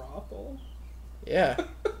brothel. Yeah.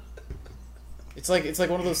 It's like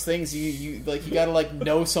one of those things you gotta like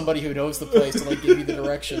know somebody who knows the place to like give you the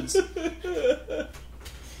directions.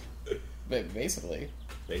 Basically.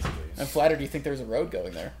 I'm flattered you think there's a road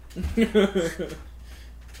going there.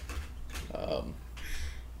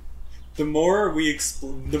 The more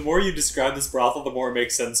the more you describe this brothel, the more it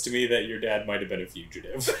makes sense to me that your dad might have been a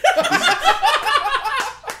fugitive.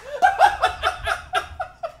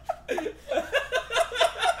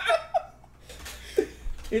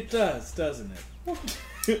 It does, doesn't it?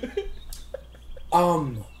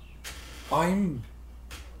 I'm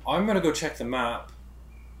gonna go check the map.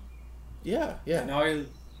 Yeah. And I'll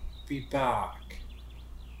be back.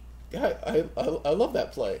 Yeah, I love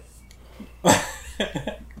that play.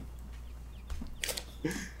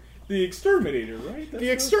 The Exterminator, right? The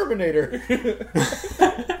Exterminator.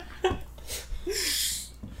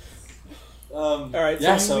 All right.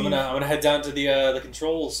 Yeah, so I'm gonna head down to the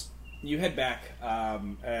controls. You head back.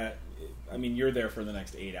 You're there for the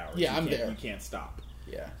next 8 hours. Yeah, I'm there. You can't stop.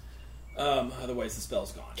 Yeah. Otherwise, the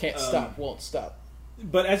spell's gone. Can't stop, won't stop.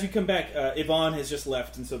 But as you come back, Yvonne has just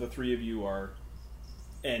left, and so the three of you are,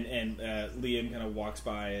 and Liam kind of walks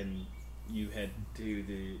by, and you head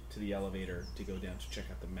to the elevator to go down to check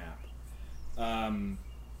out the map.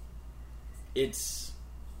 It's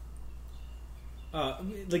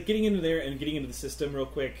like getting into there and getting into the system real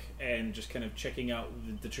quick, and just kind of checking out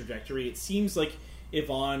the trajectory. It seems like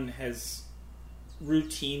Yvonne has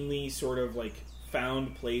routinely sort of like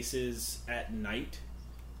found places at night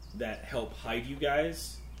that help hide you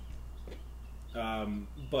guys,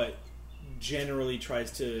 but generally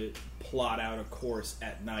tries to plot out a course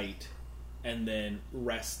at night and then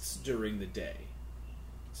rests during the day.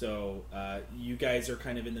 So you guys are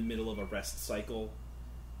kind of in the middle of a rest cycle.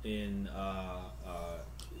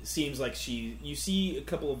 Seems like you see a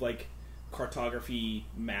couple of like cartography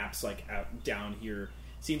maps like out down here.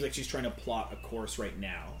 Seems like she's trying to plot a course right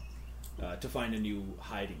now to find a new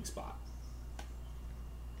hiding spot.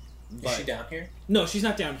 Is she down here? No, she's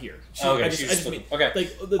not down here. Okay, I just mean, okay.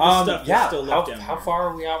 like the stuff is still left down how here. far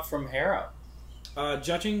are we out from Hera?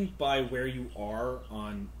 Judging by where you are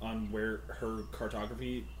on where her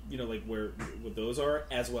cartography, like where those are,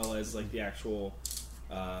 as well as like the actual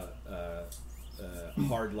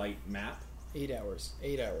hard light map. 8 hours.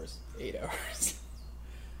 8 hours. 8 hours.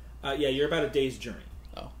 Yeah, you're about a day's journey.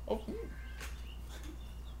 Oh.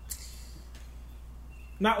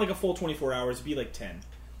 Not like a full 24 hours. It'd be like 10.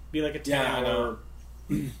 Be like a 10-hour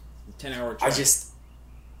 10-hour trip. I just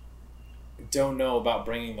don't know about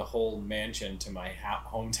bringing the whole mansion to my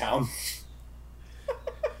hometown.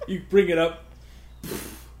 You bring it up.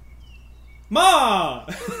 Ma!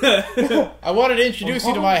 I wanted to introduce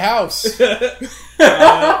you to my house. We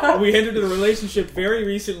entered a relationship very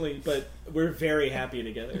recently, but we're very happy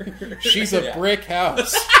together. She's a brick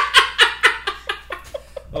house.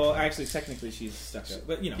 Well, actually, technically, she's stucco.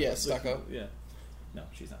 But, Yeah, stucco. Yeah. No,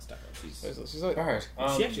 she's not stucco. She's like, All right.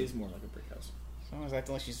 She actually is more like a brick house. someone's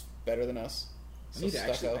acting like she's better than us. I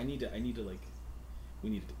need to like, we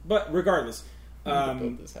need to. But regardless, We need to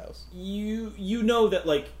build this house. you know that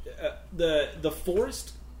like the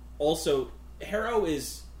forest also, Harrow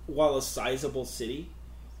is, while a sizable city,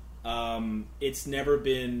 it's never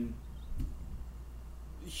been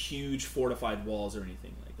huge fortified walls or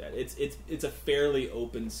anything like that. It's a fairly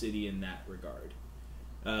open city in that regard.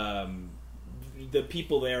 The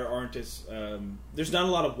people there aren't as there's not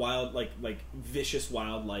a lot of wild like vicious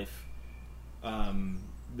wildlife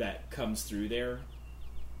that comes through there,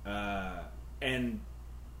 and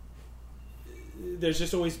there's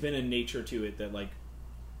just always been a nature to it that like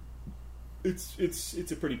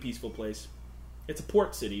it's a pretty peaceful place. It's a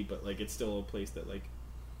port city, but like it's still a place that like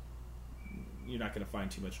you're not going to find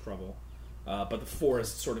too much trouble. But the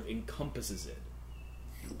forest sort of encompasses it,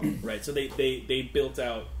 right? So they built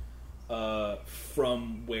out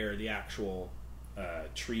from where the actual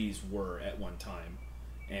trees were at one time,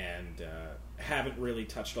 and haven't really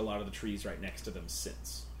touched a lot of the trees right next to them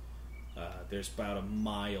since. There's about a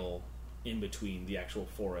mile in between the actual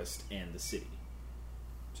forest and the city.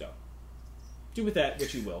 So do with that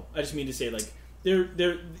what you will. I just mean to say, like, you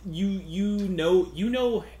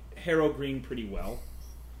know Harrow Green pretty well,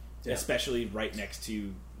 yeah. Especially right next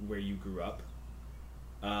to where you grew up.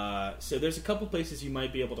 So there's a couple places you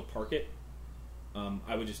might be able to park it.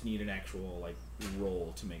 I would just need an actual like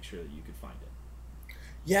roll to make sure that you could find it.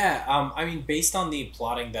 Yeah, I mean, based on the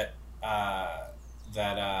plotting that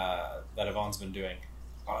Yvonne's been doing,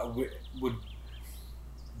 would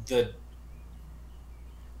the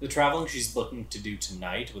traveling she's looking to do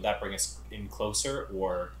tonight, would that bring us in closer,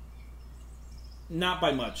 or not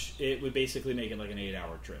by much? It would basically make it like an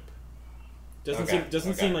 8-hour trip.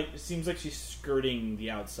 Seem like, it seems like she's skirting the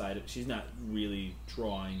outside. She's not really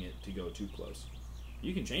drawing it to go too close.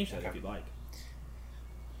 You can change that if you'd like.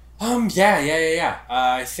 Yeah.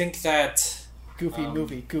 I think that Goofy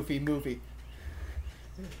movie.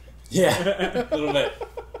 Yeah, a little bit.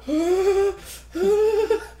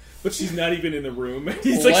 But she's not even in the room.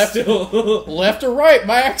 He's like still left or right,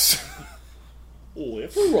 Max.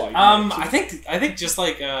 Left or right? I think just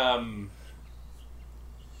like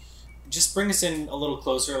just bring us in a little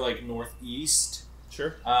closer, like northeast.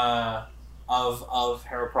 Sure. Of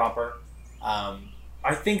Harrow proper.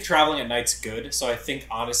 I think traveling at night's good, so I think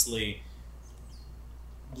honestly,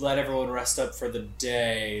 let everyone rest up for the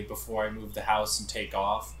day before I move the house and take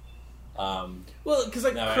off. Well, because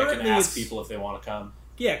like now currently I can ask people if they want to come.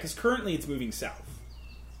 Yeah, because currently it's moving south,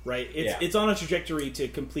 right? It's on a trajectory to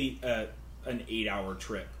complete an 8-hour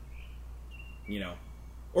trip.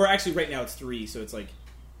 Or actually, right now it's 3, so it's like,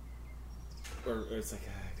 or it's like,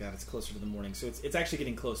 God, it's closer to the morning, so it's actually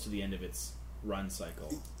getting close to the end of its run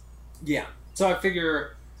cycle. Yeah. So I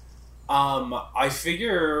figure, what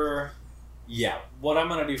I'm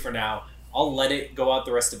going to do for now, I'll let it go out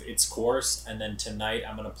the rest of its course, and then tonight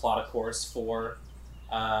I'm going to plot a course for,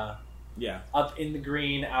 up in the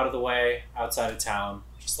green, out of the way, outside of town,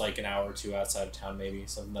 just like an hour or two outside of town maybe,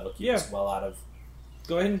 something that'll keep us well out of...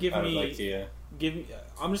 Go ahead and give me...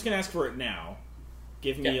 I'm just going to ask for it now.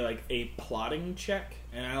 Give me, like, a plotting check,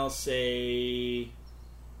 and I'll say...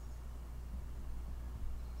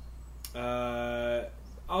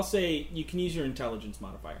 I'll say you can use your intelligence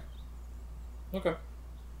modifier. Okay.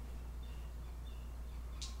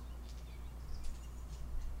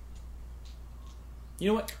 You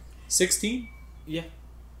know what? 16? Yeah,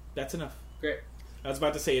 that's enough. Great. I was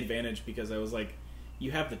about to say advantage because I was like,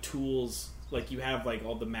 you have the tools, like you have like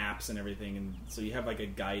all the maps and everything, and so you have like a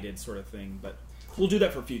guided sort of thing. But we'll do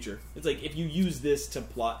that for future. It's like if you use this to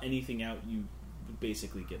plot anything out, you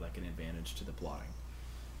basically get like an advantage to the plotting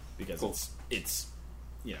because it's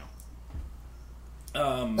you know.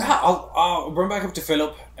 I'll run back up to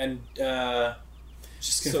Philip and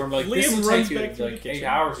just confirm. Like this will take you like 8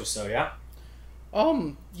 hours or so. Yeah.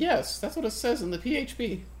 Yes, that's what it says in the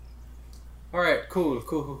PHP. All right, cool.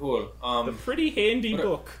 The pretty handy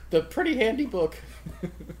book. The pretty handy book.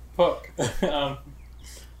 Book.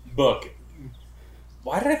 Book.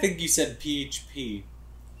 Why did I think you said PHP?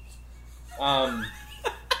 The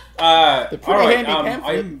pretty handy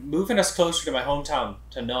pamphlet. I'm moving us closer to my hometown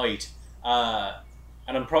tonight,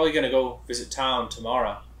 and I'm probably going to go visit town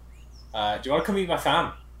tomorrow. Do you want to come meet my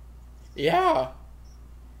fam? Yeah.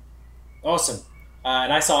 Awesome.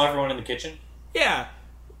 And I saw everyone in the kitchen. Yeah.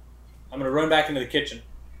 I'm going to run back into the kitchen.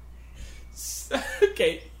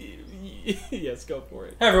 Okay. Yes, go for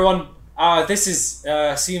it. Hey everyone. This is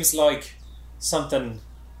seems like something's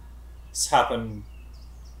happened.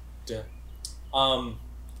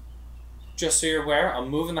 Just so you're aware, I'm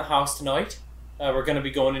moving the house tonight. We're going to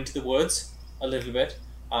be going into the woods a little bit,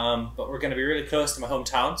 but we're going to be really close to my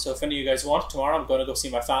hometown. So if any of you guys want, tomorrow I'm going to go see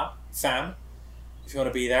my fam. If you want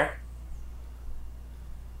to be there.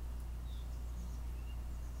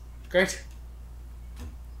 Great.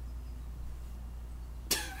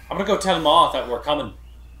 I'm going to go tell Ma that we're coming.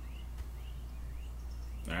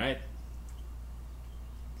 Alright.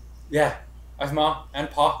 Yeah, I've Ma and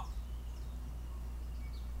Pa.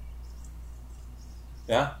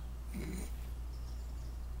 Yeah.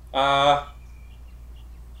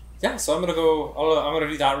 Yeah, so I'm gonna go. I'm gonna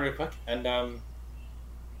do that real quick, and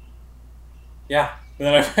yeah. And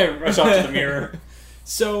then I rush off to the mirror.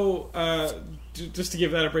 So, just to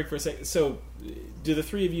give that a break for a second. So, do the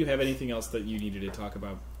three of you have anything else that you needed to talk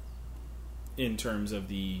about in terms of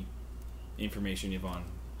the information Yvonne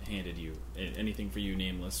handed you? Anything for you,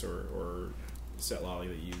 Nameless or Set Lolly,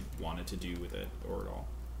 that you wanted to do with it or at all?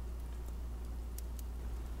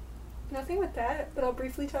 Nothing with that, but I'll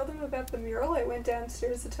briefly tell them about the mural I went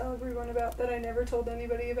downstairs to tell everyone about that I never told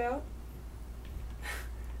anybody about.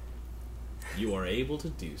 You are able to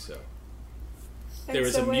do so. And There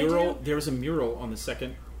is so a what I mural. do- There was a mural on the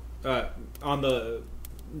second, on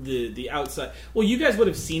the outside. Well, you guys would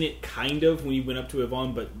have seen it kind of when you went up to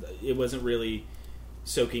Yvonne, but it wasn't really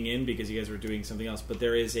soaking in because you guys were doing something else. But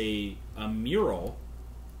there is a mural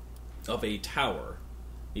of a tower,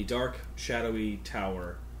 a dark, shadowy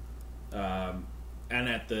tower, and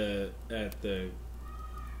at the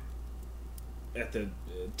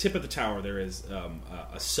tip of the tower there is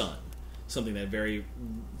a sun, something that very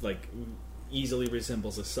like easily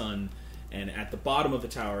resembles a sun, and at the bottom of the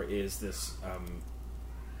tower is this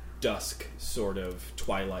dusk sort of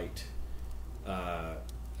twilight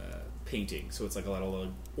painting. So it's like a lot of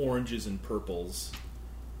little oranges and purples.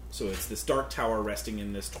 So it's this dark tower resting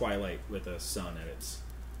in this twilight with a sun at its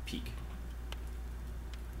peak.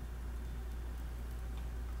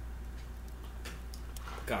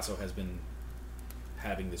 Picasso has been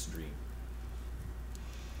having this dream.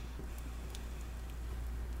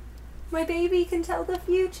 My baby can tell the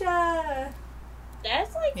future!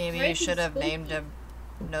 That's like Maybe you freaking should have spooky. named him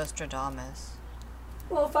Nostradamus.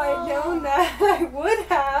 Well, if I had known that, I would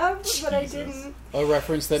have, but I Jesus. didn't. A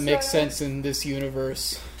reference that makes So- sense in this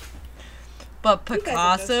universe. But guys are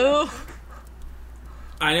Picasso?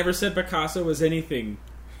 I never said Picasso was anything.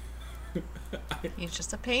 He's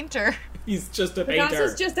just a painter. He's just a painter.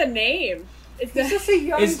 Picasso's just a name. It's He's just a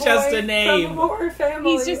young It's boy just a name. from a poor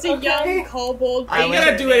family. he's just a okay? young kobold. Are you I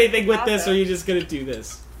gonna would- do anything with this, or are you just gonna do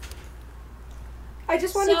this? I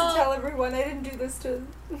just wanted So- to tell everyone I didn't do this to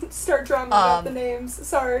start drama about the names.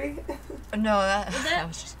 Sorry. No, I that-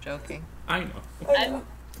 was just joking. I know. I know.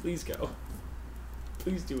 Please go.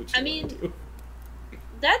 Please do what you I want mean- to do.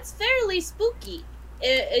 That's fairly spooky.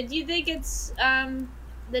 Do you think it's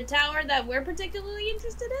the tower that we're particularly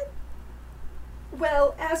interested in?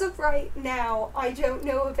 Well, as of right now, I don't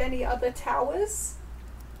know of any other towers.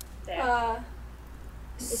 There.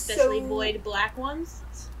 Especially so, void black ones.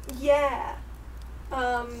 Yeah.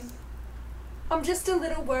 I'm just a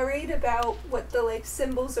little worried about what the like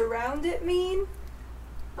symbols around it mean.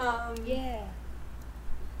 Yeah.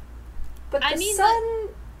 But I the mean, sun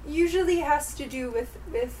usually has to do with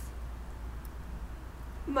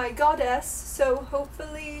my goddess, so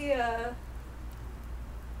hopefully,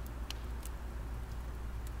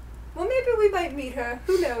 well, maybe we might meet her.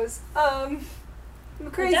 Who knows?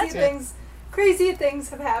 Crazy that's good. crazy things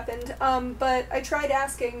have happened. But I tried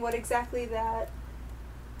asking what exactly that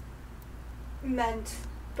meant,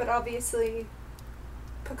 but obviously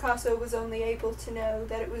Picasso was only able to know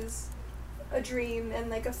that it was a dream and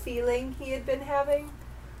like a feeling he had been having.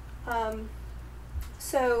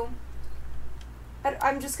 So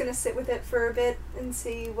I'm just gonna sit with it for a bit and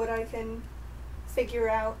see what I can figure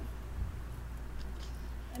out.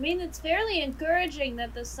 I mean, it's fairly encouraging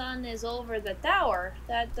that the sun is over the tower.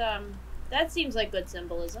 That seems like good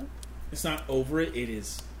symbolism. It's not over it, it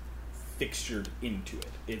is fixtured into it.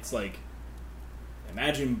 It's like,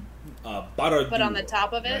 imagine Barad-dûr. But on the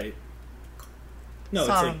top of it? Right? No,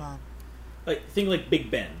 Saruman. it's like think like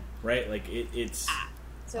Big Ben, right? Like it's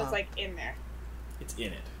So it's like in there. it's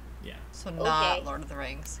in it. Yeah. So not Okay. Lord of the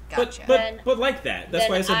Rings. Gotcha. But like that. That's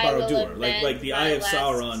why I said then I will Barad-dûr. Like amend the my Eye of last-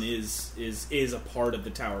 Sauron is a part of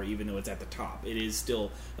the tower, even though it's at the top. It is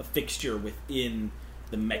still a fixture within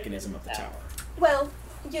the mechanism of the tower. Well,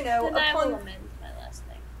 you know, Then I will amend my last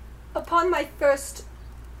thing. upon my first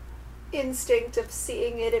instinct of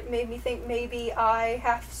seeing it, it made me think maybe I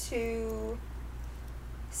have to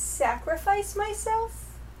sacrifice myself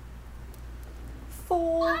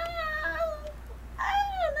for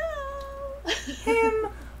I don't know. him,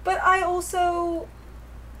 but I also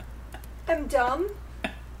am dumb,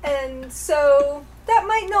 and so that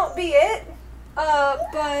might not be it.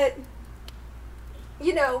 But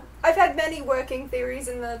you know, I've had many working theories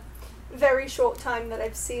in the very short time that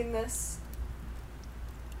I've seen this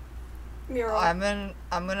mural. I'm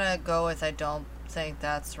gonna go with I don't think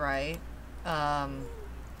that's right. I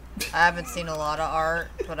haven't seen a lot of art,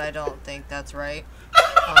 but I don't think that's right.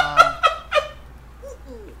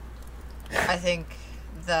 I think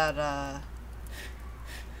that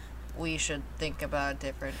we should think about a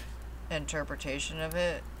different interpretation of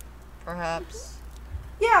it, perhaps.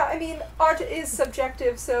 Yeah, I mean, art is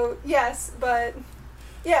subjective, so yes, but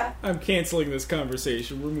yeah. I'm canceling this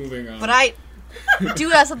conversation. We're moving on. But I do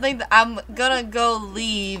have something that I'm gonna go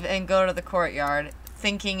leave and go to the courtyard,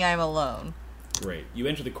 thinking I'm alone. Great. You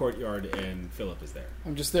enter the courtyard and Philip is there.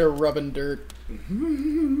 I'm just there rubbing dirt.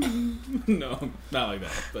 No, not like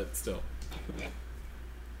that, but still.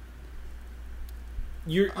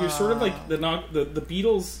 You're sort of like the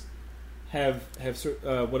Beatles have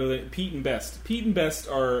what are they? Pete and Best. Pete and Best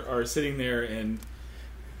are sitting there and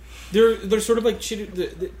they're sort of like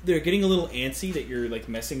they're getting a little antsy that you're like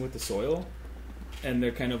messing with the soil, and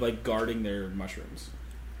they're kind of like guarding their mushrooms.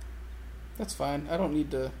 That's fine. I don't need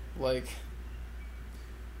to, like,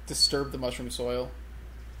 disturb the mushroom soil.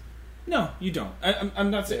 No, you don't. I'm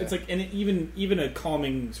not saying Yeah. it's like, and even a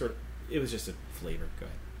calming sort of. It was just a flavor. Go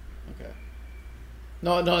ahead. Okay.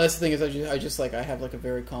 No. That's the thing is, I just like I have like a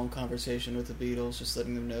very calm conversation with the Beatles, just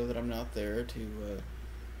letting them know that I'm not there to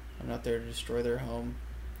destroy their home.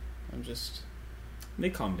 I'm just. They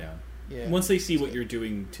calm down. Yeah. Once they see what you're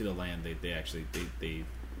doing to the land, they actually they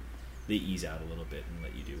ease out a little bit and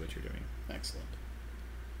let you do what you're doing. Excellent.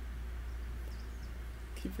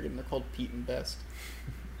 Keep forgetting they're called Pete and Best.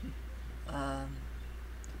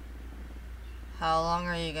 How long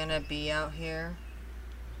are you gonna be out here?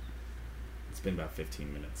 It's been about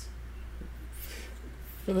 15 minutes.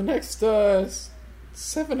 For the next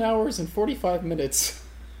 7 hours and 45 minutes,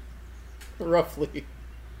 roughly.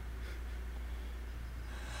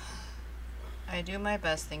 I do my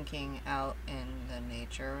best thinking out in the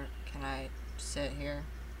nature. Can I sit here?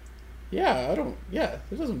 Yeah,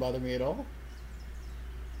 it doesn't bother me at all.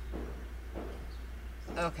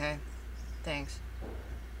 Okay, thanks.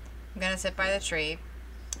 I'm gonna sit by the tree,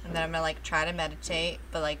 and then I'm gonna like try to meditate,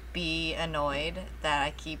 but like be annoyed that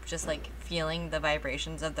I keep just like feeling the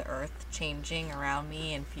vibrations of the earth changing around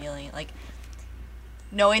me and feeling like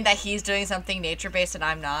knowing that he's doing something nature based and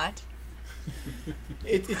I'm not.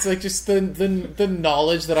 It's like just the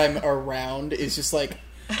knowledge that I'm around is just like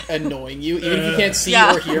annoying you, even if you can't see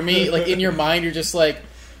Yeah. or hear me. Like in your mind, you're just like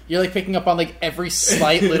picking up on like every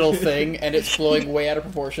slight little thing, and it's blowing way out of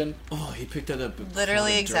proportion. Oh, he picked that up.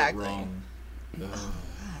 Literally, exactly. It's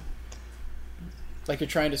like you're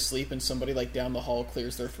trying to sleep, and somebody like down the hall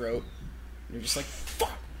clears their throat. And you're just like,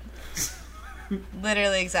 fuck.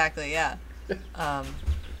 Literally, exactly, yeah.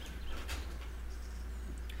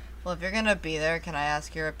 Well, if you're gonna be there, can I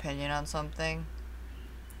ask your opinion on something?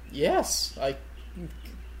 Yes, I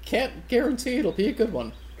can't guarantee it'll be a good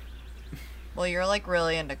one. Well, you're like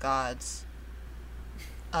really into gods.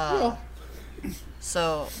 Well,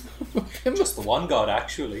 So, Just the one god,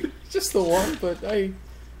 actually. just the one, but I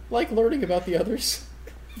like learning about the others.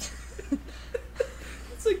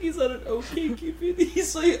 It's like he's on an OK Cupid.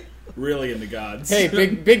 He's like really into gods. Hey,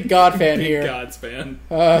 big god fan big here. gods fan.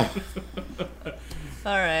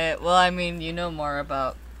 alright, well, I mean, you know more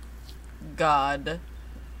about God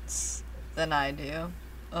than I do.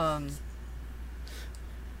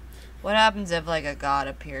 What happens if, like, a god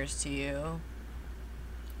appears to you?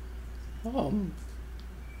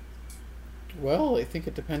 Well, I think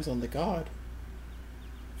it depends on the god.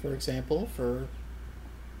 For example,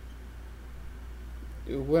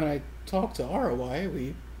 when I talk to ROI,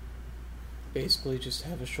 we basically just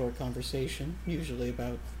have a short conversation, usually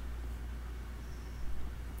about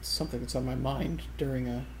something that's on my mind during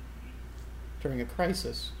a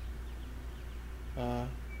crisis.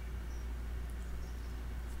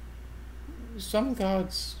 Some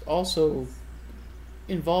gods also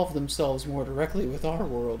involve themselves more directly with our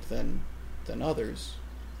world than others.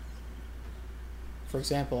 For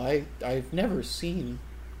example, I've never seen,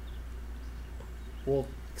 well,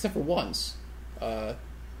 except for once, I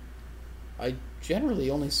generally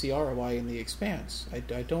only see ROI in the Expanse. I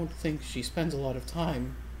don't think she spends a lot of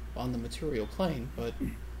time on the material plane, but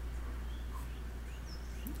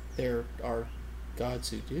there are gods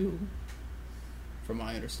who do, from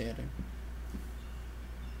my understanding.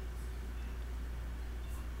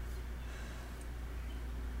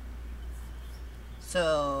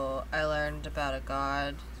 So I learned about a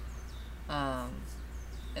god, and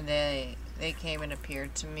they came and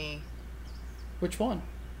appeared to me. Which one?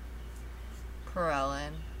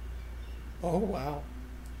 Corellin. Oh, wow.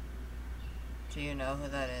 Do you know who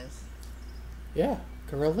that is? Yeah,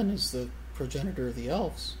 Corellin is the progenitor of the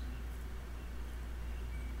elves.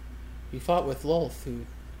 He fought with Lolth, who...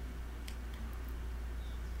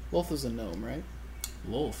 Lolth is a gnome, right?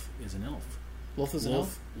 Lolth is an elf. Lolth is an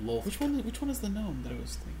elf? Lolth. Which one is the gnome that I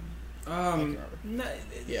was thinking?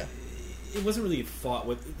 Yeah. It wasn't really fought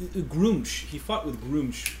with... Grumsh. He fought with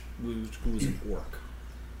Grumsh, who was an orc.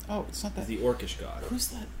 Oh, it's not that. The orcish god. Who's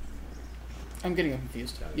that? I'm getting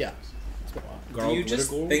confused. Yeah. It's been a while. Do you just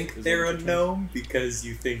think they're a gnome because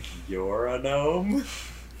you think you're a gnome?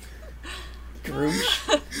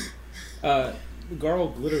 Grumsh? Garl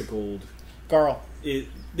Glittergold. Garl.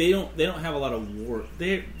 They don't have a lot of war.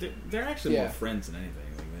 They're actually more Yeah. friends than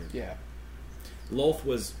anything. Like Yeah. Lolth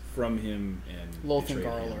was from him, and Lolth and betrayed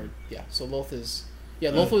Garl him. are... Yeah, so Lolth is...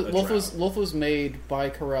 Yeah, Lolth was made by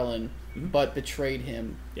Corellin, but betrayed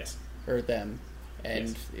him, Yes. or them,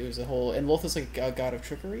 and it was a whole... And Lolth is like a god of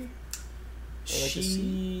trickery? Or like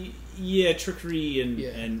Trickery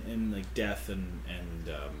and like death and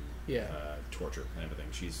torture kind of a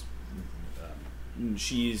thing.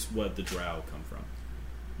 She's what the Drow come from.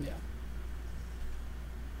 Yeah.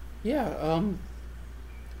 Yeah,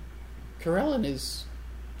 Corellin is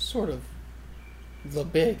sort of the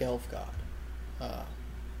big elf god.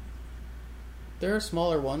 There are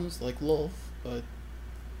smaller ones like Lolth, but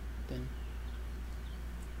then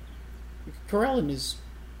Corellin is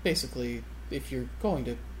basically, if you're going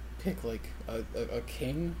to pick like a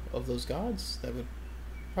king of those gods, that would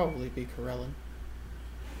probably be Corellin.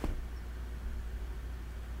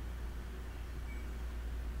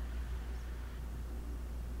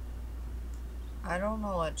 I don't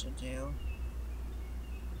know what to do.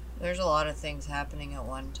 There's a lot of things happening at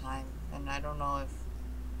one time, and I don't know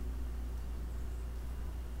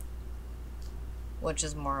which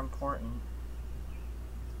is more important.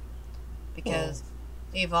 Because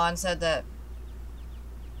Yvonne said that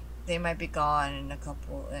they might be gone in a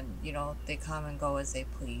couple, and, they come and go as they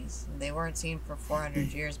please. And they weren't seen for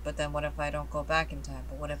 400 years, but then what if I don't go back in time?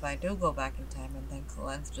 But what if I do go back in time, and then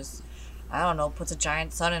Colen's just, I don't know, puts a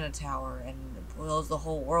giant sun in a tower, and blows the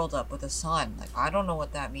whole world up with a sun. Like, I don't know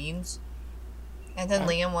what that means. And then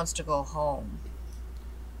Liam wants to go home.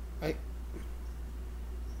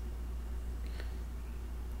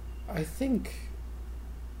 I think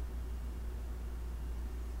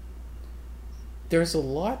there's a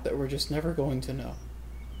lot that we're just never going to know.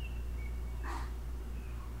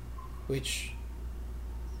 Which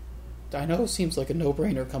I know seems like a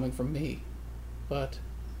no-brainer coming from me, but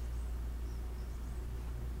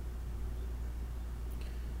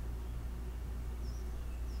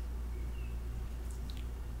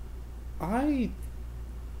I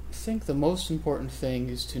think the most important thing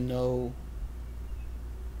is to know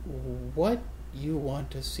what you want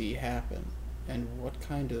to see happen and what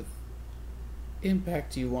kind of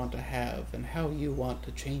impact you want to have and how you want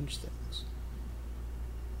to change things.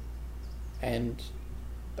 And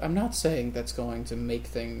I'm not saying that's going to make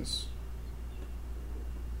things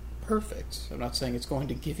perfect. I'm not saying it's going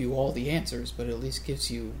to give you all the answers, but at least gives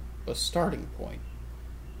you a starting point.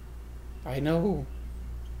 I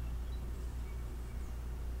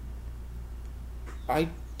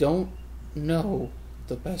don't know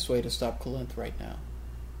the best way to stop Colinth right now.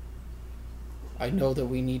 I know that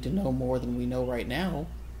we need to know more than we know right now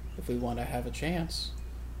if we want to have a chance.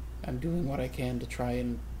 I'm doing what I can to try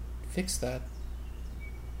and fix that.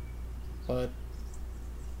 But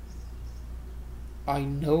I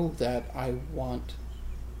know that I want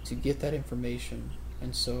to get that information,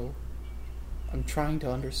 and so I'm trying to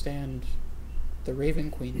understand the Raven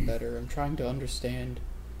Queen better. I'm trying to understand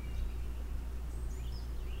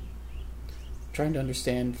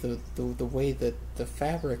the way that the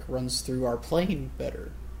fabric runs through our plane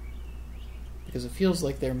better. Because it feels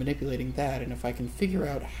like they're manipulating that, and if I can figure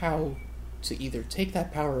out how to either take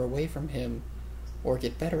that power away from him or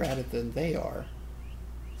get better at it than they are,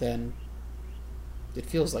 then it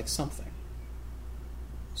feels like something.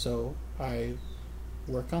 So I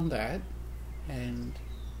work on that, and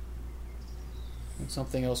when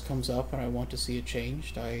something else comes up and I want to see it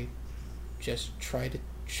changed, I just try to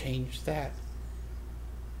change that.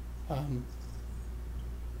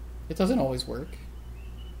 It doesn't always work.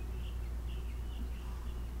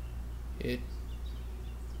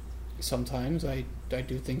 Sometimes I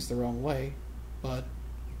do things the wrong way, but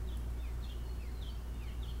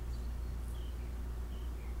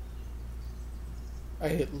I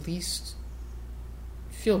at least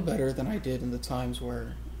feel better than I did in the times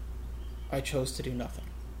where I chose to do nothing.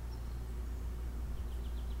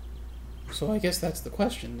 So I guess that's the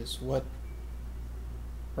question, is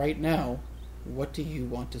right now, what do you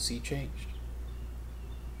want to see changed?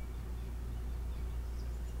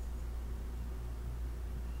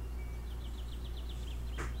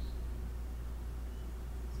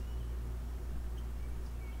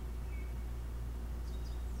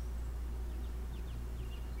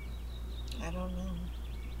 I don't know.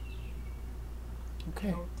 Okay.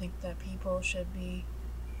 I don't think that people should be...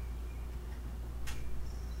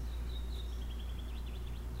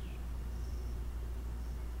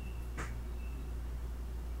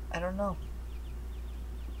 I don't know.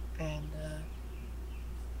 And,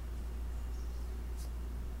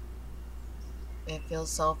 it feels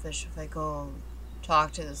selfish if I go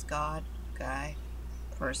talk to this god guy,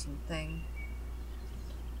 person thing.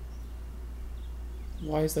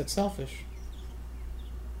 Why is that selfish?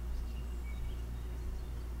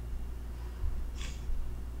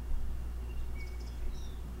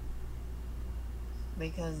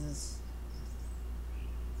 Because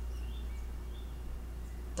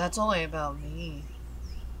that's only about me.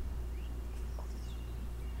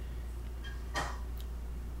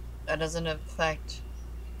 That doesn't affect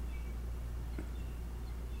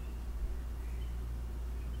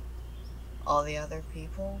all the other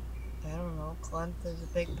people. I don't know. Clent is a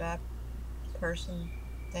big bad person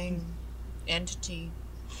thing, entity.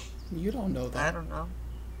 You don't know that. I don't know.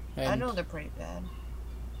 I know they're pretty bad.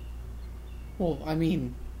 Well, I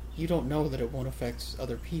mean, you don't know that it won't affect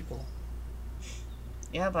other people.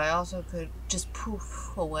 Yeah, but I also could just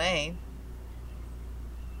poof away.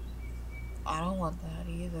 I don't want that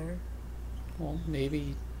either. Well,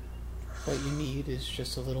 maybe what you need is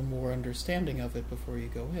just a little more understanding of it before you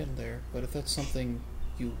go in there. But if that's something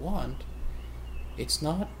you want, it's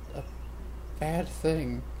not a bad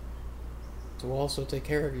thing to also take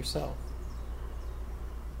care of yourself.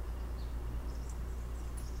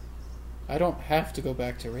 I don't have to go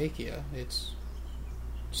back to Rekia. It's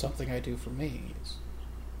something I do for me. It's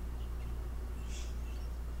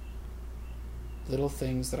little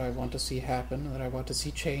things that I want to see happen, that I want to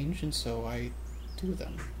see change, and so I do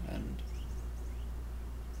them. And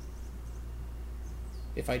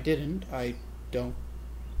if I didn't, I don't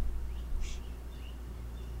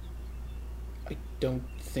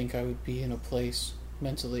think I would be in a place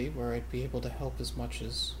mentally where I'd be able to help as much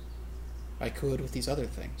as I could with these other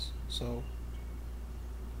things. So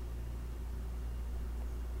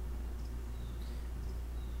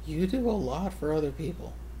you do a lot for other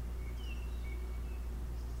people.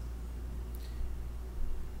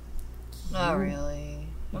 Not really.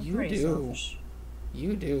 I'm You pretty do. selfish.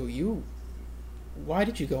 You do. Why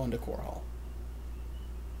did you go into Core Hall?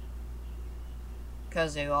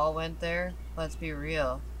 Because they all went there. Let's be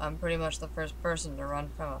real. I'm pretty much the first person to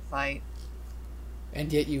run from a fight.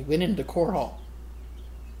 And yet you went into Core Hall.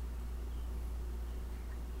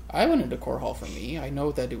 I went into Core Hall for me. I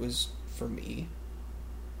know that it was for me.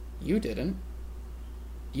 You didn't.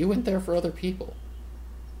 You went there for other people.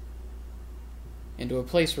 Into a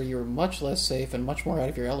place where you were much less safe and much more out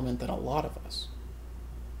of your element than a lot of us.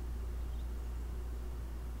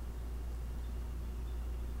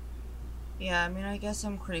 Yeah, I mean, I guess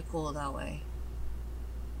I'm pretty cool that way.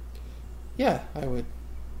 Yeah, I would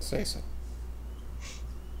say so.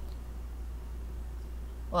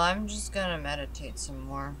 Well, I'm just gonna meditate some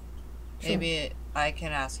more. Sure. Maybe I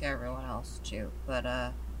can ask everyone else too, but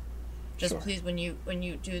just Sure. please, when you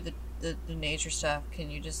do the nature stuff,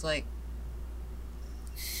 can you just like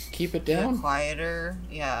Keep it do it down. quieter?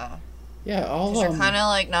 Yeah. Yeah, Because you're kind of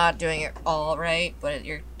like not doing it all right, but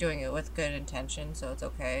you're doing it with good intention, so it's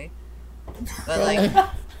okay. But like,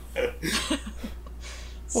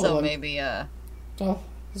 so maybe Well,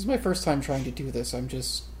 this is my first time trying to do this. I'm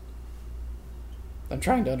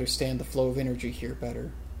trying to understand the flow of energy here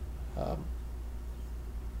better.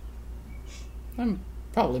 I'm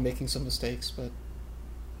probably making some mistakes, but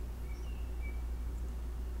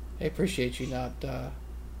I appreciate you not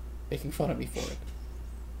making fun of me for it.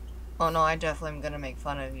 Oh no, I definitely am gonna make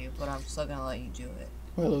fun of you, but I'm still gonna let you do it.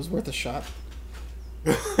 Well, it was worth a shot.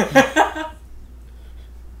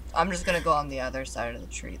 I'm just gonna go on the other side of the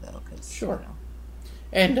tree though, because Sure. You know.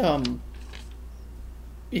 And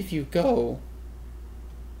if you go,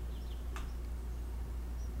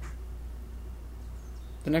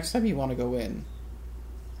 the next time you want to go in,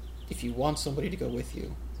 if you want somebody to go with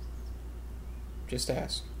you, just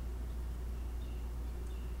ask.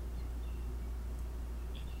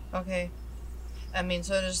 Okay. I mean,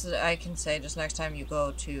 so just I can say just next time you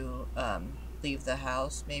go to leave the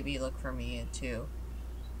house, maybe look for me too.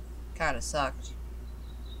 Kind of sucked.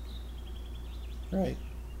 Right.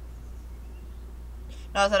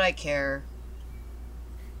 Not that I care.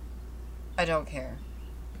 I don't care.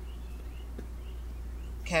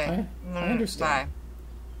 Okay. I understand.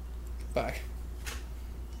 Bye. Bye.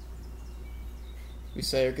 We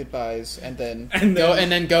say our goodbyes and then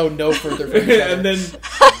And go no further from each other. And then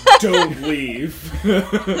don't leave.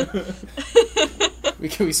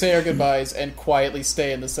 we say our goodbyes and quietly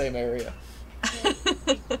stay in the same area.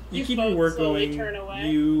 You keep both your work slowly going. turn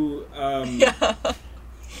away. You Yeah.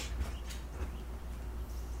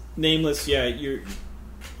 Nameless, yeah,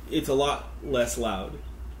 it's a lot less loud.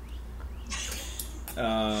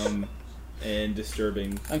 And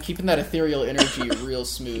disturbing. I'm keeping that ethereal energy real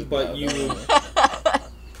smooth. But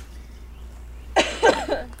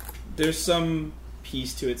there's some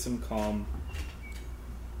peace to it, some calm.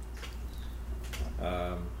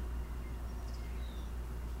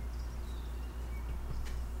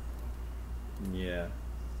 Yeah.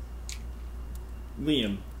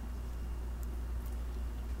 Liam,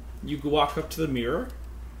 you walk up to the mirror.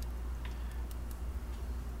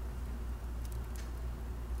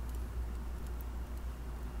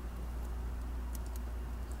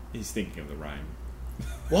 He's thinking of the rhyme.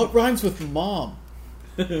 What rhymes with mom?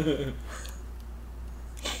 Her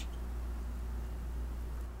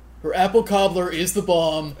apple cobbler is the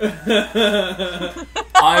bomb.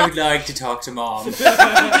 I would like to talk to Mom.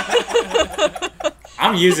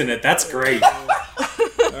 I'm using it. That's great.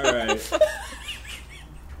 Alright.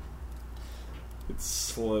 It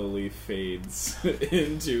slowly fades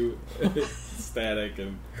into static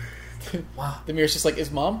and... Wow. The mirror's just like, is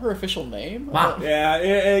mom her official name? Wow. Yeah,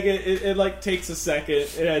 it like takes a second.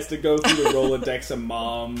 It has to go through the Rolodex of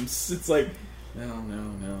moms. It's like,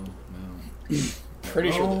 no.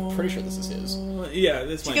 Pretty sure this is his. Yeah,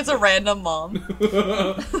 this She might gets be. a random mom.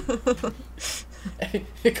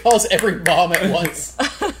 It calls every mom at once.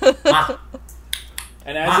 Ma.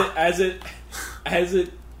 And as it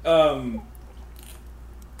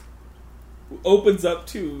opens up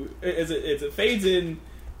to as it fades in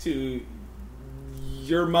to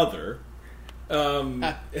your mother,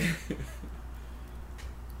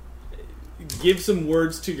 give some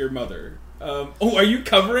words to your mother. Are you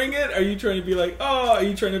covering it? Are you trying to be like, are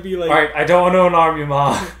you trying to be like... Alright, I don't want to alarm you,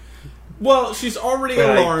 Mom. Well, she's already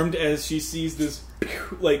But alarmed as she sees this,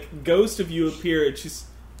 like, ghost of you appear, and she's...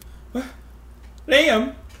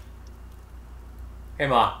 Liam, Hey,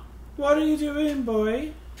 Ma. what are you doing,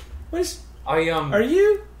 boy? I,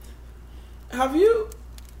 Have you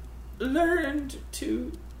learned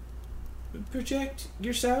to project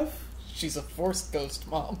yourself? She's a forced ghost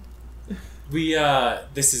mom.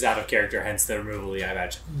 This is out of character, hence the removal of the eye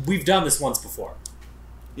badge. We've done this once before.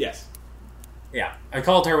 Yes. Yeah, I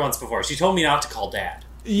called her once before. She told me not to call Dad.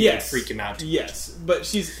 Yes. Freak him out. Yes, but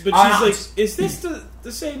she's like, just- is this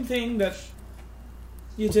the same thing that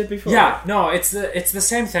you did before? Yeah, no, it's the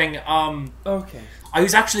same thing. Okay. I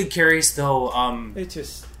was actually curious though.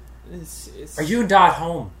 It's Are you and Dad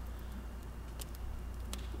home?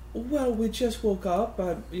 Well, we just woke up,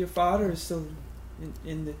 but your father is still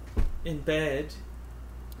in bed.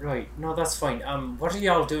 Right. No, that's fine. What are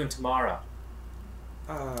y'all doing tomorrow?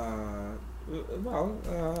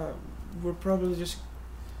 We're probably just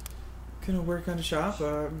gonna work on the shop.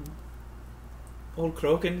 Old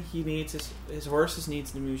Crokin, he needs his horses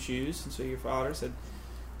needs new shoes, and so your father said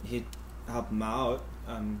he'd help him out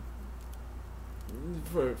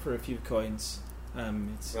for a few coins.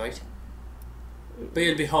 It's Right. But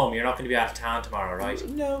you'll be home. You're not going to be out of town tomorrow, right?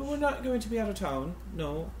 No, we're not going to be out of town.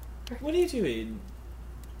 No. What are you doing?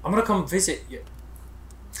 I'm going to come visit you.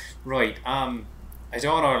 Right. I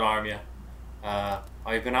don't want to alarm you.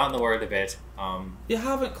 I've been out in the world a bit. You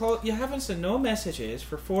haven't sent no messages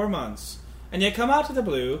for 4 months, and you come out of the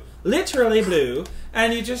blue, literally blue,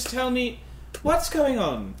 and you just tell me what's going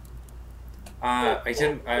on. I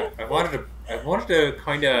wanted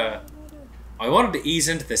to ease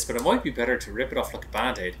into this, but it might be better to rip it off like a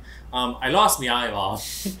band-aid. I lost my eyeball.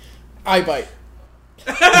 Eye bite.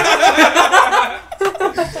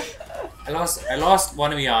 I lost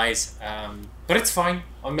one of my eyes, but it's fine.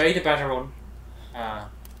 I made a better one. But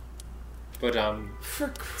For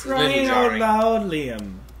it's a little crying out jarring. loud,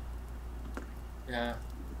 Liam. Yeah.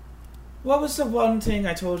 What was the one thing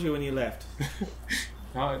I told you when you left?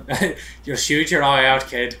 No, you'll shoot your eye out,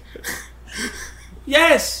 kid.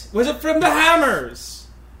 Yes! Was it from the hammers?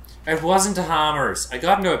 It wasn't a hammers. It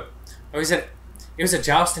was a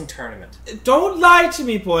jousting tournament. Don't lie to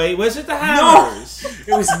me, boy. Was it the hammers?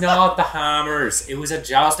 It was not the hammers. It was a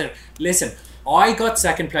jousting. Listen, I got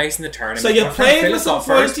second place in the tournament. So you My friend played Philip with some got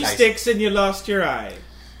first pointy place. sticks and you lost your eye.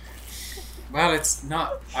 Well, it's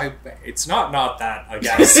not that, I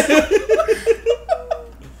guess.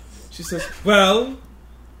 She says, well...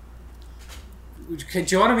 Do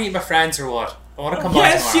you want to meet my friends or what? I want to come by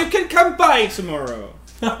Yes, tomorrow. you can come by tomorrow.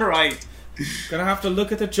 Alright. Gonna have to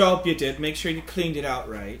look at the job you did, make sure you cleaned it out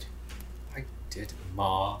right. I did,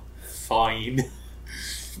 Ma. Fine.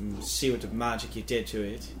 See what the magic you did to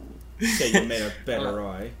it. Say you made a better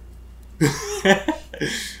eye.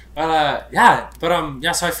 Yeah,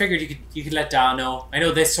 so I figured you could let Dad know. I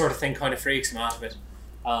know this sort of thing kind of freaks him out a bit.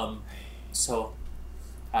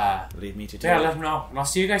 Leave me to do Yeah, it. let him know. And I'll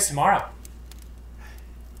see you guys tomorrow.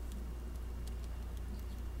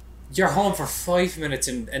 You're home for 5 minutes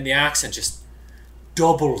and the accent just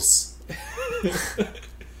doubles.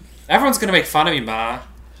 Everyone's going to make fun of me, Ma.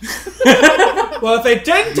 Well, if they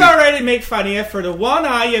didn't already make fun of you for the one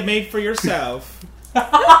eye you made for yourself.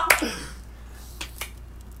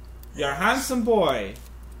 You're a handsome boy.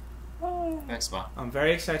 Thanks, Ma. I'm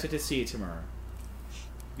very excited to see you tomorrow.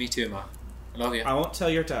 Me too, Ma. I love you. I won't tell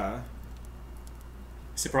your dad.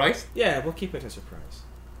 Surprise? Yeah, we'll keep it a surprise.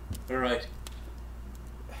 Alright.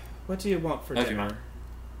 What do you want for Love you, dinner?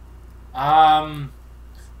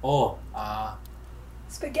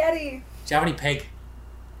 Spaghetti. Do you have any pig?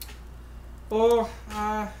 Oh,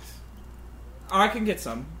 I can get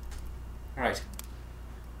some. Alright.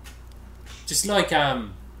 Just like,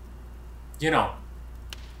 what did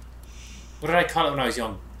I call it when I was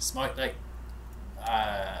young?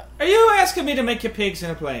 Are you asking me to make you pigs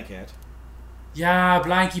in a blanket? Yeah,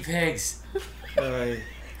 blanky pigs.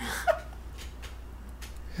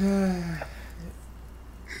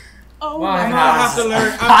 Oh Well, my I'm god. gonna have to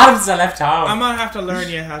learn. Adam's I left town. I'm gonna have to learn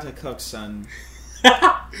you how to cook, son.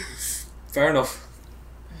 Fair enough.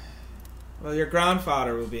 Well, your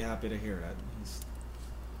grandfather will be happy to hear that.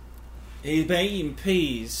 He's been eating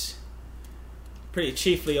peas, pretty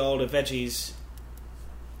chiefly all the veggies,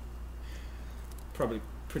 probably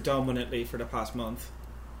predominantly for the past month.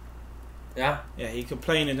 Yeah? Yeah, he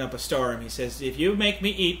complaining up a storm. He says, if you make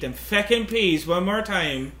me eat them feckin' peas one more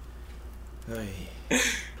time... Oy.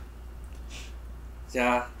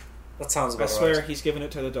 Yeah. That sounds about I swear right. he's giving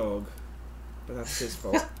it to the dog. But that's his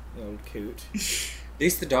fault. The old coot. At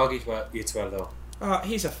least the dog eats well, though. Oh,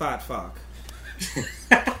 he's a fat fuck.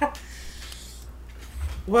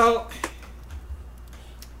 Well...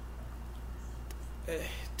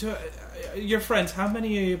 your friends, how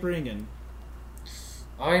many are you bringing?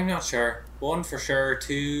 I'm not sure. 1 for sure,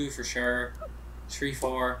 2 for sure, 3,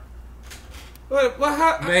 4. Well,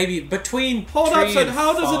 how... Maybe between. Hold 3 up, son. and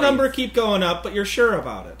How does the 5. number keep going up, but you're sure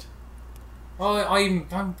about it? Oh,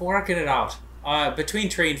 I'm working it out.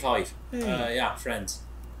 Between 3 and 5. Hey. Yeah, friends.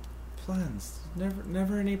 Plans.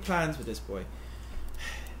 Never any plans with this boy.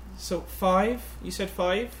 So, 5? You said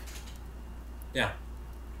 5? Yeah.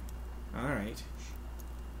 Alright.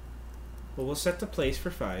 Well, we'll set the place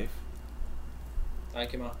for 5.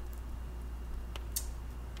 Thank you, Ma.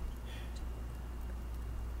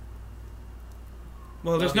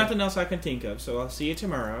 Well, there's Okay. nothing else I can think of, so I'll see you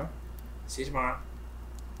tomorrow. See you tomorrow.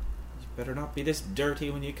 You better not be this dirty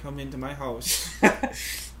when you come into my house.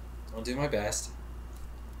 I'll do my best.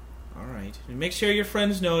 Alright. And make sure your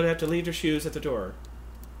friends know they have to leave their shoes at the door.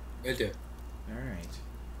 Will do. Alright.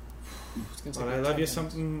 It's gonna take Well, I like love 10 you minutes.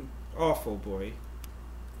 something awful, boy.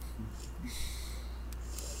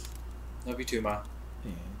 Love you too, Ma.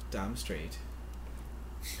 Yeah, damn straight.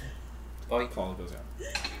 Bye. Call goes out.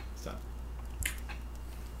 It's done.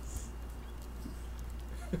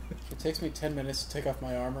 If it takes me 10 minutes to take off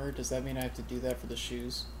my armor, does that mean I have to do that for the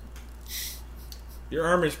shoes? Your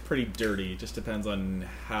armor's pretty dirty. It just depends on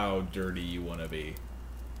how dirty you want to be.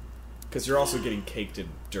 Because you're also getting caked in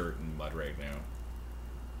dirt and mud right now.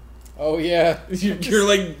 Oh, yeah. You're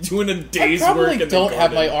like doing a day's I work probably in the don't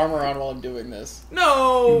have my garden. armor on while I'm doing this.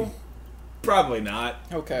 No! Probably not.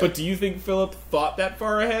 Okay. But do you think Philip thought that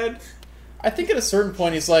far ahead? I think at a certain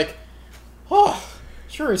point he's like, oh,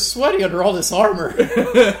 sure is sweaty under all this armor.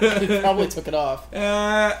 He probably took it off.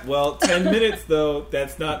 Well, 10 minutes, though.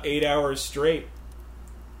 That's not 8 hours straight.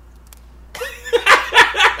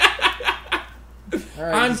 All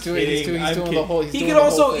right, I'm he's doing kidding. the whole. He's He doing could the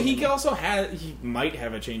also. whole thing. He could also have. He might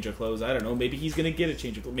have a change of clothes. I don't know. Maybe he's gonna get a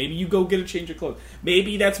change of clothes. Maybe you go get a change of clothes.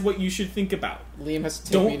 Maybe that's what you should think about. Liam has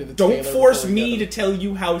to take me to the Don't tailor force before we me get to him. tell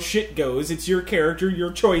you how shit goes. It's your character,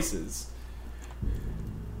 your choices.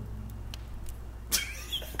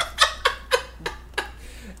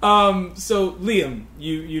 So Liam,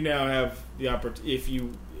 you now have the opportunity. If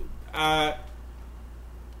you,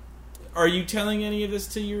 are you telling any of this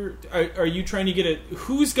to your? Are you trying to get a?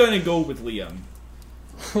 Who's gonna go with Liam?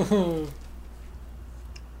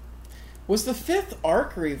 Was the 5th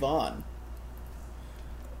Ark or Yvonne?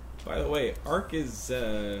 By the way, Ark is.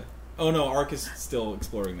 Oh no, Ark is still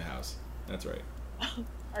exploring the house. That's right.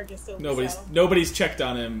 Argus still Nobody's checked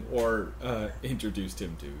on him or introduced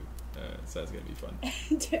him to. So that's gonna be fun.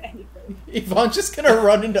 to anybody. Yvonne's just gonna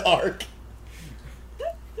run into Ark.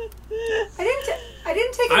 I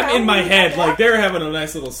didn't take him out I'm in my when we head got like back. they're having a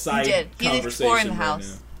nice little side did. He's conversation exploring the right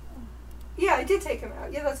house. now. Yeah, I did take him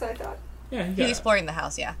out. Yeah, that's what I thought. Yeah, he He's got it. exploring the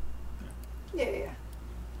house, yeah. Yeah.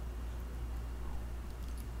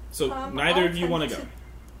 So neither I'll of you want to go. attempt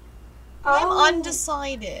I'm Oh,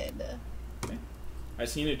 undecided. I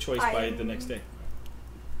see a choice by the next day.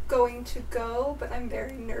 going to go, but I'm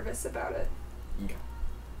very nervous about it. Okay.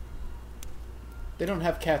 They don't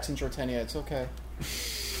have cats in Jortenia. It's okay.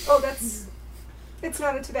 Oh, that's... It's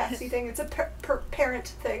not a tabaxi thing. It's a parent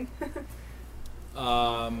thing.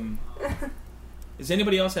 Does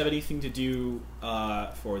anybody else have anything to do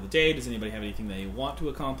for the day? Does anybody have anything they want to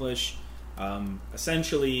accomplish?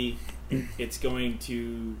 Essentially, it's going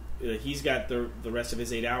to... he's got the rest of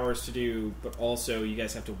his 8 hours to do, but also you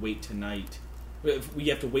guys have to wait tonight. We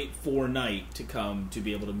have to wait for night to come to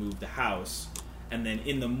be able to move the house. And then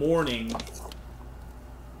in the morning,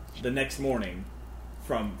 the next morning,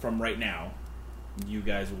 from right now, you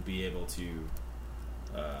guys will be able to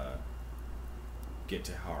get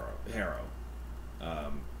to Harrow.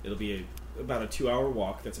 It'll be about a 2-hour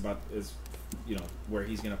walk. That's about where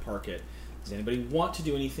he's going to park it. Does anybody want to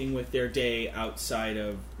do anything with their day outside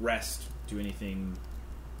of rest? Do anything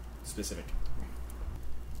specific?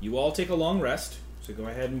 You all take a long rest, so go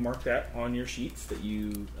ahead and mark that on your sheets that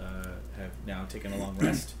you have now taken a long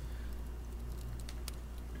rest.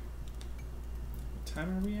 What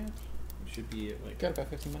time are we at? We should be at Got about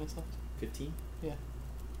 15 minutes left. 15? Yeah.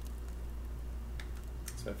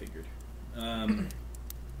 That's what I figured.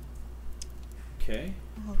 Okay.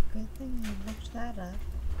 Oh, good thing I looked that up.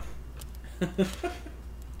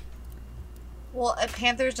 Well,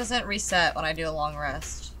 Panthers doesn't reset when I do a long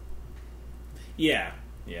rest. Yeah,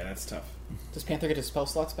 that's tough. Does Panther get his spell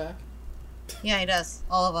slots back? Yeah, he does.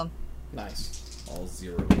 All of them. Nice. All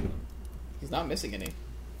 0 of them. He's not missing any.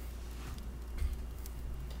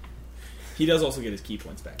 He does also get his key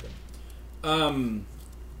points back then.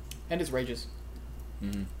 And his rages.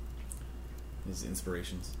 Mm-hmm. His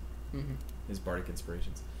inspirations. Mm-hmm. His bardic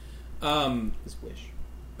inspirations. His wish.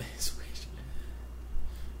 His wish.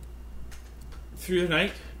 Through the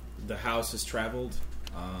night, the house has traveled.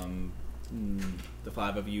 The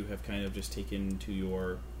 5 of you have kind of just taken to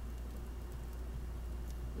your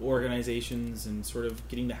organizations and sort of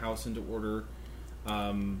getting the house into order.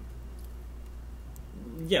 Let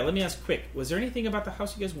me ask quick. Was there anything about the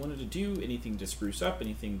house you guys wanted to do? Anything to spruce up?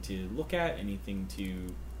 Anything to look at? Anything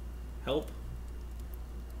to help?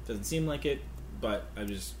 Doesn't seem like it, but I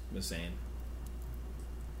just was saying.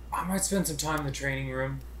 I might spend some time in the training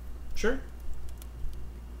room. Sure.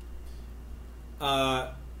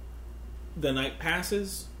 The night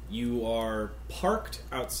passes. You are parked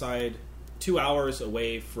outside 2 hours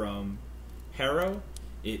away from Harrow.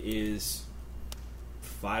 It is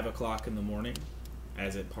 5 o'clock in the morning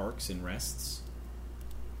as it parks and rests.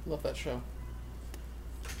 Love that show.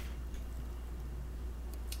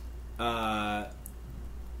 I'm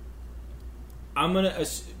gonna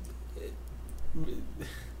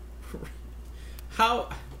how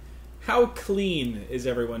clean is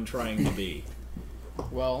everyone trying to be?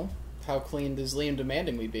 Well, how clean does Liam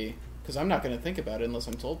demanding we be? Because I'm not going to think about it unless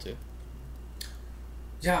I'm told to.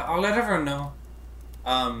 Yeah, I'll let everyone know.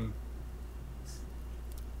 I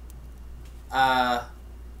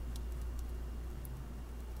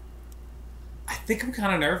think I'm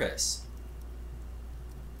kind of nervous.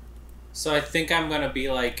 So I think I'm gonna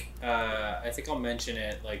be like, I think I'll mention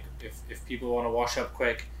it, like, if people want to wash up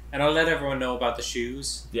quick, and I'll let everyone know about the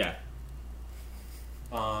shoes. Yeah.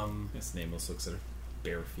 This Nameless looks at her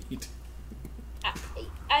bare feet.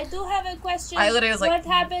 I do have a question. I literally was like, what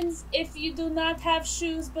happens if you do not have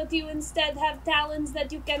shoes, but you instead have talons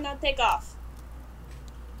that you cannot take off?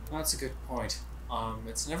 That's a good point.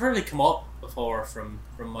 It's never really come up before from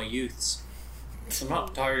my youths, so I'm not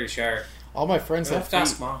entirely sure. All my friends I'll have have to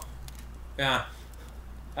ask feet. Mom. Yeah.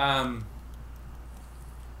 I'm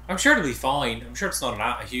sure it'll be fine. I'm sure it's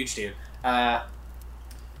not a huge deal.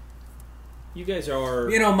 You guys are...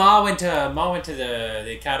 You know, Ma went to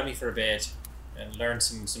the academy for a bit and learned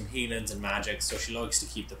some healings and magic, so she likes to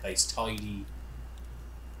keep the place tidy.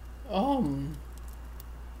 I'm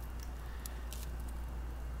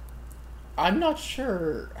not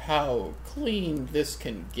sure how clean this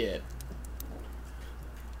can get.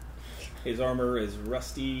 His armor is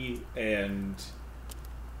rusty and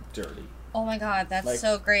dirty. oh my god, that's Like-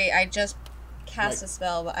 so great. I just cast like- a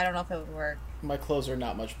spell, but I don't know if it would work. My clothes are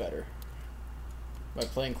not much better. My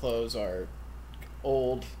plain clothes are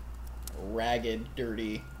old, ragged,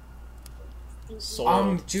 dirty,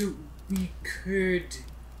 soiled. We could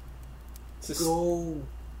It's just- go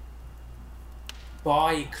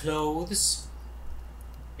buy clothes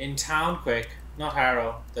in town quick. Not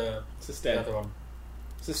Harrow, the Sestead. other one.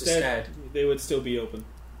 Sestead, they would still be open.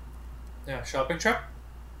 Yeah, shopping trip.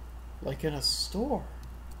 Like in a store.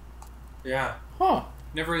 Yeah, Huh.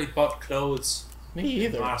 never really bought clothes Me in the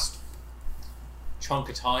either. last chunk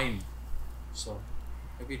of time, so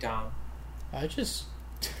maybe down. I just...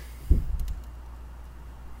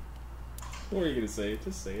 What are you going to say?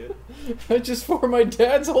 Just say it. I just wore my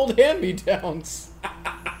dad's old hand-me-downs.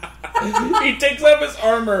 He takes off his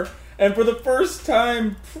armor, and for the first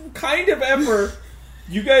time, kind of ever,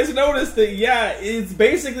 you guys notice that, yeah, it's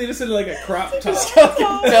basically just in like a crop top.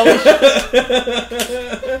 Belly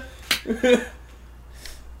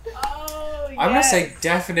Oh, I'm gonna say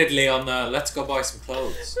definitely on the let's go buy some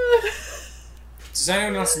clothes. Does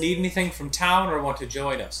anyone else need anything from town or want to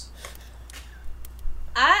join us?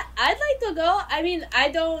 I'd like to go. I mean, I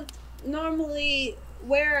don't normally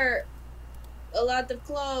wear a lot of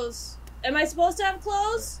clothes. Am I supposed to have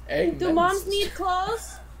clothes? Amen. Do moms need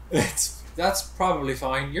clothes? That's probably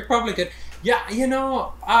fine. You're probably good. Yeah, you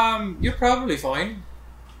know, you're probably fine.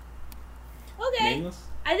 Okay. Nameless?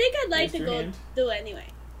 I think I'd like Raise to your go hand. do anyway.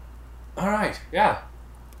 All right. Yeah.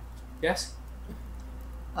 Yes.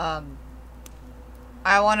 I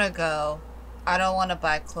want to go. I don't want to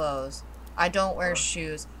buy clothes. I don't wear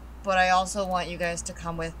shoes. But I also want you guys to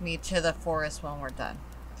come with me to the forest when we're done.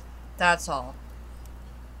 That's all.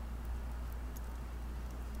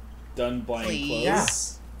 Done buying Please.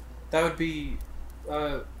 clothes? That would be.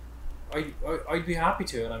 I'd be happy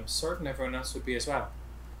to, and I'm certain everyone else would be as well.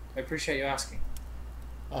 I appreciate you asking.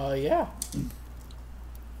 Yeah.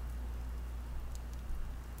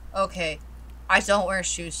 Okay. I don't wear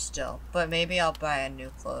shoes still, but maybe I'll buy a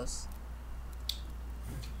new clothes.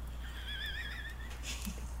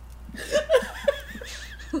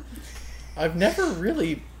 I've never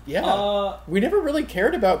really... Yeah. We never really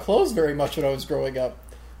cared about clothes very much when I was growing up.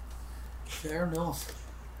 Fair enough.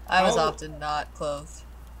 I was Oh. often not clothed.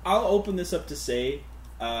 I'll open this up to say,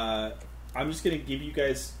 I'm just going to give you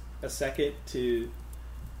guys a second to...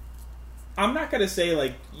 I'm not going to say,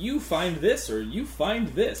 like, you find this or you find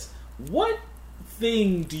this. What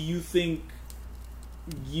thing do you think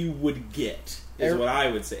you would get, is what I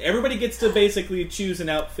would say. Everybody gets to basically choose an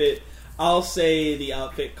outfit. I'll say the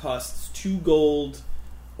outfit costs 2 gold,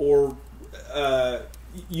 or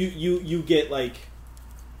you get, like,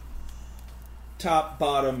 top,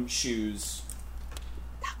 bottom shoes.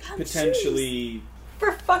 Potentially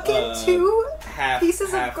For fucking half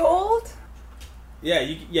pieces of gold? Yeah,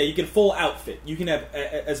 you can full outfit. You can have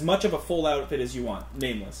as much of a full outfit as you want.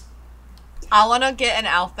 Nameless. I want to get an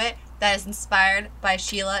outfit that is inspired by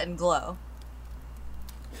Sheila and Glow.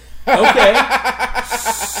 Okay.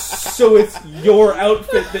 So it's your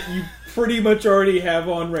outfit that you pretty much already have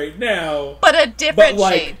on right now, But a different but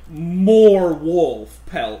like shade. more wolf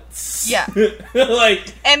pelts. Yeah.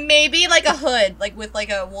 Like, And maybe like a hood, like with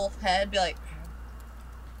like a wolf head. Be like,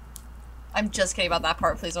 I'm just kidding about that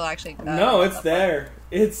part. Please don't actually. no, it's that part. there.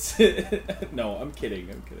 It's no, I'm kidding.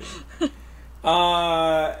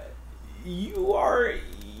 You are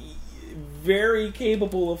very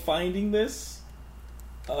capable of finding this.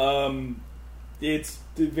 It's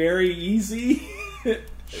very easy.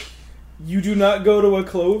 You do not go to a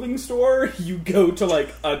clothing store. You go to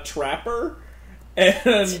like a trapper,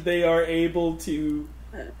 and they are able to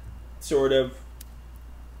sort of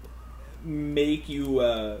make you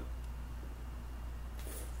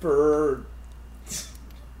Bird.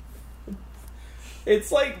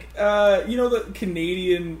 It's like the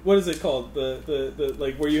Canadian. What is it called? The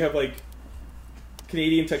like where you have like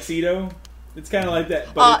Canadian tuxedo. It's kind of like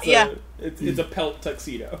that, but it's a pelt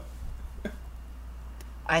tuxedo.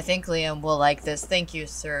 I think Liam will like this. Thank you,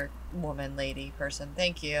 sir, woman, lady, person.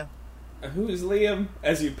 Thank you. Who is Liam?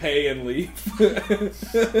 As you pay and leave.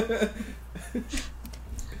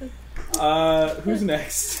 Who's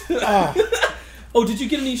next? Oh, did you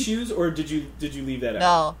get any shoes, or did you leave that out?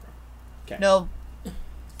 No. Okay. No.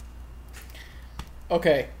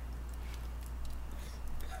 Okay.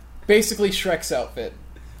 Basically Shrek's outfit.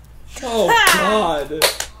 Oh God.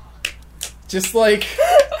 Just like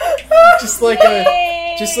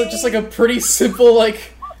a pretty simple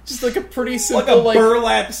like a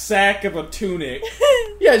burlap sack of a tunic.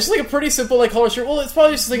 Yeah, just like a pretty simple like color shirt. Well, it's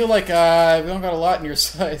probably just thinking like we don't got a lot in your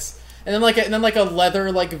size. And then like a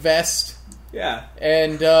leather like vest. Yeah.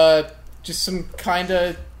 And just some kind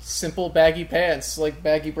of simple baggy pants, like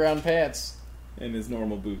baggy brown pants. And his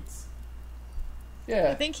normal boots. Yeah.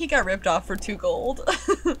 I think he got ripped off for 2 gold.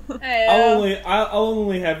 I'll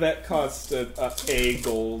only have that cost a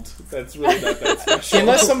gold. That's really not that special.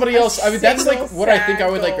 Unless somebody else. I mean, that's like what I think I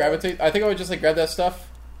would like gold. gravitate. I think I would just like grab that stuff.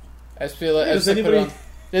 Does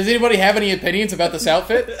anybody have any opinions about this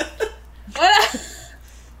outfit?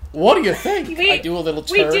 What do you think? I do a little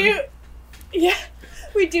turn.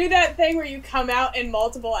 We do that thing where you come out in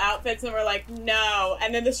multiple outfits and we're like, no.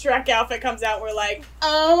 And then the Shrek outfit comes out and we're like,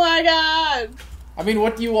 oh my god. I mean,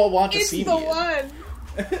 what do you all want to It's see the me in? one.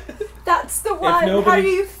 That's the one. nobody- How do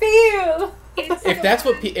you feel? If that's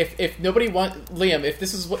what if nobody want Liam,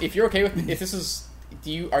 if you're okay with if this is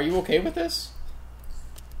are you okay with this?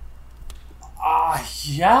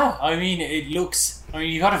 Yeah. I mean, you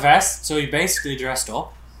got a vest, so you basically dressed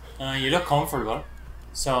up. You look comfortable.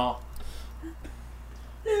 So...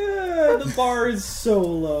 the bar is so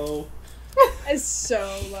low. It's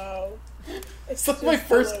so low. It's like my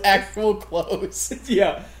first actual clothes.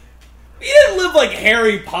 Yeah. You didn't live like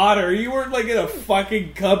Harry Potter. You weren't like in a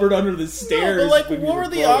fucking cupboard under the stairs. No, but like, when you what were were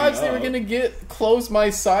the growing odds they were up. gonna get clothes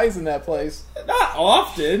my size in that place? Not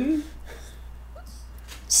often.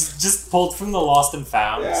 Just pulled from the lost and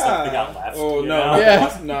found stuff they got left. Oh you no,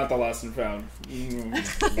 know? not the lost and found.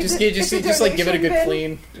 Just like give it a good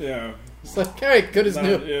clean. Yeah. It's like, alright, good as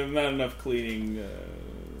new. Not enough cleaning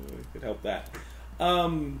could help that.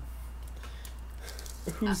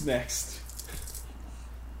 Who's next?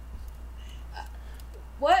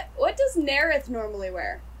 What does Nerith normally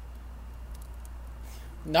wear?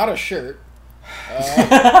 Not a shirt.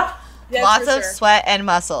 That's Lots for of sure. sweat and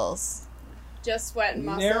muscles. Just sweat and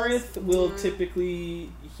muscles. Nerith will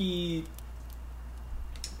typically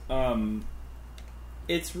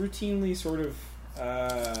it's routinely sort of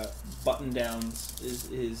button downs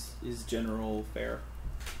is his general fare.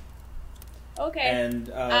 Okay. And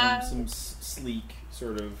some sleek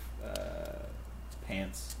sort of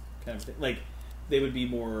pants kind of thing. Like they would be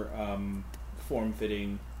more form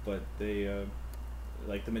fitting, but they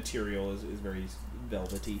like the material is very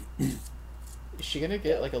velvety. Is she gonna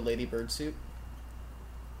get like a ladybird suit?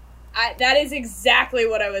 That is exactly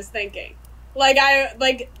what I was thinking.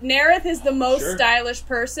 Nerith is the most stylish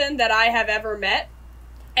person that I have ever met,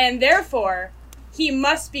 and therefore he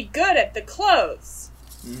must be good at the clothes.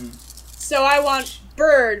 Mm-hmm. So I want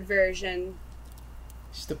bird version.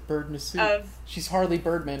 She's the bird in a suit. She's Harley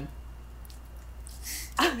Birdman.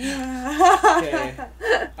 Okay.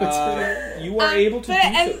 You are able to do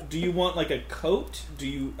so. Do you want like a coat? Do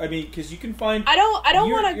you? I mean, because you can find. I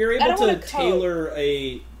don't want to. You're I able don't to want a tailor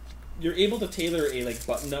a. You're able to tailor a like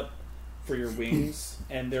button up for your wings,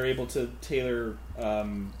 and they're able to tailor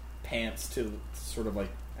pants to sort of like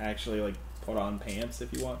actually like put on pants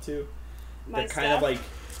if you want to. They're kind of like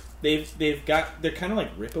they're kind of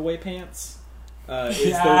like rip away pants.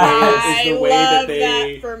 Is the way that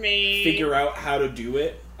they for me. figure out how to do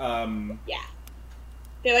it. Yeah,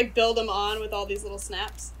 they like build them on with all these little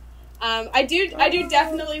snaps. I do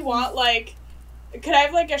definitely want like, could I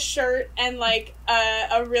have like a shirt and like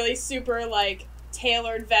a really super like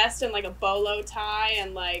tailored vest and like a bolo tie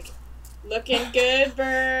and like looking good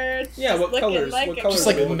bird. Yeah, what colors? Like what colors? Just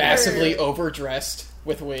like massively overdressed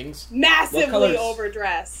with wings. massively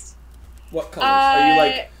overdressed. What colors? Are you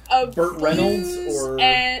like Burt blues Reynolds or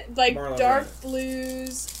and like Marlon dark Brando?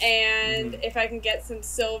 blues, and if I can get some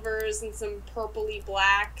silvers and some purpley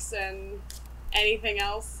blacks and anything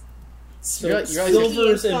else. So You're like-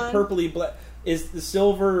 silvers and fun. purpley black. Is the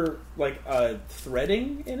silver like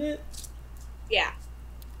threading in it? Yeah.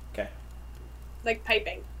 Okay. Like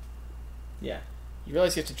piping. Yeah. You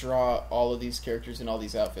realize you have to draw all of these characters in all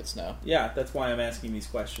these outfits now. Yeah, that's why I'm asking these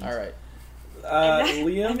questions. All right.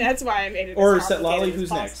 Liam? And that's why I made it Or as complicated Setlali, as who's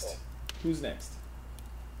possible. next? Who's next?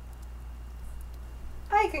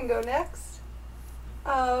 I can go next.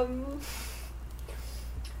 I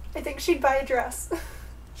think she'd buy a dress.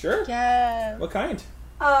 Sure. Yeah. What kind?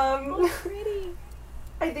 Pretty.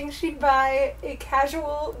 I think she'd buy a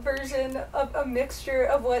casual version of a mixture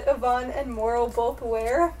of what Yvonne and Moral both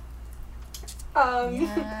wear.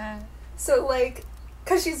 Yeah. So, like,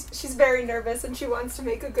 because she's very nervous and she wants to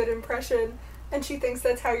make a good impression, and she thinks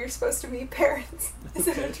that's how you're supposed to meet parents, is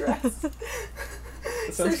in a dress.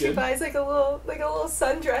 So sounds she good. buys like a little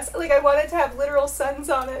sundress. Like, I want it to have literal suns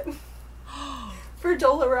on it for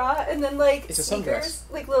Dolora, and then like It's a sneakers,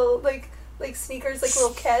 like little like sneakers, like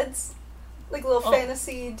little keds, like little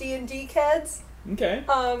fantasy D&D keds. Okay.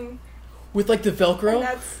 With like the And Velcro?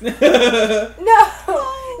 that's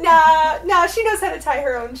nah. She knows how to tie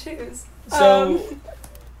her own shoes. So,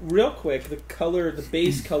 real quick, the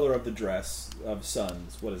base color of the dress of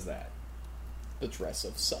Suns, what is that? The dress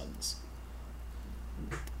of suns.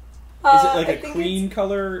 Is it like I a think cream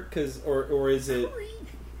color? Or is it...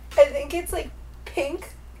 I think it's like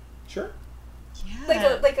pink, Sure.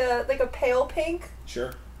 Yeah. like a pale pink.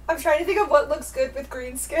 Sure. I'm trying to think of what looks good with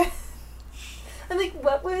green skin. I'm like,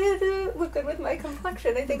 what would look good with my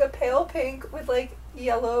complexion? I think a pale pink with like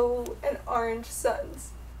yellow and orange suns.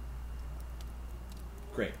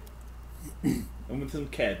 Great. And with some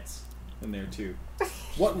keds in there too.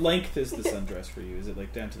 What length is the sundress for you? Is it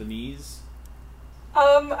like down to the knees?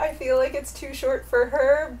 I feel like it's too short for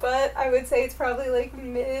her, but I would say it's probably like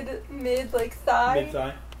mid like thigh. Mid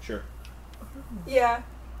thigh? Sure. Yeah.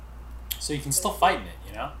 So you can still fight in it,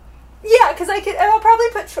 you know? Yeah, because and I'll probably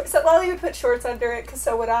put Lolly would put shorts under it, because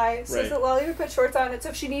so would I. So Right. Lolly would put shorts on it, so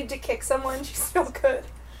if she needed to kick someone, she still could.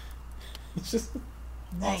 It's just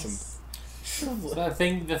Nice. So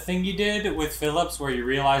the thing you did with Phillips, where you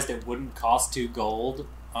realized it wouldn't cost 2 gold,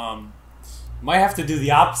 might have to do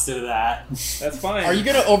the opposite of that. That's fine. Are you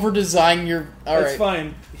gonna over-design your... That's Alright.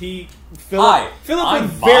 fine. Hi, Philip I'm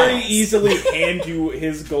would very Miles. easily hand you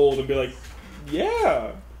his gold and be like,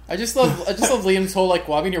 "Yeah." I just love Liam's whole, like,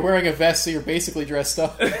 well, I mean, you're wearing a vest, so you're basically dressed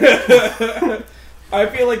up. I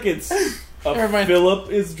feel like it's Never mind. Philip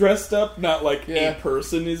is dressed up, not like Yeah. a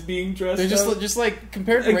person is being dressed They're up. just like,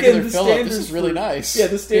 compared to Again, regular the Philip, this standards is really for- nice. Yeah,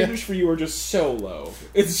 the standards for you are just so low.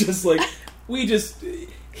 It's just like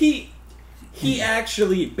he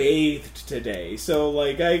actually bathed today, so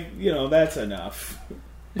like that's enough.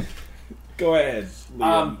 Go ahead,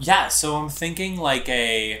 Liam. Yeah, so I'm thinking like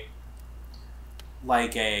a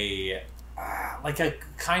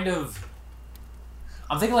kind of...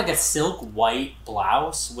 I'm thinking like a silk white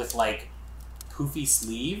blouse with like poofy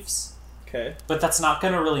sleeves, Okay. but that's not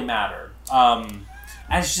gonna really matter. And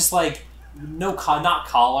it's just like not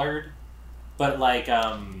collared, but like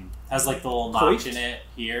has like the little notch Coifed? in it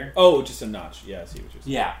here. Oh, just a notch. Yeah, I see what you're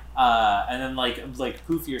saying. Yeah, and then like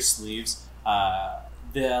poofier sleeves.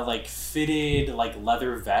 The like fitted like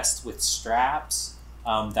leather vest with straps.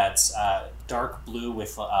 That's dark blue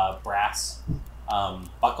with brass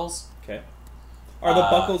buckles. Okay. Are the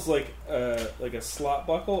buckles like a slot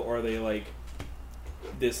buckle, or are they like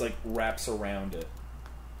this like wraps around it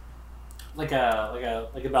Like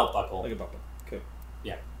a belt buckle. like a buckle? Okay.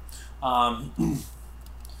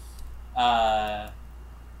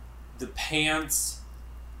 The pants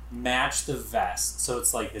match the vest, so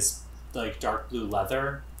it's like this like dark blue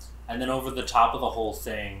leather, and then over the top of the whole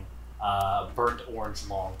thing, burnt orange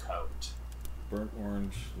long coat. Burnt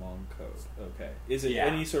orange long coat. Okay. Is it Yeah.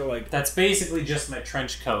 any sort of like? That's basically just my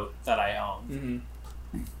trench coat that I own. Mm-hmm.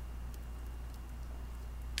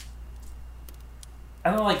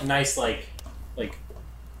 And then like nice like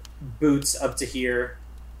boots up to here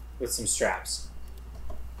with some straps.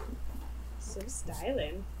 So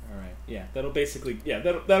styling. All right. Yeah. That'll basically. Yeah.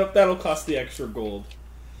 That'll cost the extra gold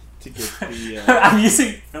to get the. I'm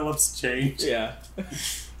using Phillips change. Yeah.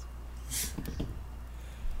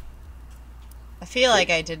 I feel like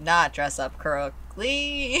I did not dress up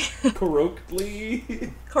correctly.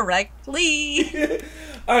 Correctly. Correctly.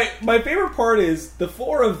 All right. My favorite part is the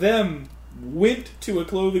 4 of them went to a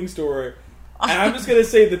clothing store, and I'm just gonna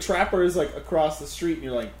say the trapper is like across the street, and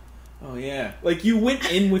you're like, oh yeah, like you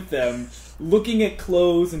went in with them, looking at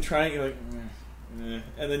clothes and trying. You're like,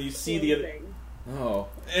 and then you see the other. Oh,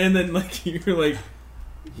 and then like you're like,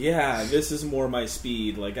 yeah, this is more my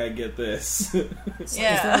speed. Like I get this.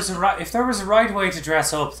 Yeah. If there was a right way to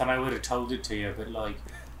dress up, then I would have told it to you. But like,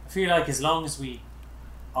 I feel like as long as we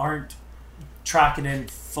aren't tracking in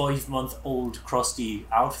 5-month-old crusty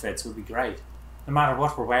outfits, would be great. no matter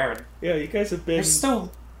what we're wearing. Yeah, you guys have been There's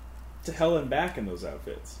still to hell and back in those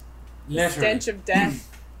outfits. literally. Stench of death.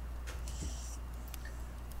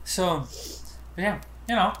 So, yeah,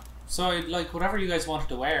 you know. So, like, whatever you guys wanted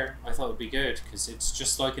to wear, I thought would be good, because it's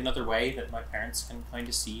just like another way that my parents can kind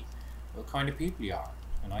of see what kind of people you are.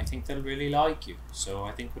 And I think they'll really like you. So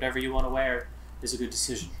I think whatever you want to wear is a good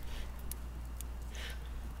decision.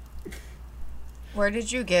 Where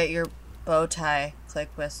did you get your bow tie click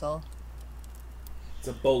whistle? It's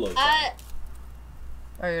a bolo tie.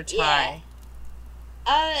 Or your tie?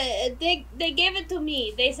 They gave it to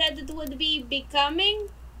me. They said it would be becoming.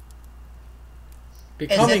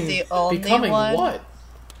 Becoming, Is it the only becoming one? what?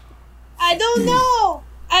 I don't know.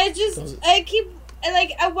 Those- I keep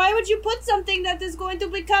like. Why would you put something that is going to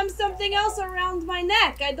become something else around my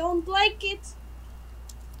neck? I don't like it.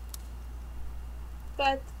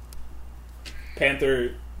 But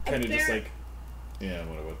Panther kind of just Appar- like, yeah, I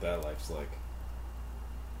wonder what that life's like.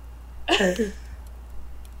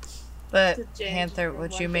 But To change Panther, from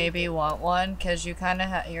would one you thing maybe to- want one? Because you kind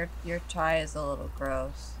of your tie is a little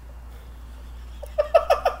gross.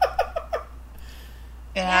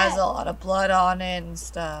 It has a lot of blood on it and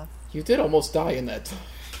stuff. You did almost die in that.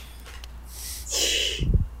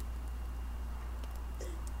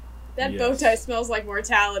 That Yes. bow tie smells like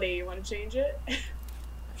mortality. You want to change it?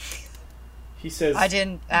 He says, I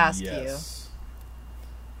didn't ask yes.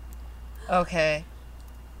 you. Okay.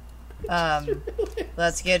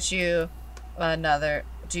 Let's get you another.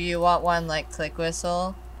 Do you want one like click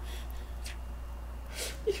whistle?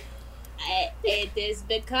 it is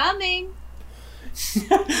becoming.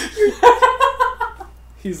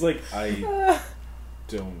 He's like, I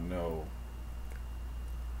don't know.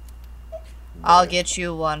 I'll get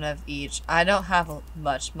you one of each. I don't have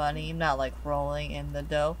much money. I'm not like rolling in the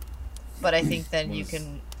dough, but I think then you Where's-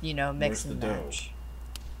 can, mix where's and the dough? match.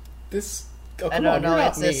 This. Oh, I come don't on, know. you're not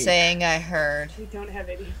It's me. a saying I heard. We don't have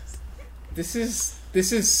idioms. This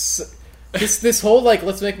whole like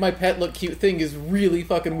let's make my pet look cute thing is really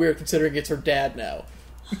fucking weird considering it's her dad now.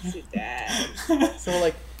 It's dad. So we're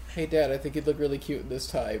like, hey dad, I think you'd look really cute in this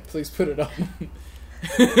tie. Please put it on.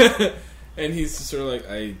 And he's just sort of like,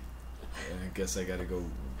 I guess I gotta go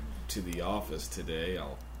to the office today.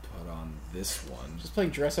 I'll put on this one. Just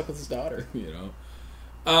playing dress up with his daughter. You know.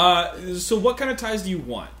 So what kind of ties do you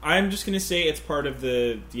want? I'm just gonna say it's part of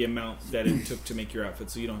the amount that it took to make your outfit,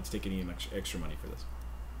 so you don't have to take any extra money for this.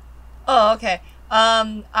 Oh, okay.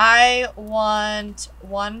 I want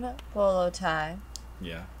one bolo tie,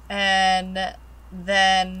 Yeah. and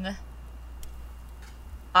then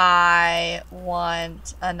I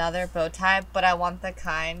want another bow tie, but I want the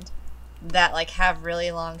kind that like have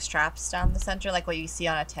really long straps down the center, like what you see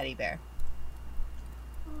on a teddy bear.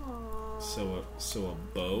 So a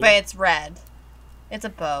bow. But it's red. It's a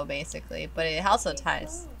bow, basically, but it also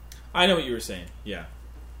ties. I know what you were saying. Yeah.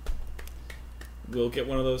 We'll get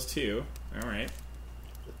one of those too. All right.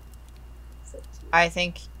 I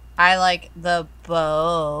think I like the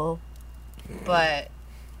bow, but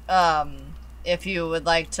if you would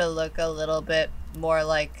like to look a little bit more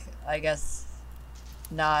like, I guess,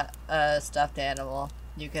 not a stuffed animal,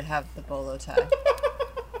 you could have the bolo tie.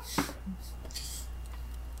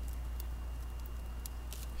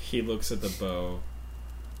 He looks at the bow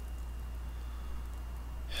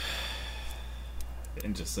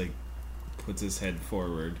and just like puts his head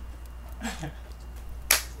forward. I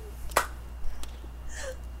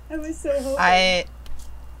was so hoping. I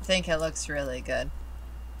think it looks really good.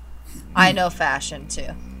 I know fashion too.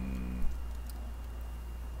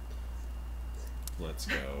 Let's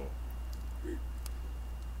go.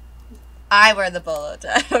 I wear the bolo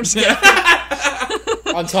tie. I'm just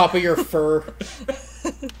kidding. On top of your fur.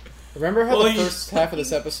 Remember how Well, the first half of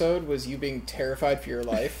this episode was you being terrified for your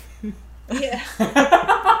life? Yeah.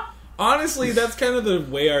 Honestly, that's kind of the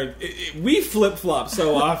way we flip flop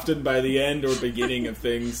so often by the end or beginning of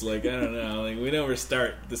things. Like, I don't know, like we never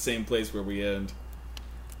start the same place where we end.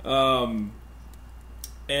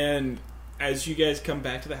 And as you guys come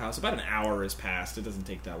back to the house, about an hour has passed. It doesn't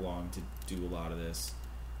take that long to do a lot of this.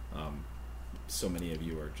 So many of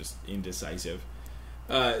you are just indecisive.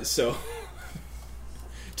 So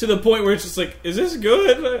to the point where it's just like, is this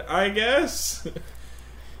good? I guess.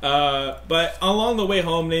 But along the way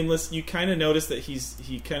home, Nameless, you kind of notice that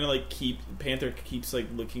Panther keeps like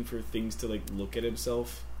looking for things to like look at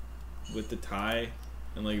himself with the tie,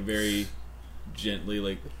 and like very gently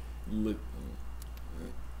like look,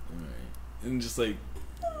 alright, and just like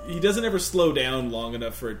he doesn't ever slow down long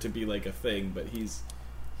enough for it to be like a thing, but he's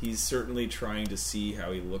certainly trying to see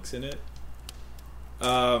how he looks in it.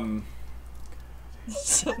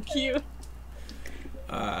 So cute.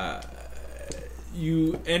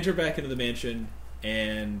 You enter back into the mansion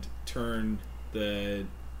and turn the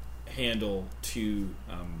handle to.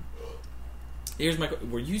 Here's my.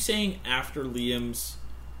 Were you saying after Liam's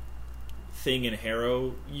thing in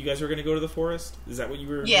Harrow, you guys are going to go to the forest? Is that what you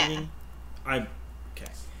were meaning?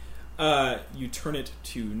 Okay. You turn it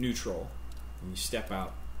to neutral, and you step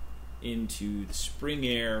out into the spring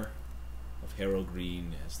air of Harrow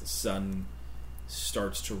Green as the sun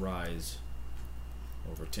starts to rise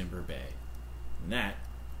over Timber Bay. And that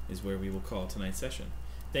is where we will call tonight's session.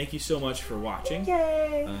 Thank you so much for watching.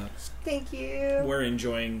 Yay! Thank you. We're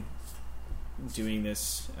enjoying doing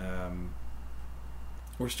this.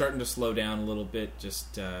 We're starting to slow down a little bit.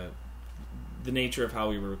 Just the nature of how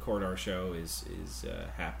we record our show is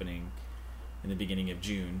happening in the beginning of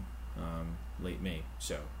June, late May.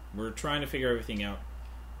 So we're trying to figure everything out,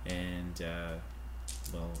 and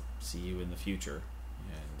we'll see you in the future.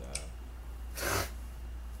 And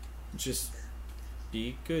just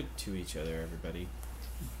be good to each other, everybody.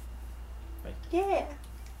 Bye. Yeah.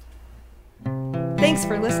 Thanks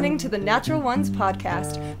for listening to the Natural Ones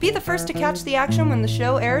podcast. Be the first to catch the action when the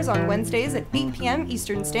show airs on Wednesdays at 8 p.m.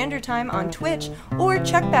 Eastern Standard Time on Twitch, or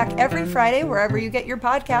check back every Friday wherever you get your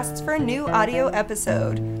podcasts for a new audio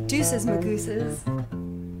episode. Deuces, magooses.